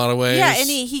film in a lot of ways. Yeah, and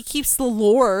he keeps the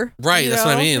lore. Right, that's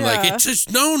what I mean. Yeah. Like, it's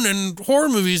just known in horror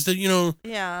movies that,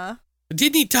 Yeah.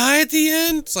 Didn't he die at the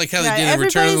end? It's like how they did in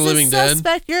Return of the Living Dead.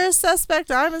 You're a suspect.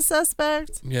 I'm a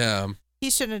suspect. Yeah. He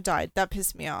shouldn't have died. That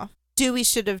pissed me off. Dewey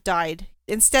should have died.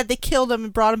 Instead, they killed him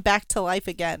and brought him back to life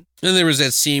again. Then there was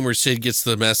that scene where Sid gets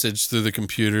the message through the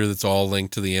computer that's all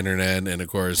linked to the internet. And, of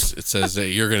course, it says that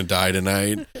you're going to die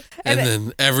tonight. and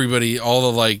then everybody, all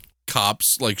the, like,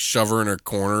 cops, like, shove her in her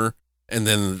corner. And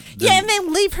then yeah, and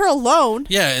then leave her alone.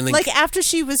 Yeah. And then, like, after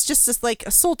she was just like,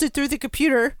 assaulted through the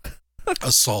computer.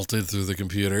 Assaulted through the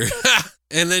computer.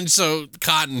 And then so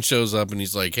Cotton shows up and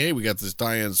he's like, hey, we got this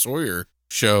Diane Sawyer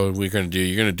show you're going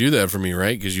to do that for me,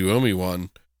 right? Because you owe me one.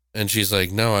 And she's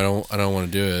like, no, I don't want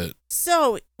to do it.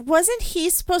 So wasn't he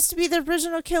supposed to be the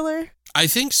original killer? I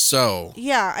think so.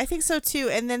 Yeah, I think so too.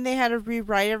 And then they had to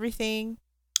rewrite everything.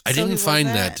 I didn't find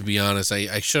that, to be honest.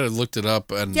 I should have looked it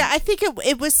up. And yeah, I think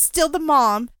it was still the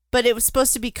mom, but it was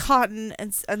supposed to be Cotton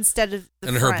instead of the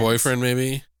and friend. Her boyfriend,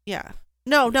 maybe? Yeah.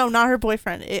 No, not her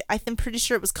boyfriend. I'm pretty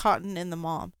sure it was Cotton and the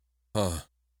mom. Huh.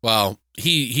 Well,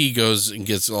 he goes and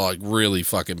gets like really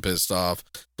fucking pissed off.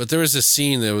 But there was a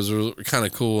scene that was kind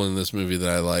of cool in this movie that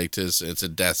I liked. It's a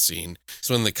death scene.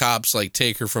 It's when the cops like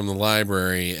take her from the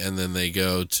library and then they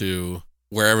go to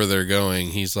wherever they're going.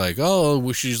 He's like,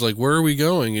 oh, she's like, where are we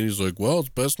going? And he's like, well, it's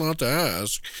best not to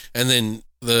ask. And then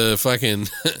the fucking,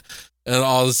 and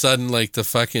all of a sudden, like the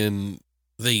fucking,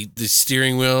 the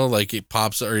steering wheel, like it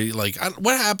pops, or like,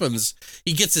 what happens?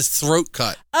 He gets his throat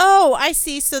cut. Oh, I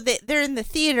see. So they're in the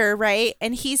theater, right?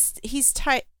 And he's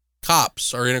tight.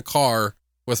 Cops are in a car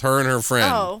with her and her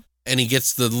friend. Oh. And he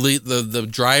gets the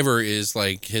driver is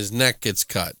like, his neck gets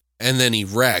cut. And then he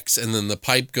wrecks, and then the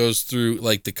pipe goes through,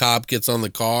 like the cop gets on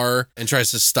the car and tries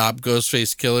to stop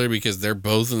Ghostface Killer because they're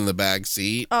both in the back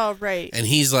seat. Oh, right. And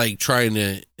he's like trying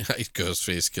to,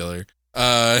 Ghostface Killer.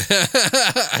 I'm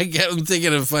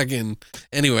thinking of fucking,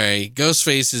 anyway,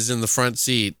 Ghostface is in the front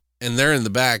seat and they're in the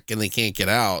back and they can't get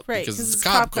out because it's a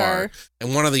cop car.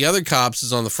 And one of the other cops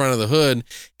is on the front of the hood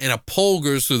and a pole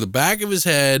goes through the back of his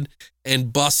head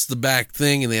and busts the back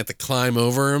thing and they have to climb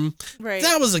over him. Right.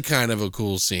 That was a kind of a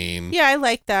cool scene. Yeah, I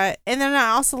like that. And then I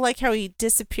also like how he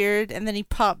disappeared and then he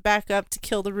popped back up to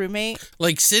kill the roommate.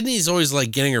 Like Sydney's always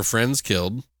like getting her friends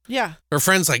killed. Yeah. Her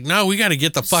friend's like, no, we got to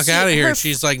get the fuck out of here. And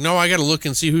she's like, no, I got to look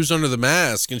and see who's under the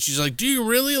mask. And she's like, do you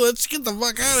really? Let's get the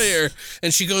fuck out of here.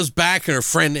 And she goes back and her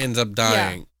friend ends up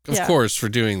dying. Yeah. Of course, for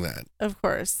doing that. Of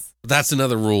course. That's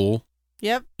another rule.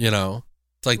 Yep. You know,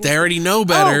 it's like they already know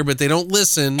better, but they don't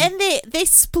listen. And they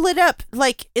split up.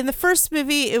 Like in the first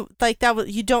movie,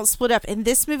 you don't split up. In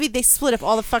this movie, they split up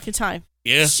all the fucking time.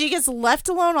 Yeah. She gets left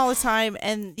alone all the time.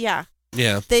 And yeah.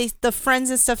 Yeah. The friends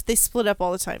and stuff, they split up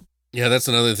all the time. Yeah, that's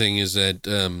another thing is that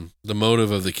the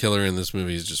motive of the killer in this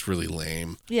movie is just really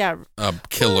lame. Yeah.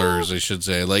 Killers, I should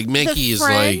say. Like Mickey is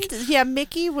like, yeah,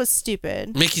 Mickey was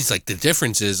stupid. Mickey's like, the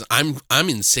difference is I'm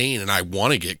insane and I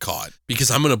want to get caught because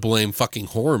I'm going to blame fucking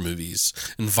horror movies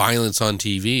and violence on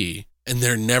TV and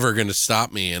they're never going to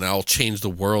stop me and I'll change the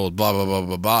world, blah, blah, blah,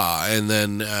 blah, blah. And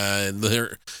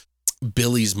then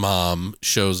Billy's mom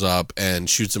shows up and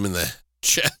shoots him in the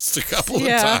chest a couple of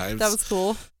times. That was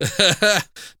cool.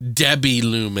 Debbie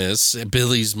Loomis,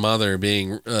 Billy's mother,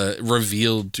 being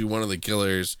revealed to one of the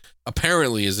killers,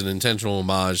 apparently is an intentional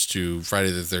homage to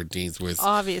Friday the 13th with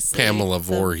obviously Pamela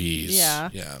Voorhees. Yeah.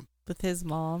 Yeah. With his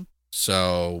mom.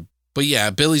 So, but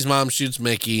yeah, Billy's mom shoots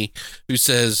Mickey, who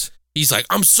says, he's like,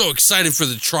 I'm so excited for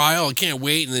the trial. I can't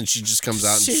wait. And then she just comes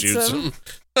out and shoots him.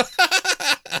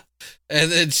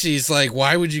 And then she's like,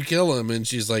 why would you kill him? And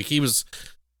she's like, he was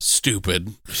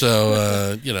stupid.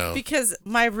 So, you know. Because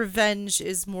my revenge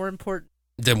is more important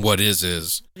than what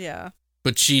is. Yeah.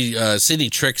 But Sydney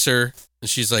tricks her and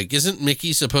she's like, isn't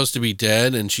Mickey supposed to be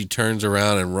dead? And she turns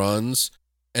around and runs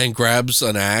and grabs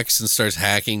an axe and starts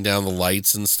hacking down the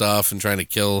lights and stuff and trying to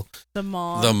kill the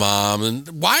mom. And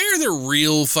why are there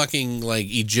real fucking like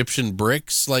Egyptian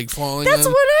bricks like falling? That's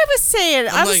what I was saying.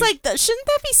 I was like, shouldn't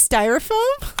that be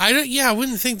styrofoam? I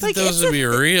wouldn't think that those would be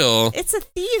real. It's a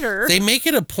theater. They make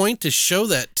it a point to show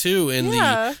that too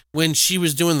when she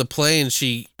was doing the play and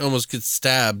she almost gets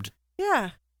stabbed. Yeah.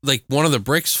 like one of the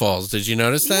bricks falls. Did you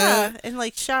notice that? Yeah, and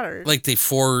like shattered. Like they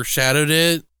foreshadowed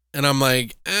it, and I'm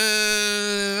like,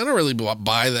 I don't really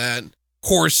buy that. Of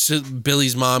course,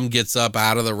 Billy's mom gets up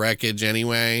out of the wreckage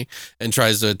anyway and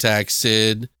tries to attack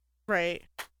Sid. Right,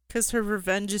 because her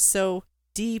revenge is so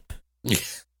deep.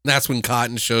 That's when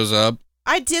Cotton shows up.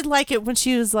 I did like it when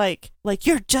she was like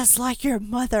you're just like your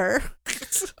mother.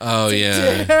 Oh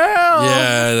yeah, Damn.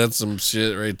 yeah, that's some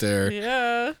shit right there.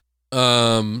 Yeah.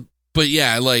 But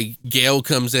yeah, like Gail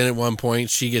comes in at one point.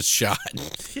 She gets shot.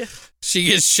 Yeah. She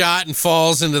gets shot and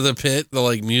falls into the pit, the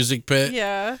like music pit.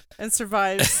 Yeah, and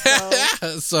survives.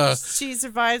 So she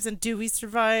survives, and Dewey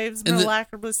survives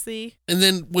miraculously. And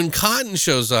then when Cotton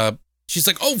shows up, she's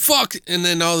like, "Oh fuck!" And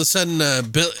then all of a sudden,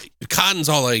 Cotton's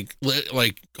all like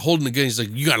holding the gun. He's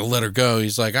like, "You gotta let her go."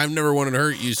 He's like, "I've never wanted to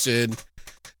hurt you, Sid."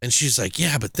 And she's like,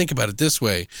 "Yeah, but think about it this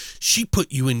way: she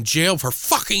put you in jail for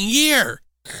fucking year.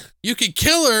 You could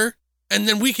kill her, and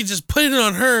then we could just put it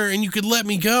on her, and you could let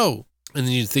me go." And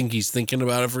then you think he's thinking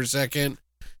about it for a second,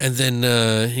 and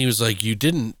then he was like, "You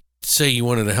didn't say you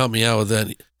wanted to help me out with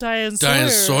that Diane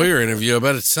Sawyer interview. I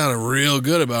bet it sounded real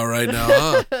good about right now,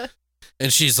 huh?"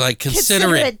 And she's like,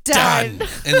 consider it done.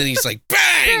 And then he's like,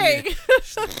 bang!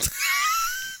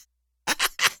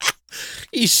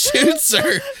 He shoots her.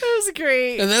 That was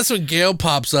great. And that's when Gail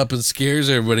pops up and scares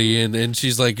everybody. And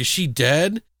she's like, is she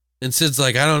dead? And Sid's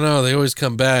like, I don't know. They always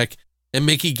come back. And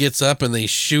Mickey gets up and they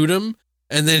shoot him.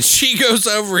 And then she goes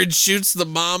over and shoots the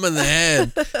mom in the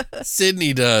head.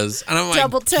 Sydney does. And I'm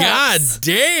like, God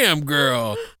damn,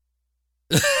 girl.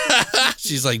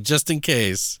 She's like, just in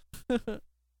case.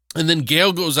 And then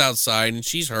Gail goes outside and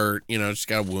she's hurt. You know, she's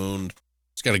got a wound.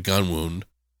 She's got a gun wound.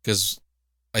 Because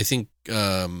I think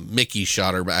Mickey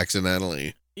shot her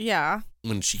accidentally. Yeah.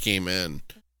 When she came in.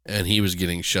 And he was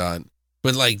getting shot.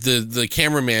 But like the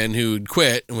cameraman who'd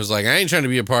quit and was like, I ain't trying to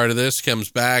be a part of this, comes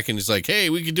back and he's like,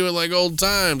 hey, we could do it like old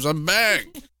times. I'm back.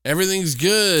 Everything's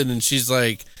good. And she's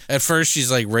like, at first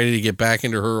she's like ready to get back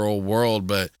into her old world,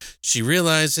 but she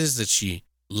realizes that she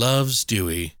loves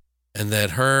Dewey and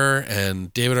that her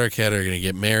and David Arquette are going to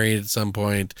get married at some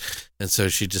point. And so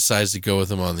she decides to go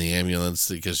with him on the ambulance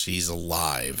because he's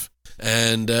alive.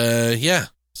 And yeah,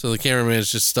 so the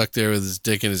cameraman's just stuck there with his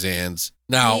dick in his hands.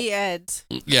 Now, the end.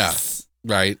 Yeah.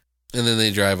 Right. And then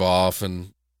they drive off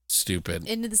and stupid.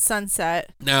 Into the sunset.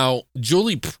 Now,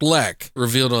 Julie Plec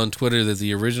revealed on Twitter that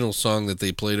the original song that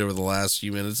they played over the last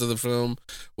few minutes of the film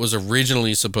was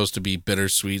originally supposed to be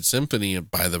Bittersweet Symphony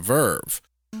by The Verve,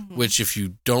 which, if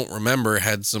you don't remember,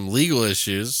 had some legal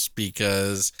issues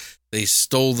because they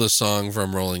stole the song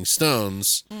from Rolling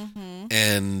Stones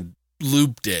and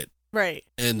looped it. Right.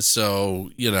 And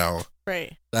so, you know.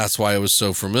 Right. That's why it was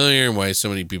so familiar and why so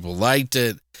many people liked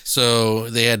it. So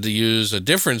they had to use a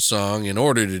different song in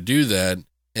order to do that.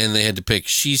 And they had to pick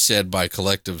She Said by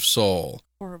Collective Soul.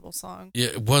 Horrible song. Yeah,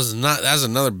 it was not. That's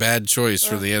another bad choice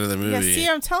for the end of the movie. Yeah, see,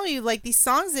 I'm telling you, like these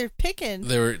songs they're picking.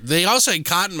 They also had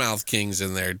Cottonmouth Kings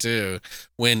in there too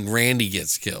when Randy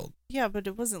gets killed. Yeah, but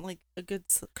it wasn't like a good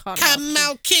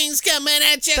Cottonmouth Kings coming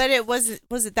at you. But it wasn't.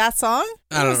 Was it that song?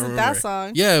 I don't remember. That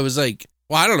song. Yeah, it was like.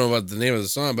 Well, I don't know about the name of the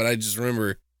song, but I just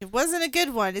remember. It wasn't a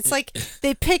good one. It's like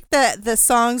they picked the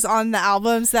songs on the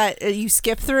albums that you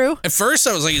skip through. At first,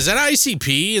 I was like, is that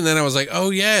ICP? And then I was like, oh,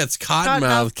 yeah, it's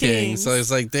Cottonmouth Kings. So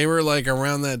it's like they were like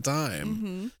around that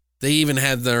time. They even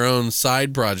had their own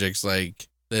side projects like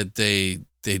that they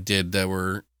did that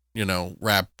were, you know,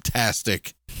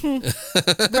 rap-tastic.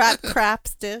 Rap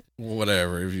crapstick.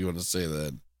 Whatever, if you want to say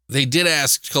that. They did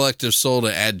ask Collective Soul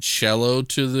to add cello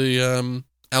to the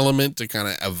element to kind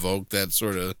of evoke that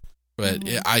sort of, but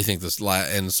I think this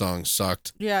end song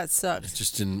sucked. Yeah, it sucked. It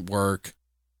just didn't work.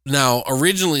 Now,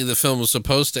 originally the film was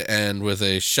supposed to end with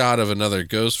a shot of another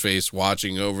Ghostface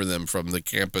watching over them from the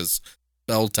campus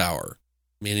bell tower,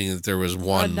 meaning that there was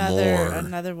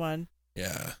another one.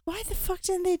 Yeah. Why the fuck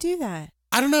didn't they do that?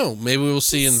 I don't know. Maybe we'll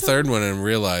see in the third one and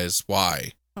realize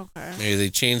why. Okay. Maybe they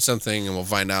changed something and we'll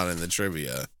find out in the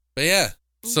trivia. But yeah.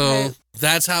 So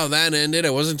that's how that ended.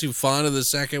 I wasn't too fond of the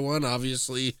second one.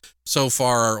 Obviously, so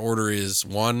far our order is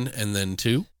 1 and then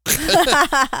 2.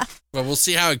 But we'll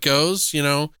see how it goes, you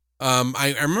know.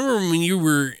 I remember when you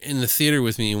were in the theater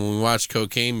with me when we watched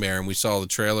Cocaine Bear and we saw the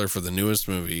trailer for the newest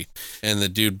movie and the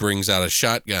dude brings out a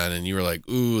shotgun and you were like,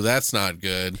 ooh, that's not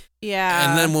good. Yeah.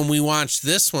 And then when we watched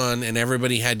this one and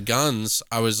everybody had guns,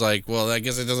 I was like, well, I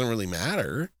guess it doesn't really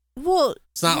matter. Well,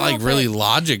 it's not like really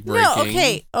logic breaking. No,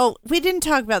 okay. Oh, we didn't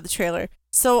talk about the trailer.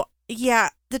 So, yeah,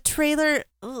 the trailer.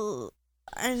 I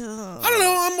don't know.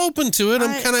 I'm open to it.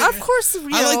 I'm kind of. Of course,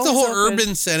 I like the whole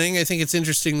urban setting. I think it's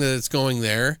interesting that it's going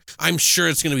there. I'm sure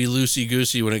it's going to be loosey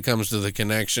goosey when it comes to the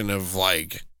connection of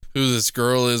like who this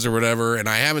girl is or whatever. And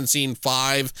I haven't seen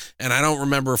 5, and I don't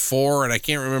remember 4, and I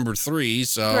can't remember 3.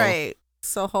 So right.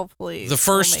 So hopefully the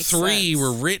first 3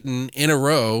 were written in a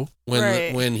row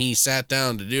when he sat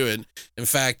down to do it. In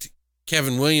fact,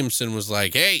 Kevin Williamson was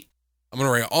like, "Hey, I'm going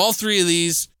to write all 3 of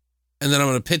these, and then I'm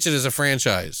going to pitch it as a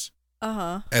franchise."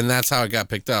 And that's how it got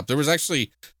picked up. There was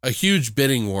actually a huge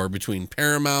bidding war between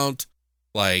Paramount,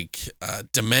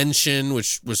 Dimension,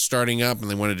 which was starting up,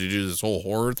 and they wanted to do this whole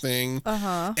horror thing.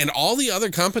 And all the other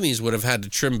companies would have had to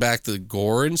trim back the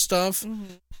gore and stuff.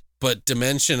 But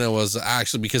Dimension was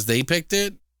actually, because they picked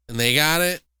it and they got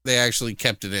it, they actually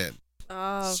kept it in.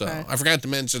 Oh, okay. So I forgot to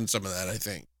mention some of that, I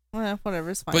think. Well, whatever,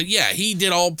 it's fine. But yeah, he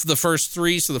did all the first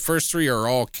 3. So the first 3 are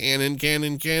all canon.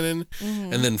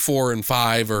 And then 4 and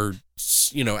 5 are,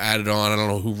 added on. I don't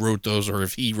know who wrote those or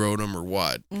if he wrote them or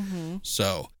what.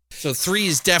 So 3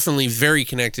 is definitely very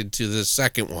connected to the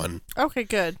second one. Okay,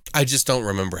 good. I just don't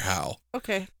remember how.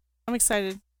 Okay, I'm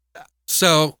excited.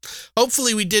 So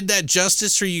hopefully we did that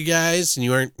justice for you guys and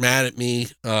you aren't mad at me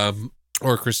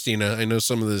or Christina. I know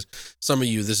some of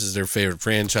you, this is their favorite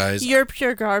franchise. You're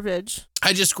pure garbage.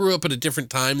 I just grew up at a different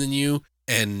time than you.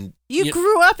 And you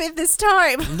grew up in this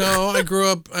time. No, I grew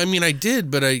up. I mean, I did,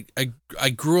 but I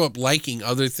grew up liking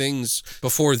other things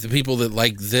before the people that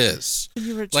like this.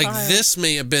 You were a like child. This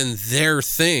may have been their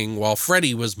thing, while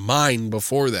Freddy was mine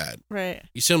before that. Right.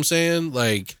 You see what I'm saying?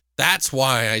 Like that's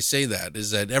why I say that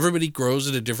is that everybody grows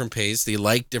at a different pace. They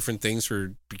like different things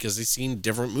because they've seen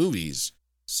different movies.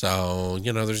 So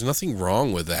there's nothing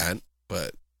wrong with that,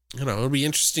 but. It'll be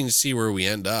interesting to see where we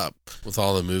end up with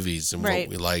all the movies and what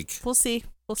we like. We'll see.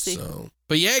 So,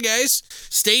 but yeah, guys,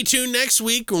 stay tuned next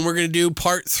week when we're going to do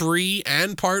part 3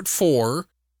 and part 4.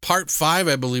 Part 5,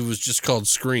 I believe, was just called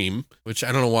Scream, which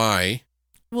I don't know why.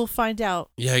 We'll find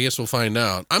out. Yeah, I guess we'll find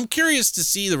out. I'm curious to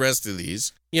see the rest of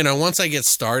these. Once I get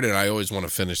started, I always want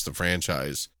to finish the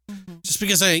franchise. Just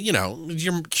because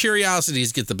your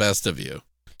curiosities get the best of you.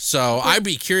 So I'd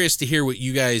be curious to hear what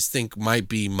you guys think might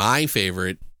be my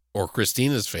favorite or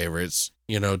Christina's favorites,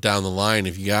 down the line,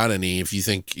 if you got any, if you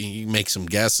think you make some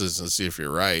guesses and see if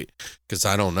you're right. Because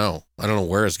I don't know. I don't know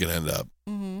where it's going to end up.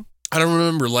 I don't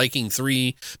remember liking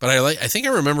 3, but I think I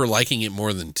remember liking it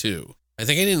more than 2. I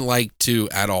think I didn't like 2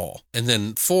 at all. And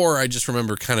then 4, I just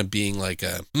remember kind of being like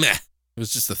a meh. It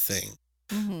was just a thing.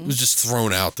 It was just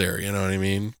thrown out there. You know what I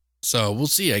mean? So we'll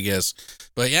see, I guess.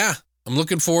 But yeah, I'm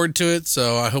looking forward to it.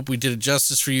 So I hope we did it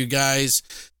justice for you guys.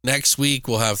 Next week,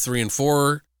 we'll have 3 and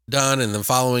 4 done, and the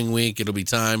following week it'll be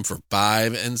time for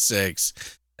 5 and 6,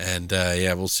 and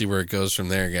we'll see where it goes from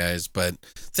there, guys. But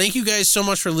thank you guys so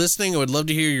much for listening. I would love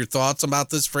to hear your thoughts about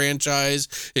this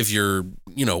franchise. If you're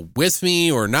with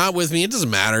me or not with me, it doesn't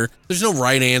matter. There's no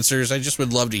right answers. I just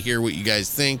would love to hear what you guys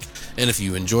think, and if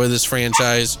you enjoy this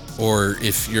franchise, or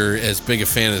if you're as big a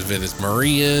fan of it as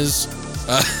Marie is,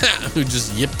 who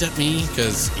just yipped at me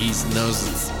because he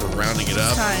knows we're rounding it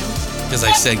up. Because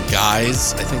I said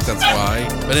guys. I think that's why.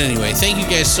 But anyway, thank you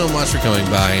guys so much for coming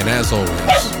by. And as always,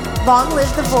 long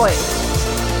live the voice.